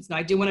Corrections. Now,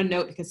 I do want to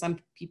note, because some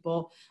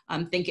people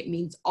think it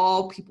means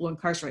all people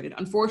incarcerated.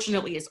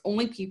 Unfortunately, it's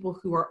only people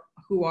who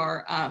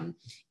are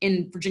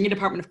in Virginia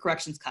Department of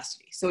Corrections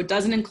custody. So it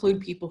doesn't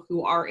include people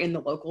who are in the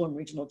local and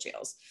regional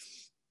jails.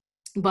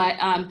 But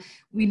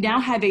we now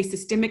have a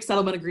systemic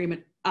settlement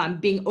agreement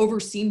being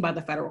overseen by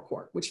the federal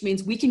court, which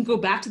means we can go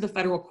back to the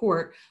federal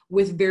court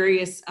with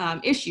various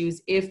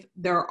issues if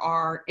there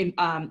are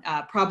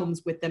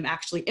problems with them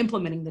actually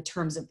implementing the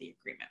terms of the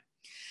agreement.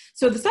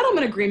 So the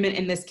settlement agreement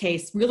in this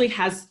case really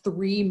has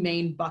three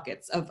main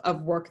buckets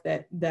of work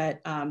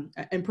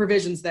and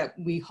provisions that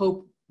we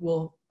hope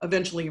will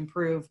eventually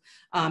improve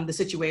the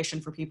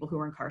situation for people who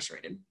are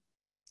incarcerated.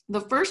 The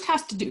first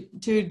has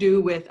to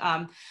do with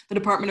the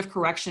Department of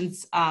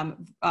Corrections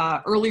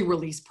early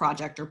release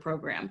project or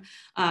program.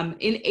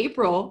 In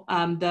April,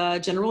 the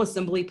General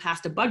Assembly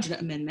passed a budget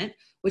amendment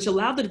which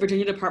allowed the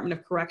Virginia Department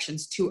of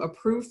Corrections to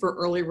approve for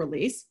early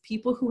release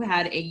people who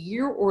had a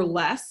year or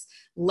less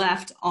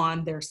left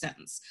on their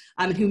sentence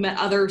and who met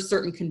other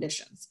certain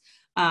conditions.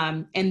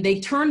 And they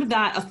turned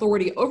that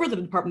authority over to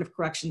the Department of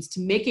Corrections to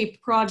make a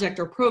project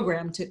or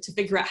program to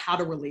figure out how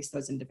to release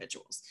those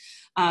individuals.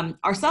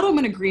 Our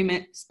settlement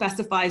agreement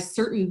specifies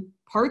certain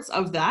parts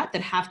of that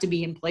have to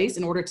be in place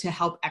in order to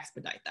help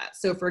expedite that.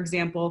 So for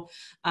example,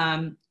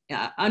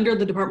 under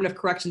the Department of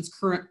Corrections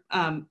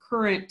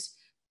current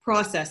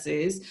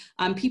processes,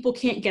 people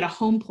can't get a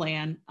home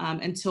plan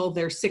until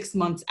they're 6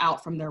 months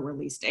out from their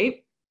release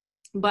date.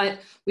 But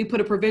we put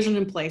a provision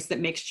in place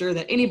that makes sure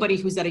that anybody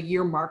who's at a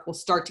year mark will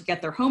start to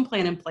get their home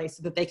plan in place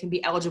so that they can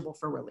be eligible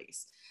for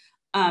release.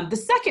 The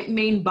second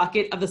main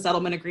bucket of the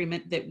settlement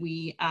agreement that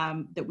we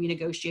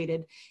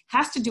negotiated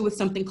has to do with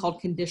something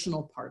called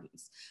conditional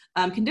pardons.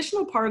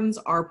 Conditional pardons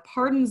are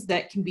pardons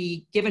that can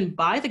be given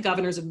by the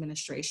governor's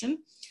administration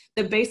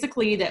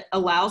that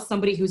allows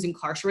somebody who's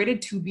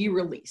incarcerated to be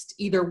released,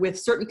 either with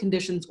certain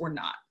conditions or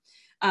not.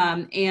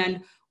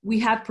 And we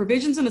have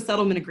provisions in the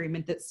settlement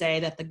agreement that say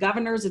that the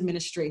governor's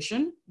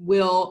administration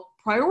will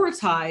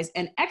prioritize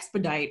and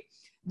expedite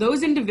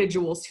those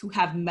individuals who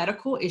have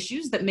medical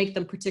issues that make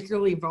them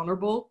particularly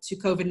vulnerable to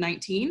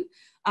COVID-19.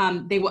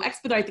 They will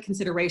expedite the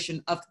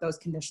consideration of those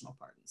conditional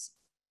pardons.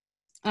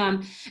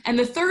 And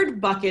the third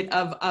bucket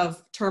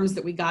of terms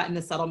that we got in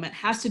the settlement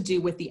has to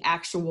do with the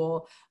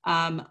actual,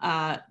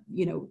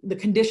 the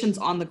conditions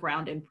on the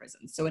ground in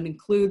prison. So it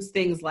includes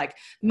things like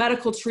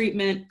medical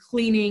treatment,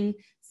 cleaning,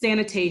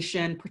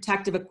 sanitation,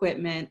 protective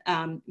equipment,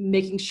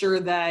 making sure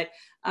that,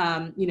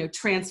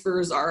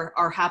 transfers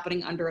are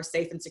happening under a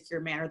safe and secure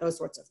manner, those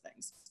sorts of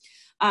things.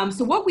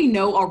 So what we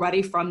know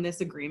already from this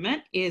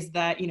agreement is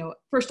that,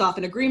 first off,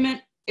 an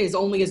agreement is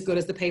only as good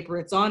as the paper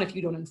it's on if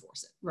you don't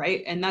enforce it,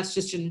 right? And that's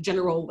just in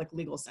general,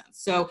 legal sense.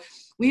 So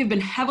we have been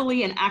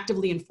heavily and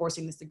actively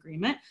enforcing this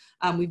agreement.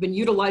 We've been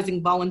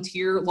utilizing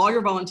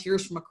lawyer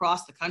volunteers from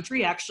across the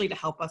country actually to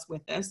help us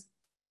with this.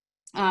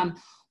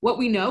 What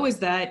we know is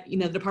that,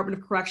 the Department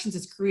of Corrections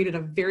has created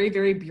a very,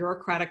 very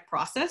bureaucratic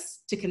process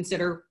to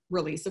consider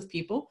release of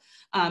people.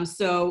 As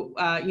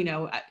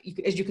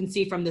you can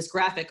see from this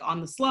graphic on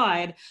the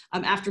slide,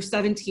 after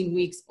 17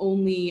 weeks,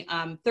 only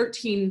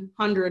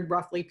 1,300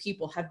 roughly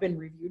people have been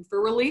reviewed for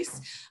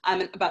release.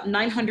 About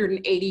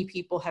 980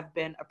 people have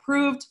been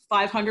approved,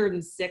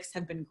 506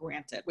 have been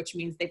granted, which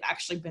means they've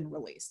actually been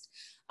released.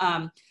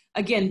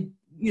 Again,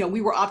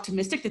 we were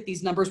optimistic that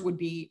these numbers would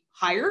be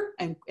higher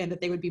and that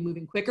they would be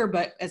moving quicker.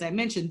 But as I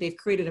mentioned, they've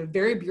created a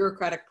very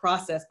bureaucratic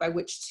process by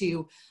which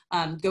to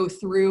go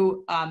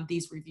through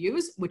these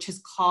reviews, which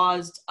has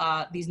caused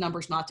these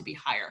numbers not to be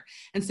higher.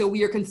 And so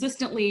we are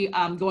consistently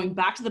going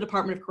back to the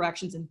Department of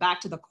Corrections and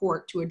back to the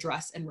court to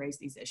address and raise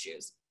these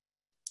issues.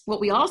 What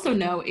we also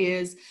know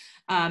is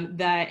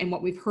that, and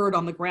what we've heard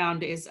on the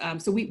ground is,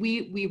 so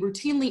we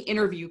routinely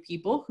interview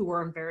people who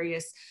are in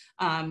various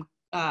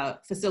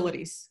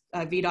facilities,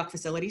 VDOC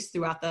facilities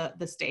throughout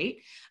the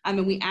state.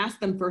 And we ask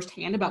them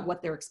firsthand about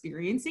what they're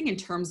experiencing in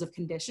terms of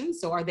conditions.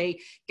 So are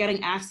they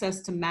getting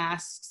access to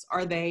masks?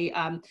 Are they,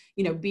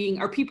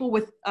 are people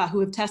who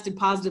have tested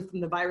positive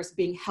from the virus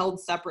being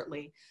held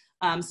separately?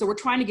 So we're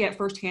trying to get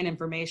firsthand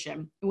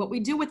information. And what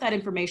we do with that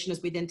information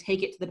is we then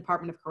take it to the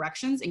Department of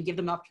Corrections and give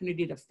them an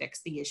opportunity to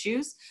fix the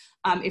issues.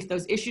 If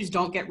those issues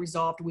don't get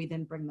resolved, we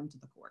then bring them to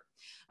the court.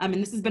 And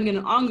this has been an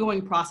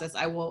ongoing process.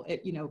 I will,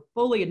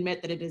 fully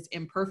admit that it is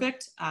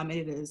imperfect.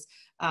 It is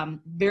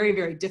very,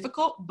 very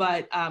difficult,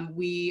 but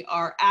we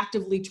are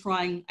actively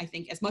trying, I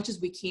think, as much as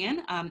we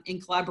can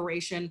in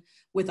collaboration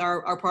with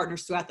our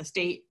partners throughout the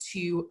state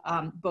to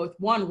both,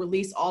 one,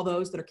 release all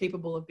those that are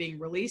capable of being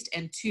released,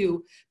 and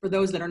two, for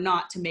those that are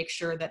not, to make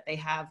sure that they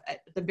have,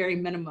 at the very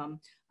minimum,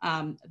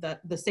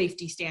 the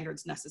safety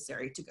standards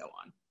necessary to go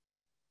on.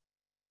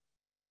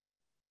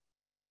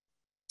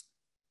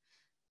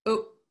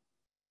 Oh,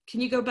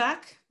 can you go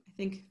back? I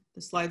think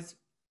the slides,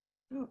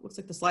 it looks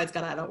like the slides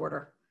got out of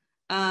order.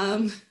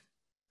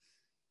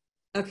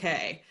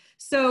 Okay,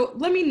 so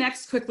let me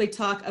next quickly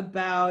talk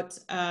about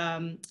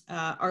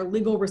our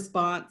legal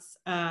response.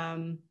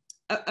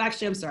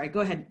 Actually, I'm sorry, go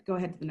ahead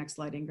to the next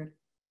slide, Ingrid.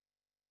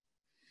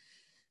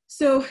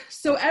 So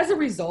as a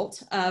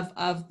result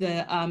of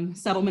the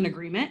settlement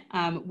agreement,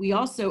 we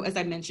also, as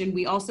I mentioned,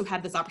 we also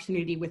had this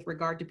opportunity with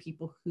regard to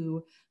people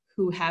who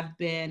have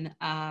been,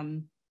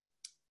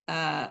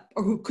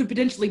 or who could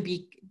potentially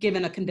be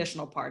given a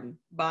conditional pardon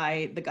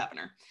by the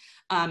governor.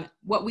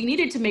 What we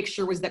needed to make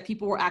sure was that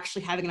people were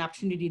actually having an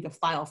opportunity to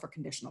file for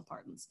conditional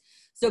pardons.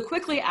 So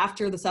quickly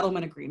after the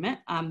settlement agreement,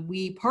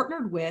 we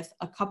partnered with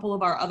a couple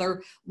of our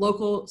other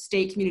local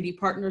state community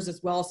partners,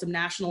 as well as some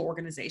national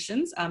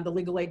organizations, the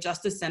Legal Aid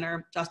Justice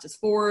Center, Justice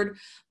Forward,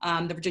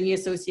 the Virginia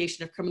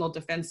Association of Criminal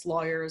Defense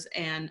Lawyers,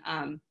 and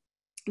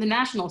the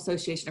National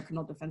Association of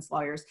Criminal Defense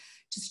Lawyers,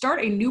 to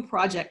start a new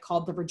project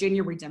called the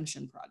Virginia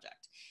Redemption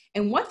Project.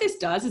 And what this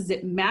does is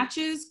it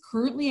matches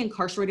currently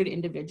incarcerated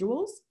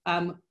individuals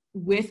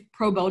with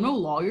pro bono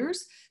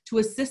lawyers to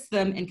assist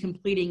them in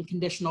completing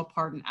conditional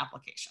pardon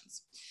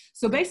applications.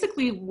 So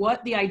basically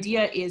what the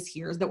idea is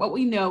here is that what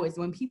we know is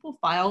when people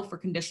file for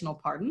conditional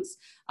pardons,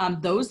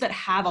 those that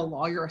have a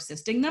lawyer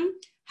assisting them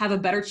have a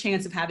better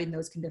chance of having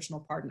those conditional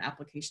pardon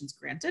applications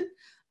granted.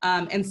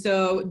 And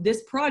so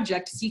this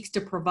project seeks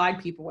to provide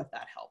people with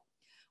that help.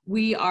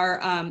 We are,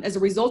 as a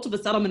result of the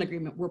settlement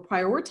agreement, we're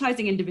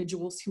prioritizing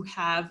individuals who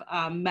have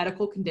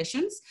medical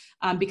conditions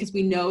because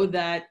we know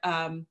that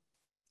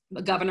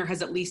the governor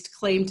has at least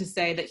claimed to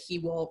say that he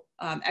will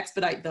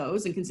expedite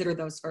those and consider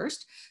those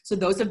first. So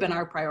those have been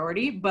our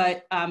priority,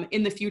 but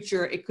in the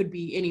future, it could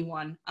be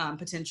anyone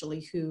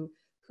potentially who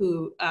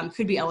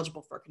could be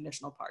eligible for a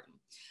conditional pardon.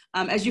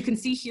 As you can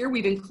see here,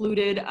 we've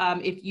included,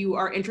 if you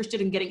are interested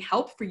in getting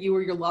help for you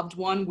or your loved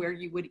one, where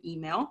you would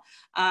email.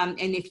 And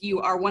if you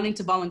are wanting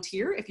to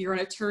volunteer, if you're an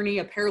attorney,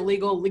 a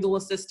paralegal, legal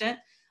assistant,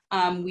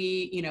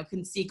 we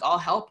can seek all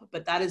help,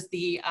 but that is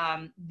the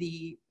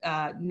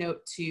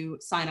note to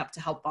sign up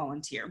to help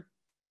volunteer.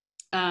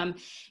 I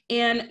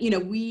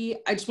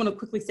just want to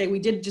quickly say we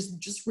did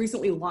just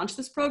recently launch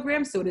this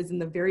program, so it is in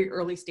the very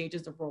early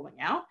stages of rolling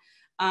out.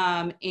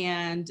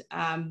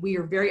 We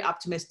are very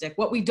optimistic.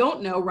 What we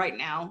don't know right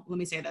now, let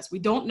me say this, we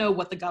don't know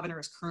what the governor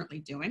is currently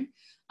doing.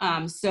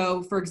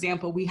 So for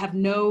example, we have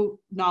no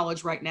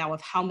knowledge right now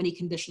of how many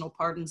conditional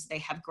pardons they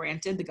have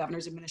granted, the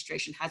governor's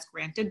administration has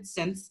granted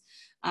since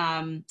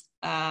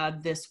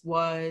this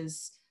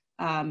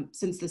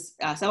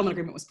settlement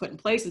agreement was put in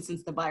place and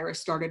since the virus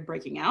started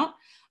breaking out.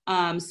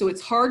 So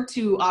it's hard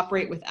to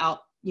operate without,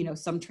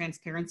 some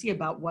transparency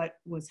about what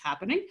was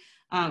happening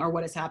or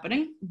what is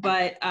happening.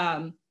 But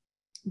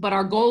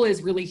our goal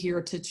is really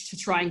here to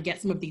try and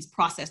get some of these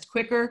processed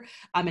quicker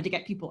and to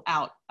get people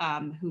out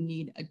who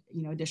need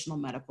additional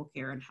medical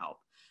care and help.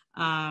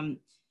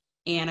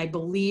 And I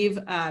believe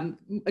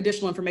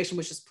additional information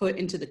was just put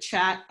into the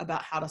chat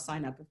about how to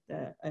sign up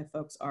if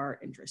folks are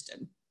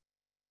interested.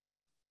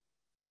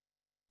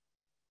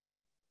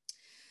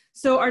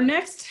 So our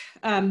next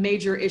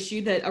major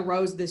issue that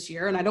arose this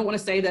year, and I don't want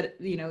to say that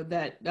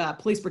that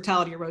police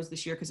brutality arose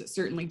this year because it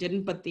certainly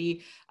didn't, but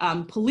the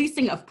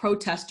policing of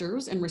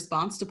protesters in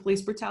response to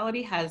police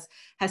brutality has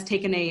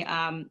taken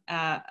an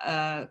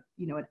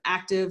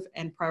active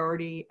and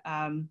priority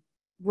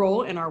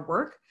role in our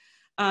work.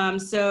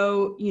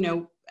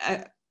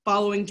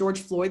 Following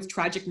George Floyd's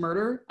tragic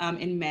murder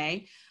in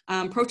May,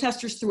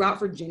 protesters throughout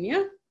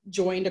Virginia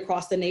joined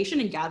across the nation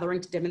in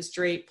gathering to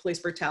demonstrate police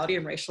brutality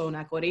and racial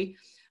inequity.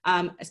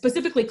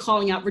 Specifically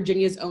calling out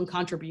Virginia's own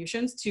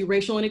contributions to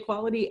racial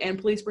inequality and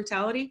police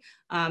brutality.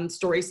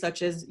 Stories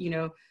such as,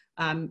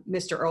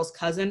 Mr. Earl's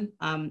cousin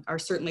are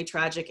certainly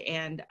tragic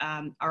and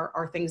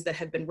are things that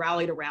have been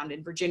rallied around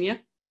in Virginia.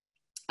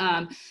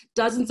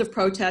 Dozens of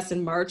protests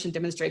and march and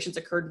demonstrations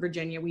occurred in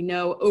Virginia. We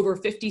know over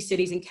 50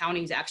 cities and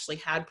counties actually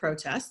had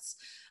protests.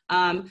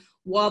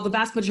 While the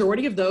vast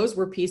majority of those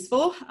were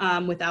peaceful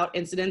without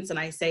incidents, and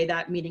I say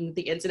that meaning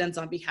the incidents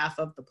on behalf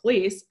of the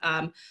police,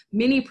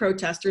 many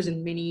protesters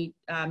in many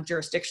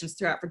jurisdictions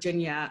throughout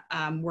Virginia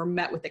were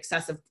met with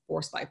excessive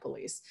force by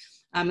police.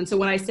 And so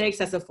when I say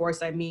excessive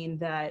force, I mean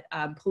that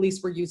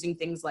police were using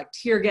things like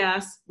tear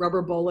gas,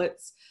 rubber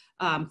bullets,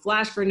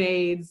 flash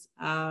grenades,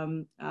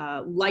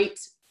 light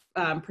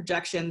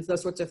projections,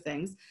 those sorts of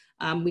things.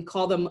 We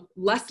call them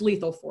less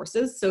lethal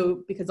forces.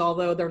 So because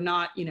although they're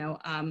not,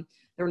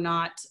 they're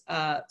not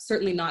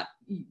certainly not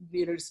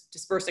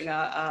dispersing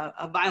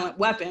a violent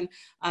weapon,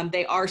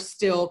 they are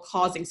still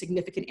causing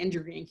significant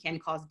injury and can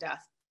cause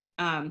death.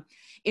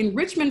 In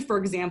Richmond, for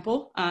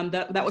example,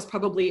 that was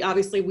probably,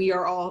 obviously we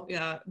are all,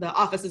 the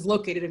office is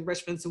located in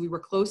Richmond, so we were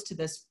close to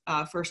this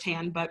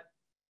firsthand, but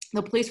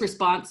the police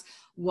response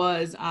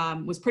was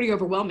pretty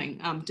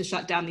overwhelming to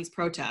shut down these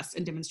protests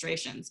and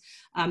demonstrations.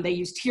 They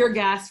used tear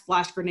gas,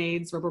 flash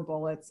grenades, rubber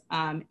bullets,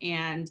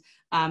 and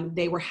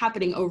they were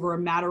happening over a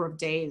matter of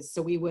days.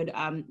 So we would,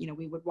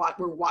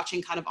 we're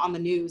watching kind of on the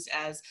news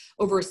as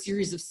over a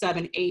series of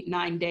 7, 8,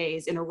 9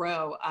 days in a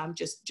row,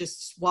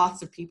 just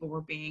swaths of people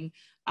were being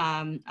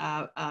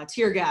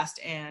tear gassed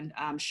and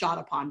shot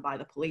upon by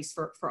the police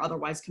for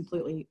otherwise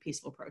completely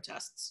peaceful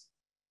protests.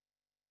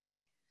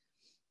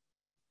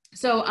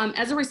 So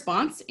as a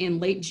response, in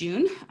late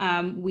June,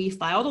 we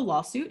filed a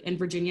lawsuit in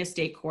Virginia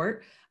State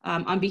Court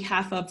on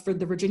behalf of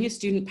the Virginia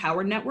Student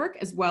Power Network,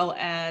 as well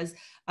as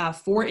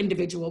 4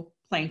 individual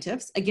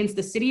plaintiffs against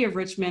the City of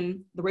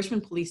Richmond, the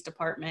Richmond Police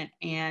Department,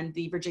 and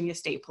the Virginia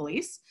State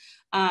Police.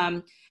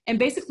 And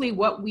basically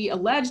what we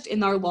alleged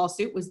in our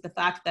lawsuit was the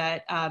fact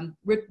that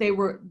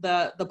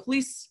the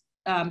police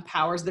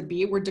powers that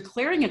be were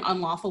declaring an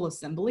unlawful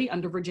assembly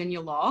under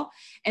Virginia law,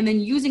 and then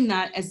using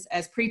that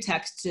as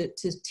pretext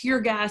to tear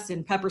gas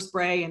and pepper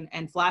spray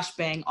and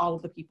flashbang all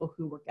of the people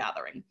who were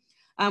gathering.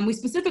 We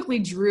specifically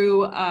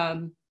drew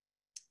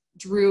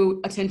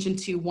attention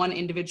to one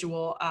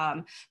individual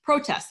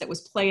protest that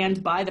was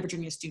planned by the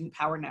Virginia Student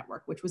Power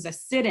Network, which was a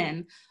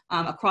sit-in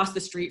across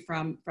the street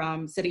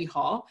from City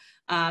Hall.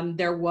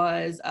 There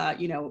was,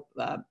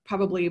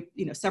 probably,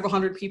 several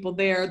hundred people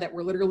there that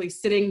were literally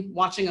sitting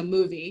watching a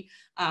movie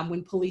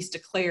when police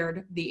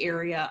declared the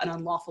area an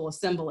unlawful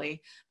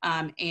assembly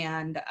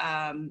and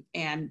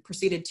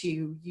proceeded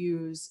to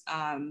use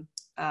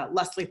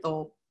less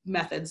lethal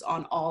methods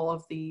on all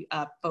of the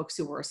folks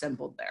who were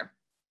assembled there.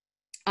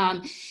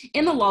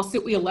 In the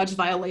lawsuit, we allege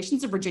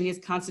violations of Virginia's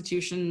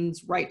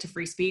Constitution's right to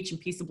free speech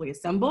and peaceably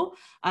assemble,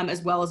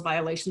 as well as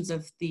violations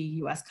of the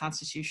U.S.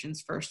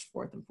 Constitution's 1st,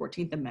 4th, and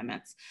 14th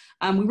Amendments.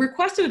 We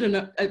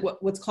requested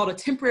what's called a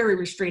temporary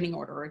restraining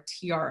order, or a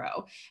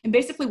TRO. And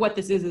basically what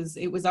this is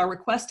it was our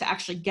request to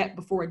actually get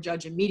before a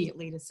judge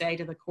immediately to say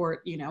to the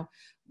court,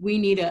 we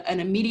need an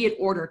immediate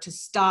order to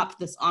stop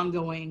this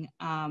ongoing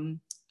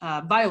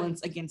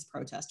violence against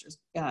protesters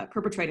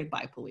perpetrated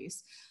by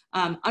police.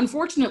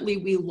 Unfortunately,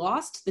 we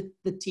lost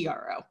the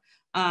TRO,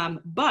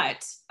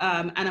 but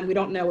we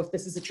don't know if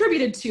this is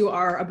attributed to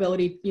our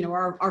ability,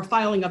 our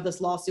filing of this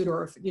lawsuit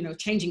or,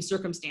 changing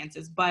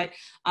circumstances, but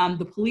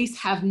the police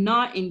have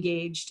not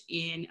engaged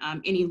in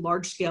any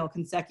large-scale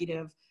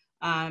consecutive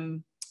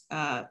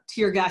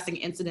tear gassing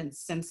incidents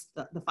since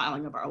the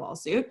filing of our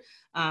lawsuit.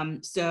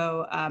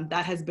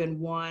 That has been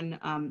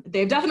one.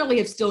 They definitely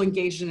have still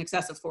engaged in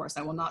excessive force.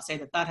 I will not say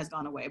that has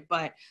gone away,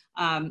 but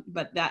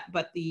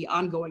the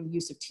ongoing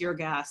use of tear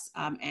gas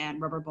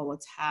and rubber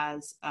bullets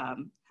has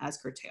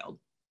curtailed.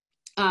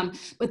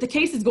 But the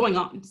case is going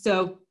on.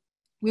 So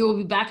we will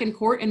be back in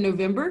court in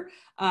November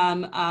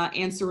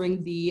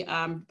answering the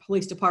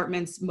police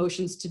department's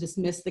motions to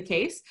dismiss the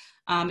case.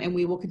 And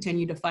we will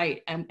continue to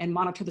fight and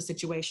monitor the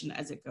situation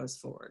as it goes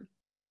forward.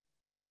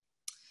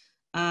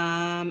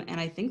 And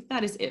I think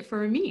that is it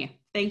for me.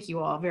 Thank you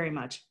all very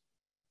much.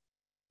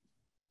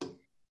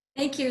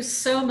 Thank you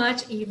so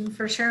much, Eden,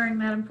 for sharing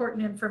that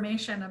important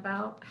information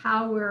about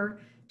how we're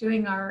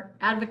doing our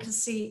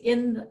advocacy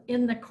in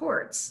the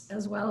courts,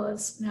 as well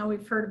as now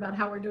we've heard about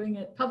how we're doing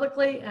it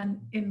publicly and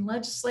in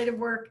legislative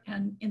work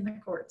and in the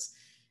courts.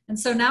 And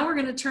so now we're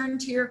going to turn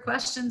to your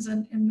questions,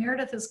 and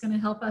Meredith is going to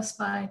help us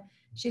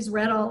she's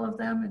read all of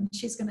them, and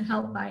she's going to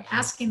help by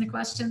asking the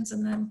questions,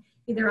 and then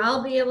either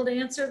I'll be able to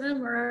answer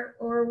them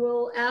or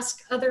we'll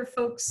ask other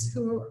folks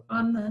who are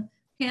on the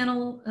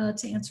panel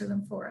to answer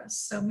them for us.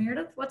 So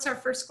Meredith, what's our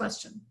first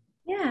question?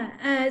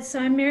 Yeah, so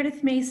I'm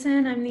Meredith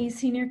Mason. I'm the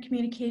Senior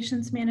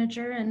Communications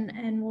Manager,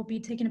 and we'll be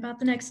taking about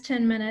the next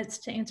 10 minutes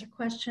to answer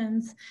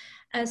questions.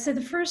 So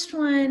the first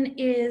one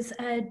is,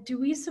 do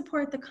we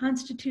support the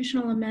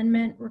constitutional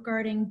amendment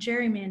regarding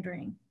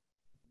gerrymandering?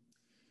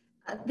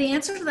 The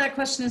answer to that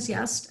question is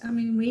yes. I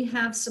mean, we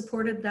have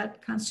supported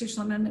that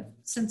constitutional amendment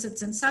since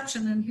its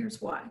inception, and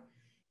here's why.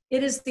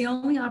 It is the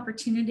only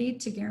opportunity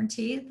to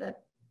guarantee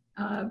that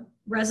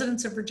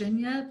residents of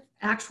Virginia,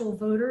 actual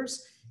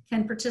voters,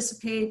 can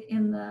participate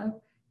in the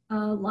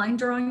line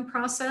drawing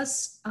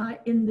process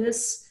in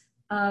this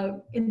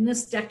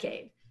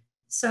decade.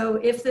 So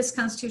if this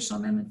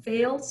constitutional amendment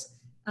fails,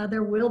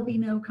 there will be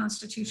no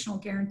constitutional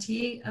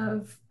guarantee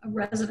of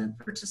resident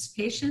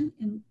participation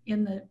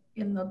in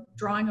the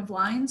drawing of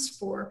lines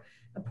for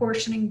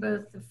apportioning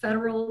both the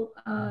federal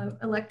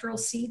electoral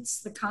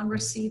seats, the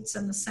Congress seats,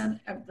 and the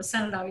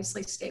Senate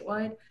obviously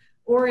statewide,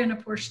 or in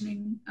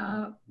apportioning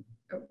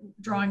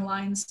drawing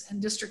lines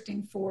and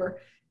districting for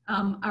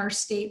our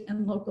state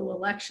and local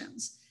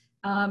elections.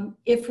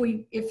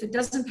 If it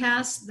doesn't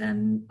pass,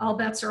 then all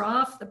bets are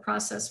off. The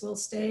process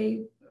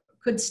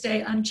could stay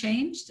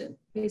unchanged.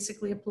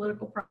 Basically a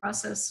political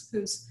process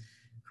whose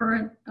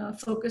current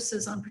focus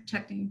is on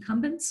protecting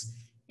incumbents.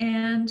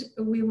 And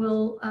we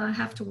will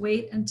have to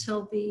wait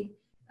until the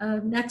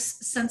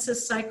next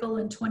census cycle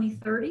in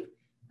 2030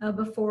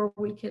 before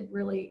we could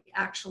really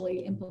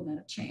actually implement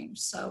a change.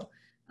 So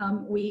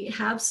we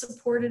have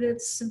supported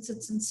it since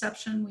its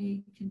inception.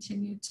 We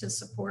continue to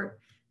support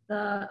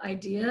the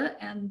idea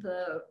and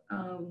the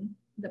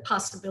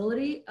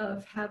possibility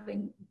of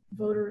having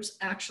voters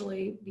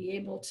actually be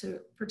able to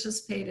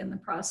participate in the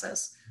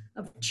process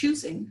of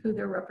choosing who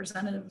their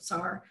representatives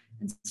are,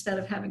 instead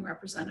of having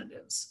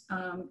representatives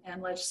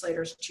and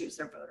legislators choose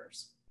their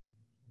voters.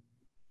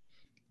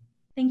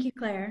 Thank you,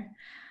 Claire.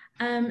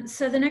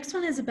 So the next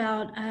one is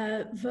about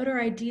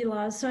voter ID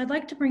laws. So I'd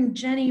like to bring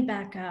Jenny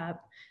back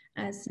up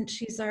since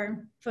she's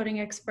our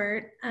voting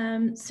expert.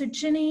 So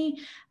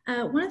Jenny,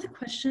 one of the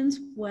questions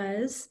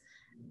was,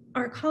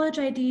 are college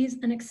IDs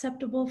an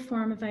acceptable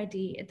form of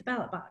ID at the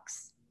ballot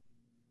box?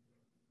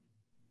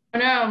 Oh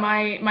no,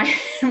 my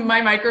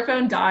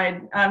microphone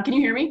died. Can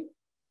you hear me?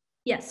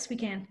 Yes, we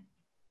can.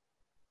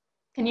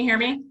 Can you hear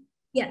me?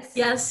 Yes.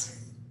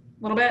 Yes.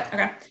 A little bit?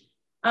 Okay.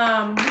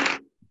 For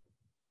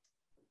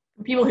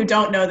people who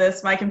don't know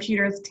this, my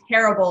computer is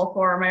terrible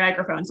for my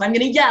microphone, so I'm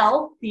going to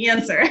yell the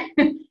answer.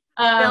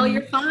 Well,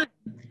 you're fine.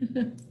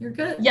 You're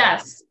good.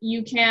 Yes,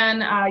 you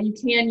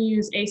can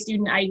use a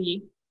student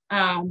ID.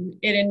 And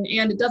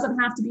it doesn't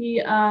have to be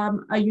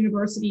a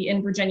university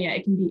in Virginia.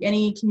 It can be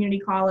any community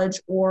college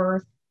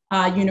or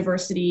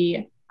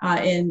university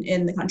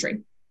in the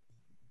country.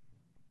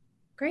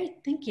 Great,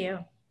 thank you.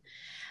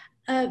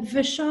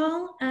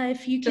 Vishal,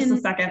 if you can. Just a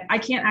second, I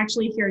can't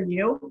actually hear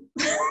you.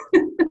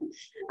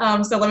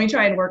 So let me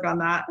try and work on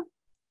that.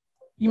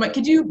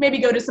 Could you maybe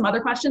go to some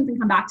other questions and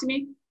come back to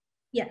me?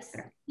 Yes.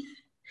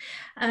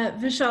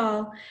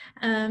 Vishal,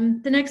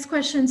 the next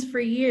question's for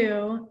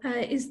you.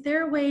 Is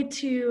there a way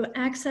to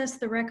access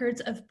the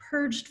records of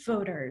purged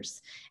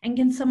voters? And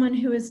can someone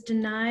who is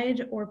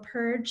denied or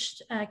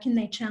purged, can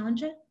they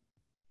challenge it?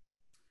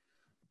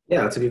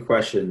 Yeah, that's a good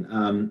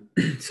question.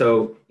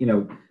 So,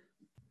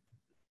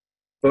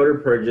 voter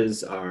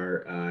purges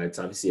are, it's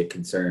obviously a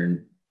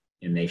concern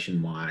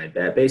nationwide.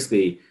 That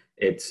basically,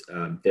 it's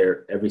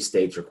every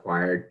state's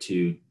required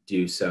to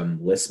do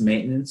some list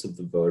maintenance of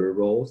the voter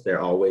rolls.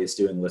 They're always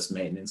doing list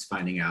maintenance,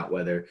 finding out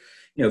whether,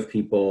 if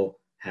people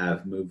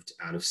have moved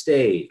out of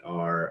state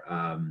or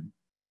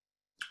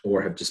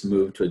have just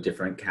moved to a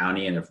different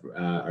county and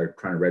are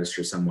trying to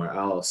register somewhere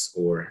else,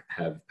 or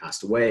have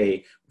passed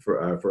away for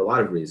a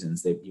lot of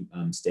reasons.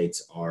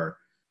 States are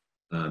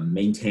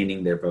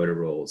maintaining their voter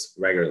rolls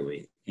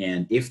regularly.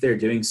 And if they're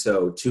doing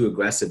so too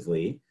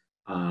aggressively,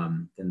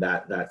 then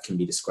that can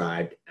be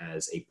described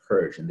as a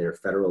purge. And there are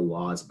federal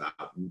laws about,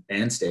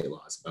 and state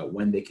laws about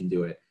when they can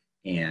do it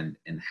and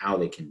how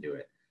they can do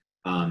it.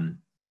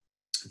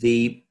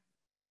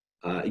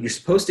 You're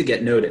supposed to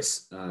get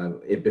notice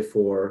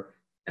before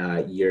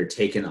you're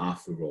taken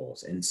off the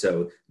rolls. And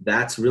so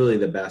that's really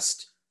the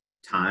best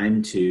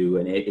time to,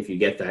 and if you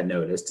get that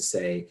notice, to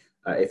say,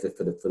 if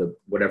for the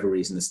whatever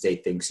reason the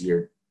state thinks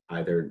you're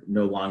either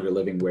no longer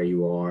living where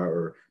you are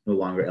or no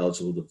longer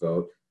eligible to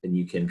vote, then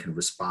you can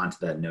respond to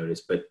that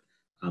notice. But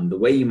the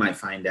way you might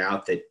find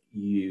out that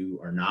you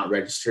are not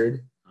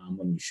registered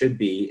when you should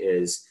be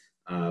is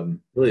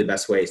really the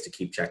best way is to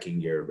keep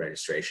checking your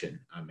registration,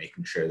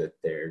 making sure that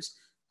there's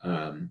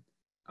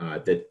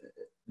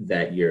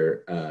that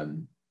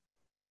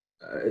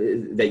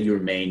you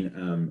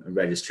remain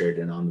registered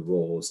and on the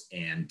rolls,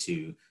 and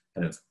to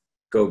kind of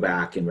go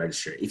back and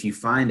register. If you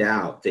find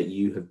out that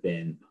you have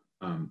been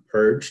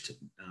purged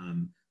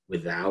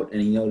without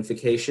any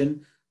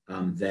notification,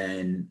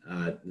 then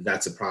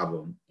that's a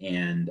problem,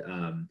 and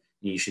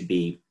you should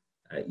be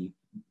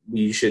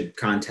you should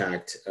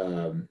contact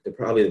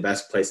probably the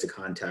best place to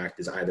contact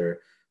is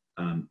either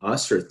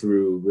us or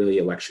through really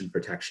election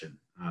protection.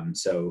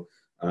 So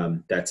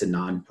that's a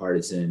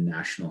nonpartisan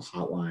national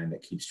hotline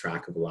that keeps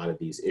track of a lot of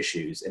these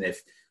issues. And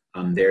if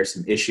there are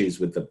some issues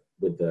with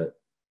the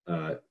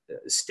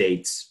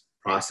state's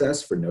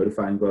process for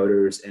notifying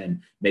voters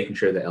and making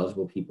sure that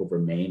eligible people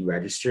remain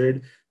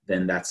registered,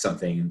 then that's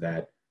something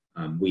that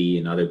we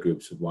and other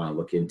groups would want to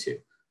look into.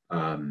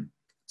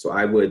 So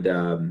I would,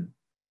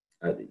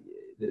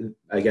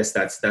 I guess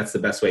that's the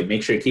best way.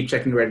 Make sure you keep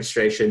checking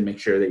registration, make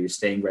sure that you're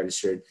staying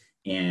registered.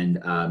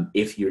 And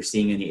if you're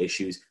seeing any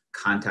issues,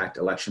 contact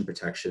election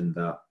protection.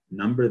 The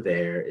number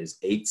there is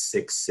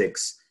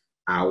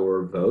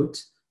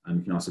 866-OUR-VOTE.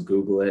 You can also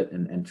Google it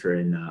and enter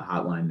in a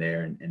hotline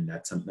there. And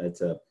that's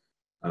a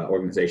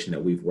organization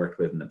that we've worked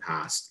with in the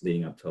past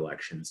leading up to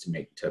elections to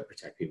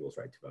protect people's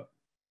right to vote.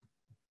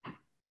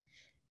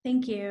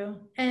 Thank you.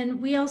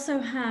 And we also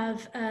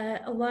have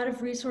a lot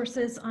of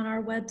resources on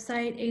our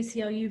website,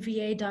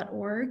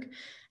 ACLU-VA.org,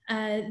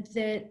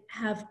 that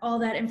have all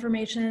that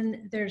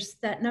information. There's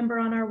that number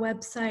on our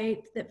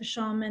website that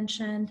Vishal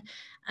mentioned,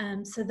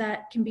 so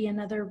that can be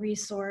another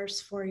resource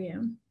for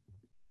you.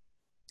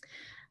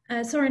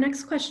 So our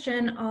next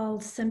question I'll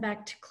send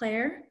back to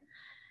Claire.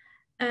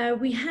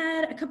 We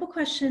had a couple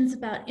questions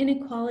about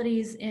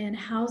inequalities in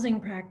housing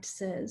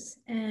practices,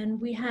 and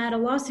we had a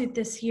lawsuit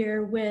this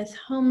year with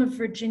Home of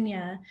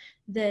Virginia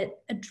that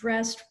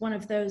addressed one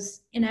of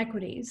those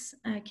inequities.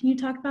 Can you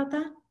talk about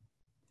that?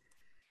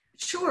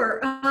 Sure.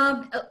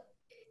 I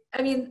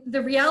mean,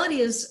 the reality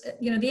is,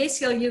 the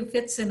ACLU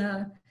fits in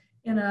a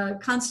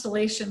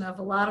constellation of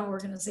a lot of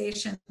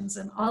organizations,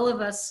 and all of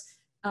us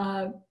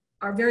are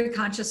very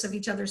conscious of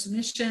each other's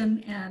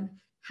mission and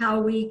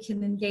how we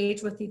can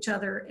engage with each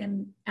other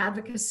in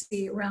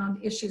advocacy around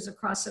issues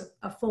across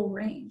a full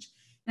range.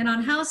 And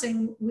on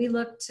housing, we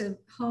look to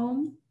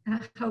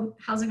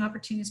Housing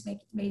Opportunities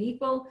Made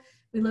Equal.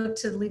 We look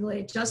to the Legal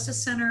Aid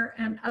Justice Center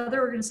and other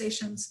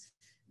organizations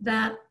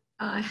that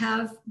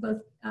have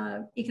both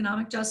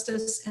economic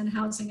justice and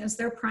housing as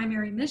their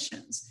primary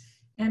missions.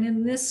 And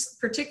in this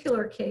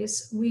particular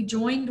case, we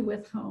joined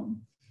with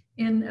Home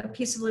in a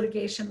piece of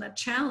litigation that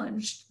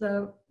challenged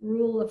the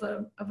rule of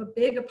a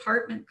big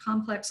apartment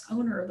complex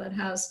owner that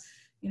has,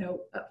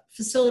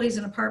 facilities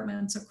and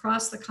apartments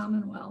across the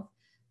Commonwealth.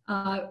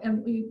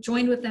 And we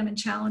joined with them in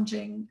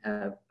challenging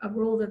a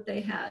rule that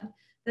they had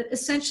that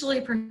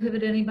essentially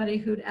prohibited anybody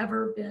who'd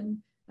ever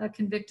been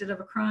convicted of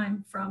a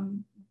crime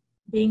from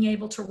being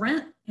able to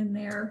rent in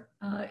their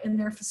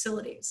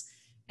facilities.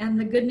 And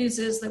the good news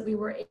is that we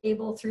were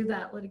able, through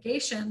that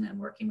litigation and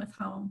working with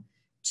Home,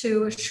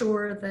 to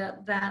assure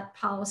that that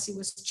policy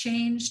was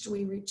changed.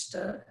 We reached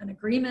an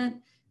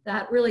agreement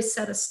that really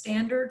set a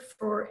standard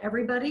for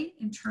everybody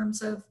in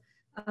terms of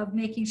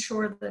making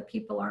sure that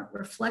people aren't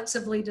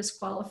reflexively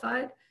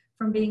disqualified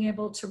from being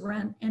able to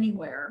rent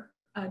anywhere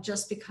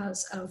just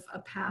because of a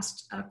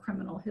past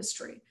criminal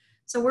history.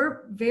 So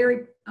we're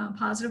very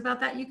positive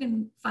about that. You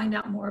can find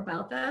out more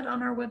about that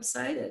on our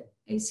website at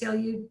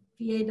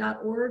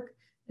ACLU-VA.org.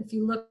 If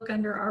you look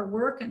under our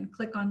work and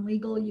click on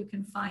legal, you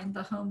can find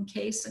the Home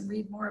case and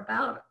read more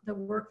about the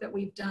work that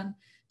we've done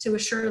to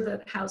assure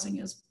that housing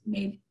is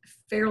made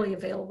fairly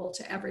available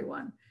to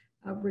everyone,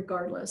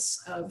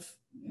 regardless of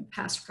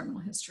past criminal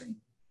history.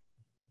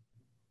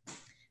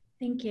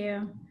 Thank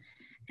you.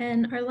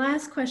 And our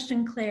last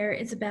question, Claire,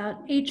 is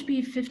about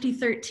HB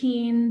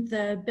 5013,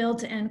 the bill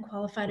to end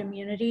qualified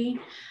immunity.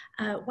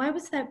 Why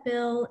was that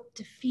bill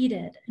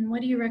defeated? And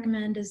what do you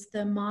recommend as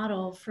the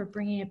model for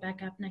bringing it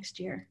back up next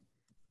year?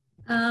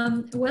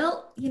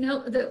 Well,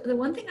 the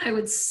one thing I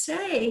would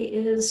say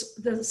is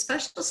the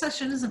special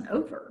session isn't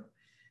over.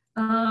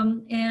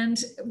 And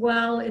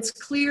while it's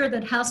clear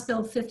that House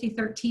Bill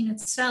 5013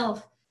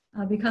 itself,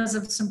 because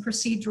of some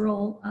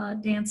procedural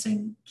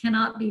dancing,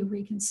 cannot be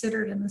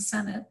reconsidered in the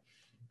Senate,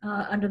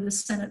 under the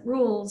Senate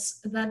rules,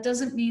 that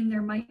doesn't mean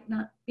there might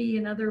not be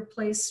another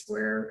place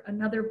where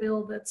another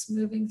bill that's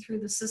moving through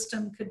the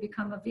system could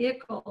become a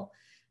vehicle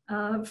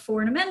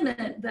for an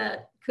amendment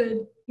that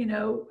could,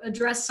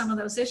 address some of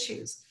those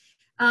issues.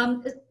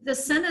 The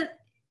Senate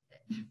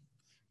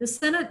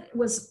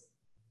was,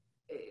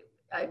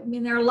 I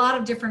mean, there are a lot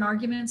of different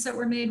arguments that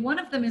were made. One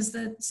of them is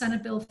that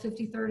Senate Bill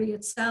 5030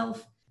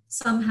 itself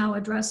somehow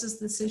addresses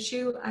this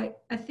issue. I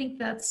think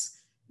that's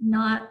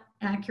not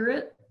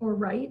accurate or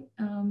right.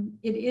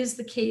 It is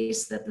the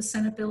case that the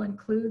Senate bill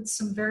includes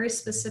some very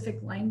specific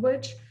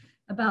language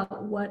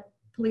about what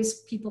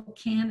police people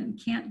can and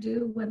can't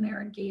do when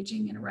they're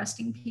engaging in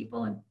arresting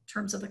people in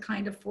terms of the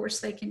kind of force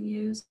they can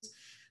use.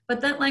 But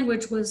that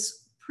language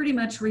was pretty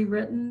much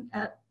rewritten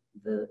at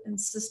the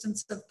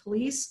insistence of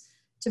police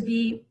to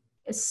be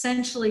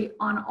essentially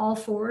on all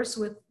fours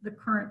with the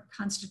current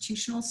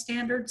constitutional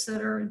standards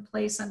that are in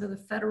place under the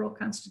federal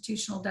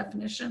constitutional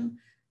definition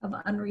of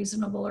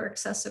unreasonable or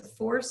excessive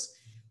force.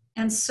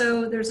 And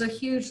so there's a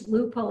huge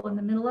loophole in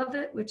the middle of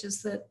it, which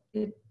is that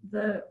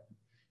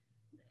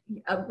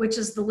which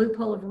is the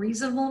loophole of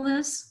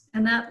reasonableness.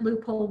 And that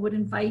loophole would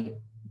invite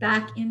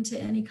back into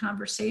any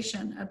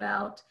conversation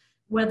about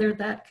whether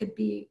that could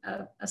be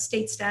a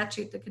state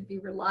statute that could be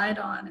relied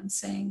on in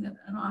saying that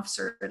an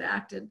officer had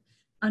acted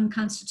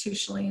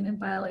unconstitutionally and in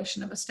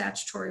violation of a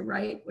statutory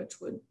right, which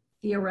would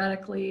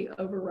theoretically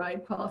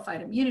override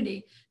qualified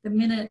immunity. The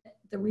minute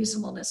the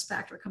reasonableness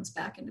factor comes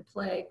back into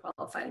play,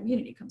 qualified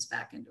immunity comes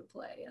back into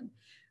play.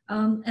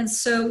 And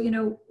so,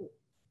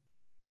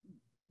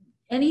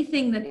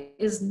 anything that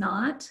is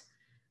not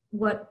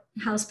what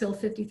House Bill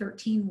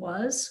 5013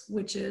 was,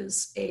 which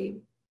is a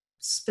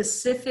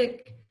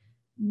specific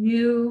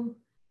new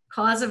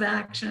cause of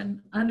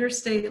action under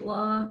state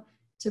law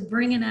to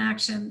bring an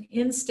action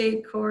in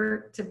state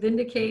court to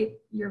vindicate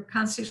your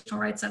constitutional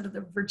rights under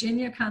the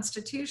Virginia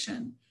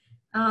Constitution.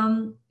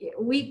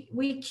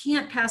 We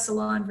can't pass a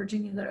law in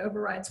Virginia that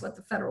overrides what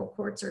the federal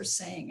courts are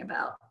saying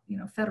about,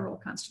 federal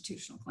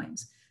constitutional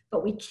claims,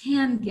 but we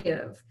can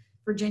give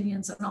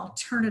Virginians an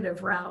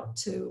alternative route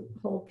to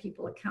hold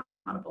people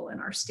accountable in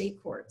our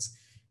state courts.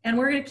 And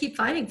we're going to keep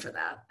fighting for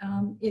that.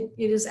 It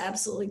is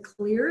absolutely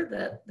clear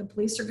that the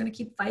police are going to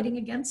keep fighting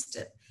against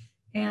it.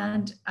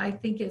 And I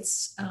think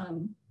it's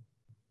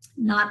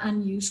not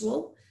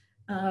unusual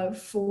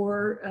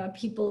for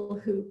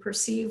people who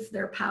perceive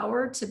their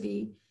power to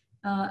be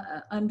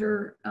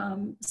under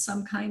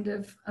some kind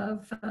of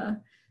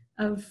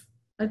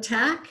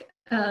attack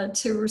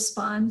to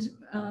respond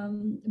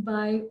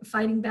by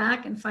fighting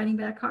back and fighting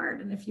back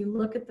hard. And if you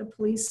look at the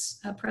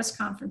police press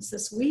conference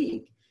this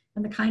week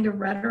and the kind of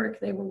rhetoric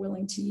they were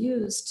willing to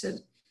use to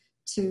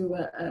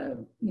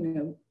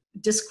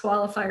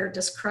disqualify or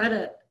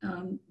discredit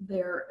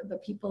the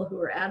people who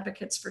are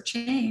advocates for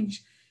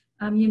change,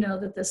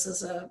 that this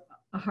is a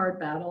hard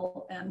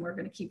battle and we're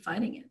going to keep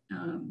fighting it.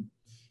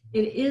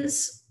 It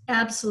is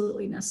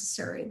absolutely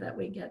necessary that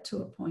we get to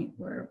a point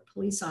where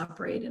police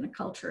operate in a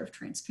culture of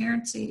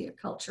transparency, a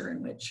culture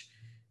in which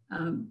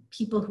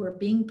people who are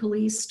being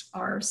policed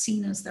are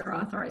seen as their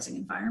authorizing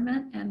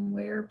environment, and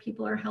where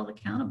people are held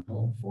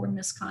accountable for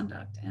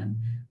misconduct. And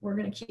we're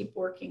going to keep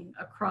working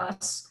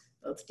across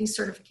both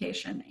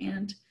decertification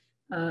and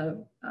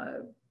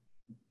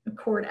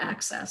court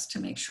access to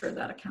make sure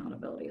that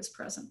accountability is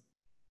present.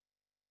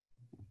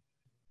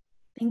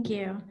 Thank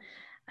you.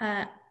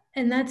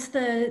 And that's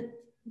the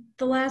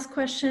last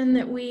question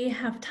that we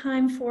have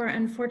time for,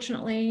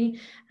 unfortunately,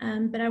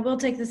 but I will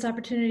take this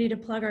opportunity to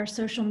plug our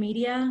social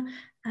media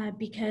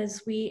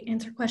because we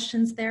answer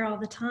questions there all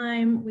the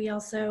time. We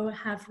also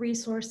have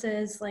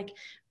resources, like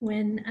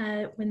when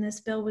this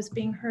bill was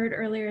being heard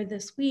earlier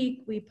this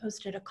week, we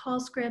posted a call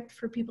script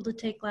for people to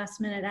take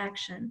last-minute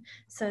action.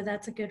 So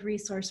that's a good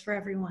resource for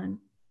everyone.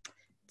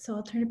 So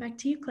I'll turn it back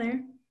to you,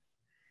 Claire.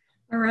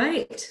 All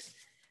right.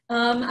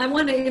 I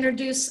want to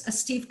introduce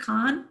Steve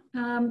Kahn.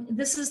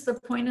 This is the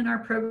point in our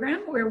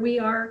program where we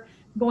are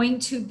going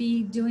to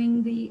be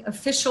doing the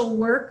official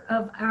work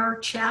of our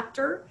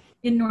chapter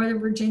in Northern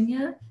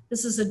Virginia.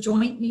 This is a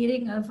joint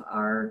meeting of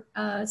our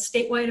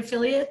statewide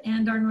affiliate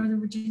and our Northern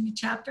Virginia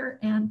chapter.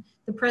 And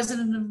the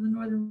president of the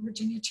Northern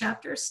Virginia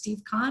chapter,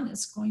 Steve Kahn,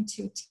 is going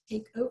to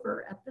take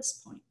over at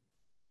this point.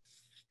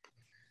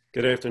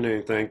 Good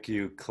afternoon. Thank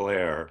you,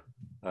 Claire.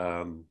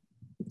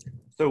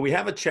 So we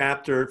have a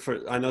chapter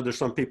for, I know there's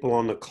some people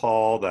on the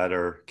call that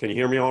are, can you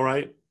hear me all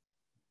right?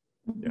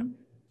 Mm-hmm. Yeah.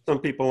 Some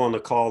people on the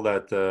call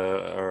that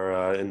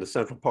are in the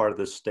central part of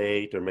the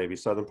state or maybe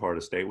southern part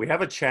of the state. We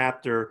have a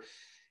chapter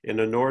in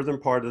the northern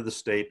part of the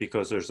state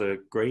because there's a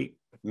great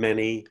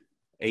many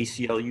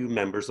ACLU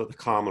members of the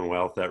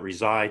Commonwealth that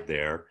reside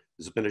there.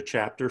 There's been a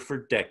chapter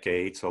for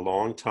decades, a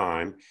long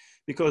time,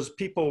 because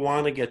people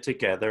want to get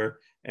together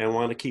and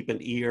want to keep an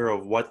ear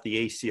of what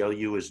the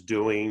ACLU is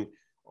doing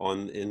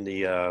in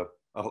the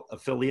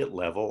affiliate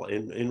level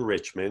in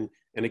Richmond.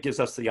 And it gives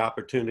us the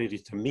opportunity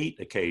to meet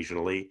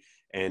occasionally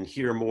and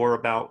hear more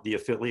about the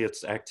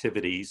affiliate's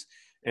activities,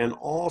 and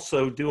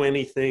also do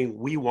anything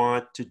we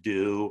want to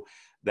do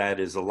that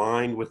is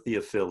aligned with the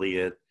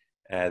affiliate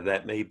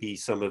that may be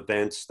some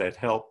events that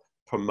help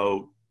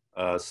promote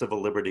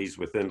civil liberties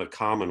within the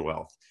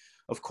Commonwealth.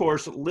 Of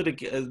course, a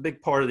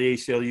big part of the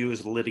ACLU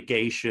is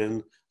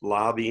litigation,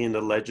 lobbying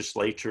the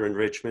legislature in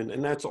Richmond,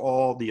 and that's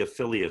all the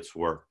affiliates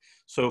work.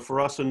 So for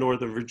us in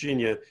Northern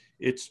Virginia,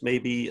 it's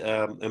maybe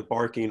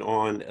embarking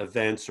on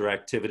events or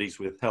activities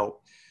with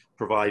help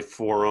provide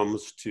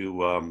forums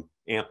to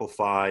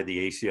amplify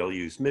the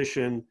ACLU's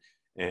mission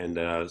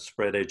and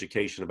spread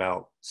education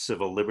about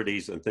civil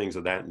liberties and things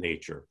of that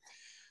nature.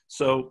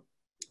 So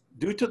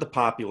due to the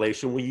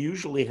population, we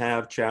usually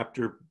have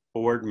chapter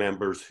board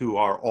members who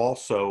are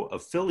also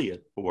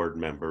affiliate board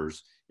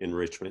members in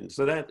Richmond.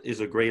 So that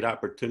is a great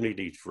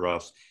opportunity for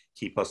us,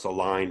 keep us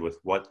aligned with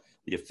what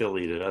the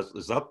affiliate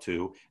is up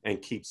to and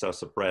keeps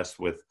us abreast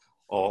with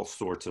all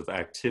sorts of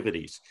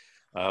activities.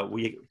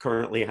 We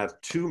currently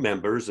have 2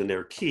 members and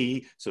they're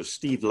key. So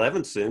Steve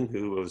Levinson,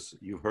 who was,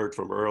 you heard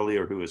from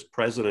earlier, who is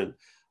president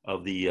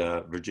of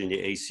the Virginia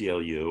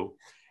ACLU,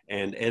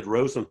 and Ed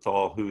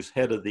Rosenthal, who's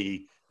head of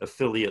the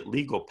affiliate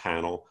legal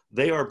panel.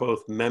 They are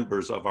both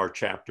members of our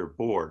chapter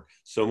board.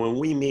 So when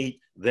we meet,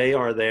 they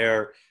are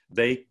there.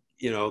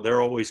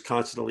 They're always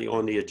constantly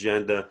on the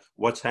agenda,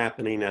 what's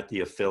happening at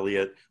the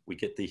affiliate. We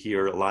get to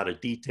hear a lot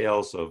of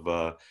details of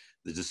the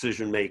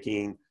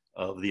decision-making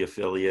of the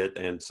affiliate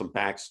and some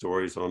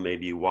backstories on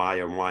maybe why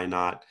and why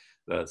not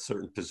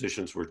certain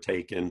positions were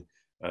taken,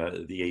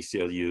 the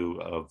ACLU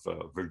of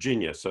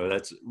Virginia. So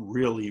that's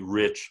really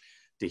rich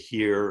to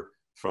hear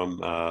from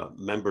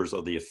members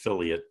of the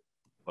affiliate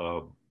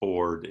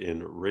board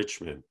in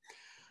Richmond.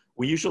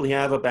 We usually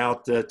have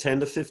about 10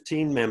 to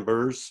 15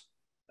 members.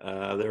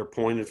 They're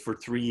appointed for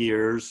 3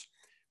 years.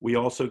 We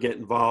also get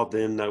involved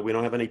in, we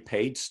don't have any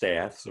paid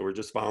staff, so we're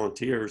just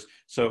volunteers.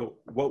 So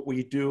what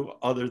we do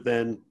other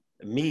than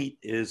meet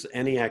is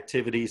any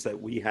activities that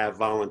we have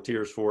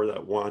volunteers for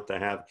that want to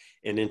have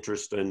an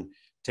interest in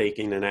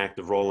taking an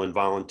active role in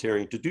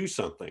volunteering to do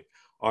something.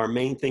 Our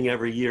main thing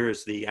every year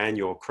is the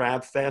annual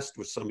Crab Fest,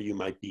 which some of you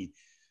might be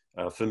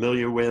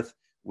familiar with.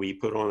 We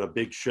put on a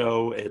big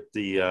show at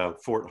the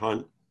Fort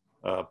Hunt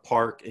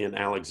Park in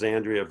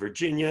Alexandria,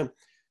 Virginia.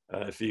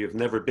 If you've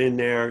never been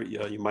there,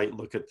 you might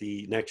look at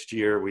the next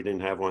year. We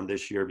didn't have one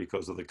this year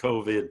because of the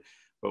COVID,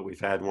 but we've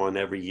had one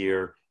every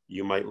year.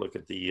 You might look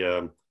at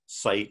the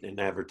site and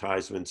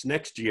advertisements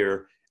next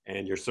year,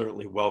 and you're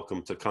certainly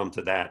welcome to come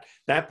to that.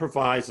 That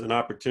provides an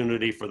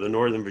opportunity for the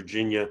Northern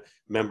Virginia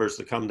members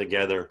to come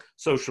together,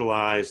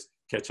 socialize,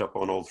 catch up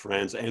on old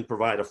friends, and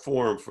provide a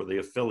forum for the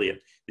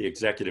affiliate, the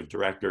executive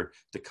director,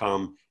 to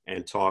come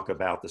and talk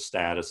about the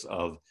status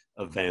of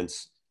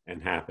events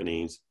and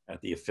happenings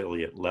at the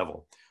affiliate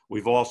level.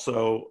 We've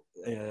also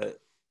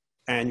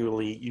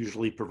annually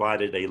usually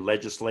provided a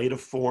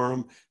legislative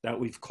forum that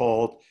we've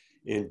called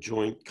in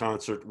joint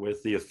concert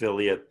with the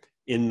affiliate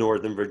in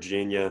Northern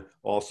Virginia.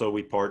 Also,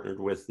 we partnered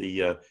with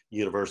the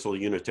Universal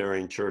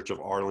Unitarian Church of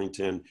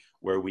Arlington,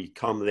 where we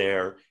come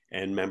there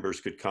and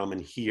members could come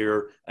and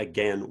hear,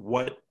 again,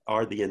 what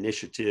are the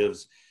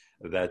initiatives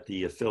that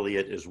the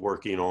affiliate is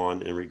working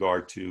on in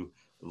regard to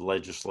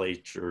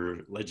legislation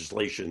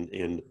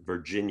in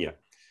Virginia.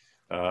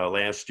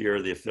 Last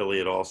year, the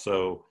affiliate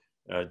also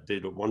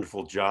did a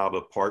wonderful job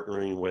of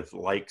partnering with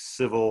like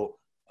civil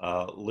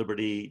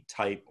liberty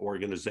type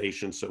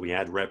organizations. So we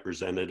had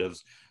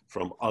representatives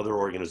from other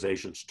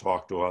organizations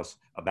talk to us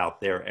about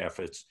their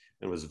efforts,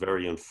 and it was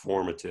very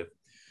informative.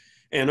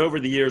 And over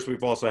the years,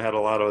 we've also had a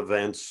lot of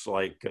events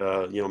like,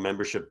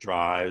 membership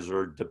drives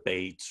or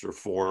debates or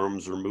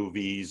forums or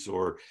movies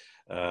or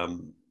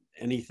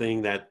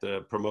anything that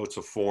promotes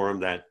a forum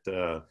that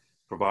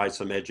provides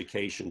some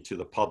education to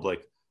the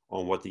public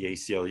on what the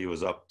ACLU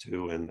is up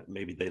to, and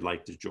maybe they'd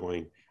like to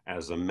join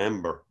as a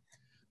member.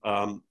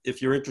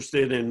 If you're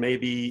interested in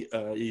maybe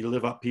you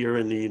live up here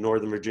in the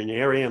Northern Virginia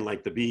area and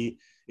like to be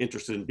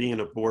interested in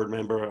being a board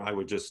member, I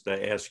would just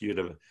ask you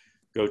to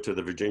go to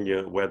the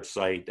Virginia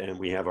website, and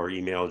we have our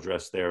email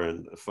address there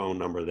and a phone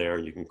number there,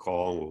 and you can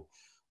call and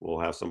we'll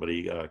have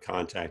somebody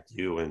contact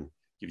you and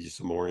give you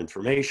some more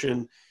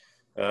information.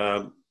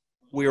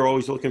 We are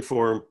always looking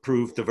for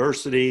improved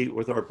diversity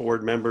with our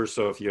board members.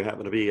 So if you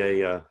happen to be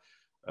a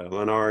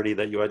minority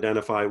that you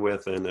identify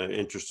with and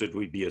interested,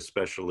 we'd be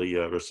especially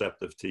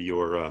receptive to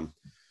your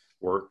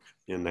work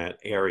in that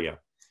area.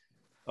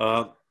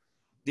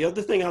 The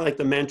other thing I like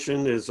to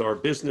mention is our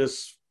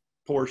business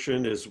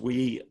portion is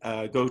we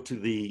go to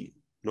the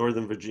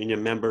Northern Virginia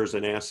members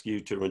and ask you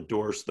to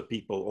endorse the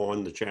people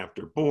on the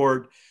chapter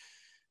board.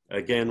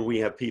 Again, we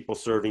have people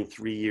serving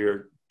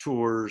 3-year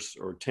tours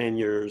or 10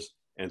 years,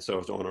 and so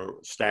it's on a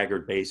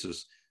staggered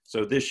basis.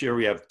 So this year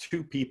we have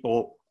 2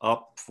 people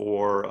up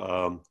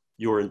for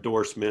your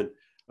endorsement.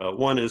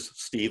 One is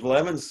Steve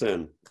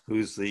Levinson,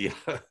 who's the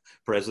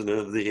president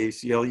of the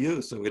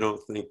ACLU. So we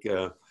don't think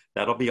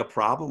that'll be a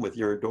problem with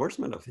your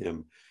endorsement of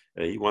him.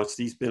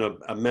 He's been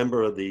a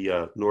member of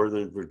the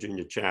Northern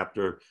Virginia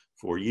chapter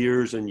for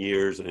years and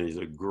years, and he's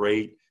a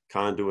great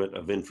conduit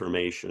of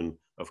information,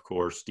 of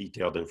course,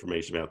 detailed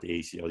information about the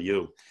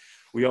ACLU.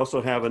 We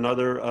also have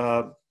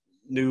another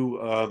new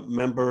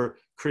member,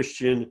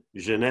 Christian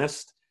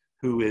Genest,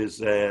 who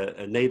is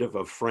a native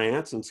of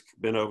France and's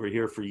been over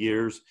here for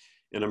years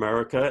in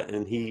America.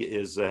 And he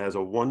has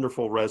a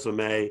wonderful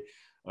resume.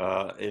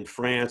 In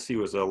France, he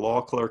was a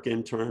law clerk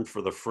intern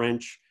for the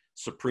French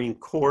Supreme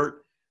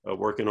Court,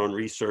 working on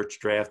research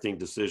drafting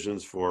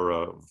decisions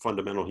for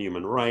fundamental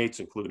human rights,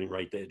 including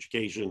right to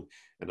education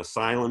and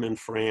asylum in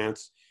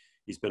France.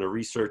 He's been a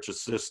research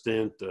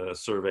assistant, a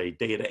survey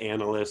data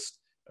analyst,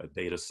 a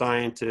data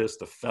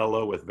scientist, a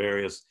fellow with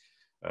various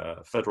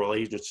federal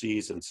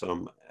agencies and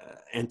some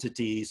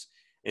entities.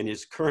 And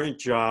his current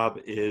job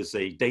is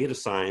a data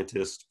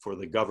scientist for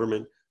the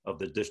government of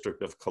the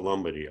District of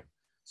Columbia.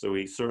 So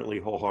we certainly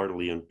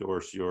wholeheartedly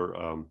endorse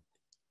your,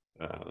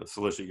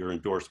 solicit your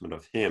endorsement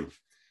of him.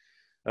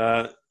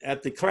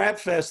 At the Crab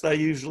Fest, I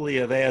usually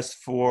have asked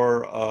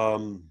for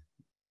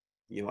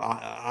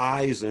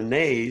ayes and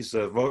nays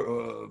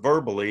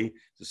verbally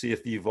to see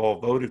if you've all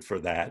voted for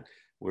that.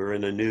 We're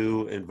in a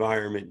new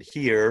environment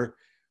here.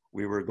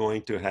 We were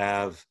going to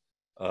have,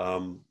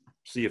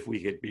 see if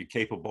we could be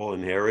capable,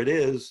 and here it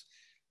is.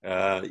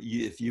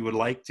 If you would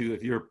like to,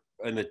 if you're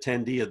an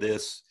attendee of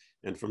this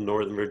and from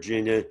Northern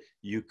Virginia,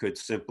 you could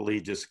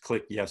simply just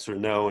click yes or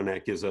no, and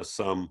that gives us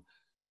some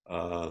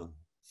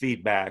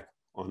feedback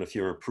on if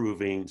you're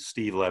approving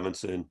Steve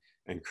Levinson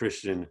and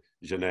Christian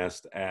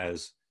Genest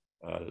as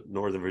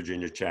Northern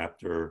Virginia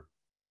chapter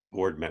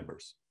board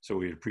members. So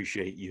we'd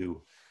appreciate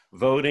you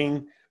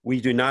voting. We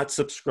do not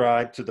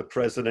subscribe to the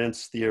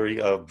president's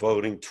theory of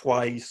voting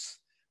twice.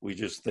 We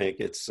just think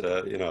it's,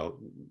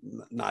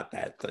 not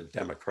that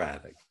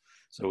democratic.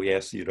 So we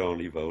ask you to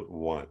only vote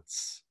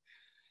once.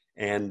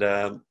 And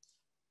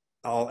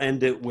I'll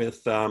end it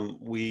with,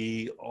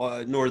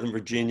 Northern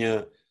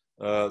Virginia,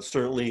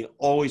 certainly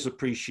always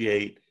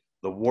appreciate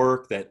the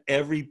work that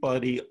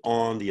everybody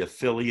on the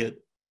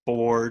affiliate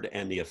board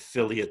and the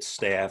affiliate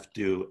staff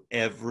do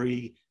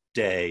every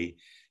day.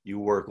 You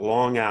work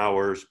long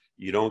hours,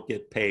 you don't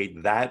get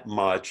paid that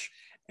much,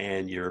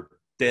 and you're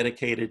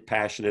dedicated,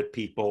 passionate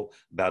people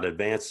about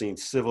advancing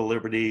civil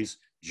liberties,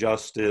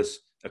 justice,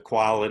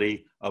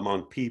 equality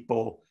among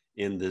people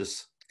in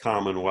this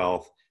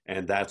Commonwealth.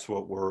 And that's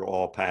what we're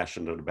all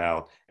passionate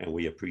about, and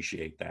we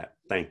appreciate that.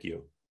 Thank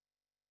you.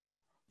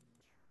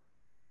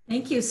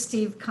 Thank you,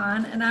 Steve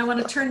Kahn. And I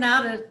want to turn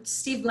now to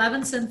Steve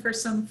Levinson for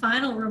some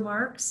final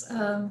remarks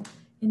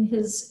in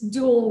his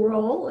dual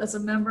role as a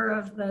member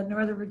of the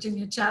Northern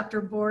Virginia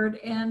Chapter Board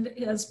and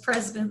as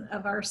president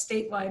of our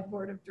statewide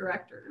board of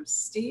directors.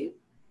 Steve?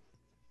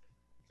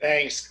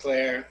 Thanks,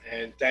 Claire,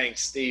 and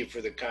thanks, Steve,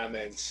 for the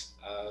comments.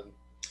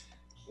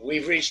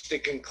 We've reached the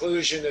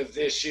conclusion of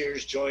this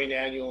year's joint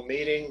annual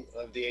meeting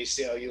of the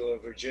ACLU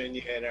of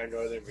Virginia and our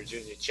Northern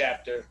Virginia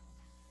chapter.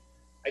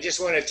 I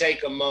just want to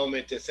take a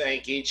moment to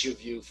thank each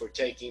of you for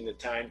taking the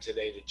time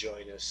today to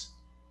join us.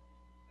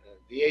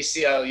 The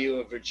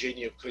ACLU of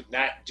Virginia could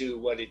not do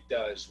what it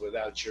does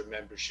without your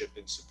membership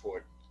and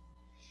support.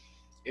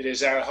 It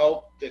is our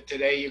hope that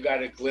today you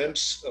got a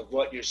glimpse of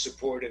what your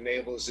support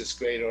enables this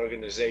great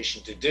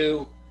organization to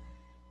do,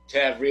 to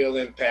have real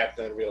impact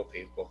on real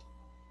people.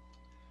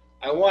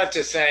 I want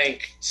to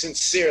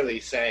sincerely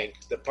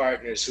thank the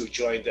partners who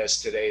joined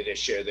us today to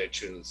share their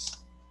truths.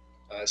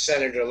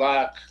 Senator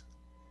Locke,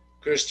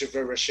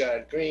 Christopher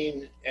Rashad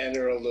Green, and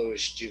Earl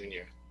Lewis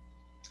Jr.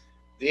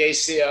 The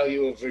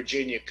ACLU of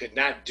Virginia could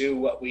not do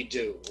what we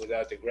do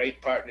without the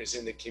great partners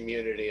in the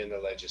community and the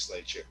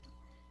legislature.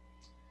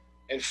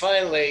 And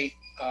finally,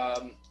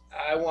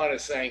 I want to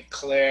thank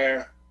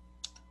Claire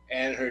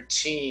and her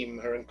team,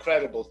 her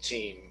incredible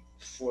team,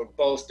 for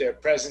both their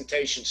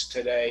presentations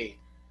today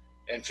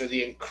and for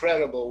the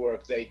incredible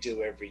work they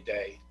do every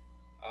day.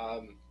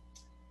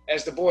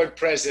 As the board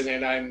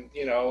president, I'm,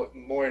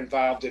 more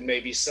involved than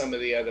maybe some of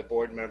the other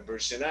board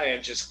members, and I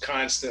am just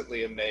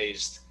constantly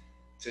amazed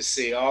to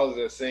see all of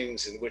the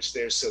things in which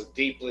they're so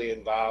deeply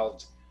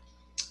involved.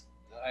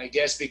 I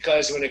guess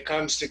because when it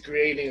comes to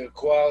creating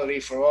equality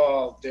for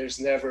all, there's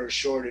never a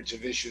shortage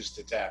of issues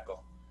to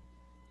tackle.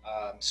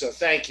 So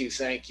thank you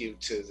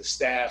to the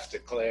staff, to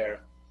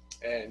Claire,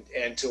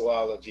 and to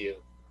all of you.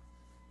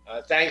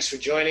 Thanks for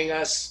joining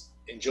us.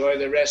 Enjoy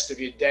the rest of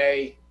your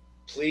day.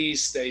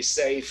 Please stay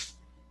safe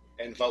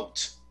and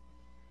vote.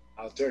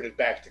 I'll turn it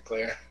back to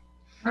Claire.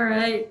 All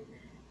right.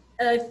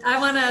 I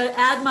want to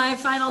add my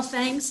final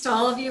thanks to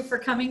all of you for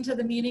coming to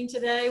the meeting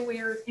today. We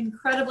are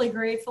incredibly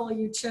grateful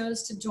you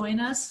chose to join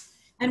us.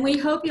 And we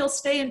hope you'll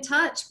stay in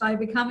touch by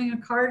becoming a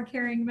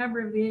card-carrying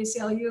member of the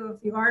ACLU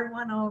if you aren't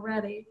one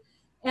already.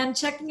 And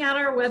checking out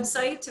our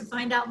website to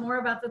find out more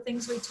about the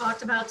things we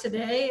talked about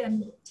today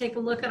and take a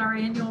look at our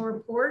annual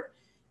report.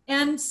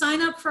 And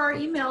sign up for our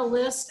email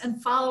list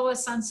and follow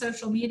us on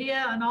social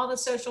media. On all the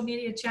social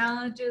media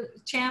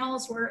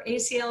channels, we're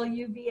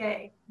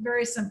ACLU-VA.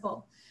 Very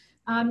simple.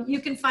 You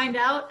can find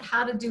out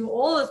how to do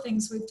all the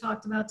things we've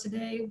talked about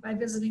today by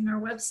visiting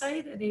our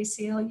website at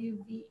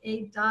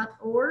acluva.org.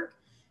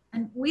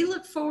 And we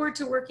look forward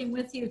to working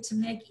with you to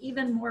make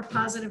even more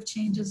positive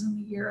changes in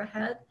the year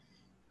ahead.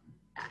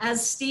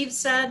 As Steve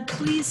said,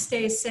 please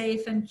stay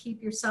safe and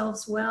keep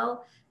yourselves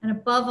well. And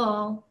above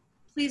all,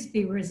 please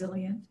be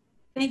resilient.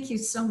 Thank you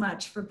so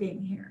much for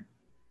being here.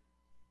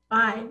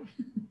 Bye.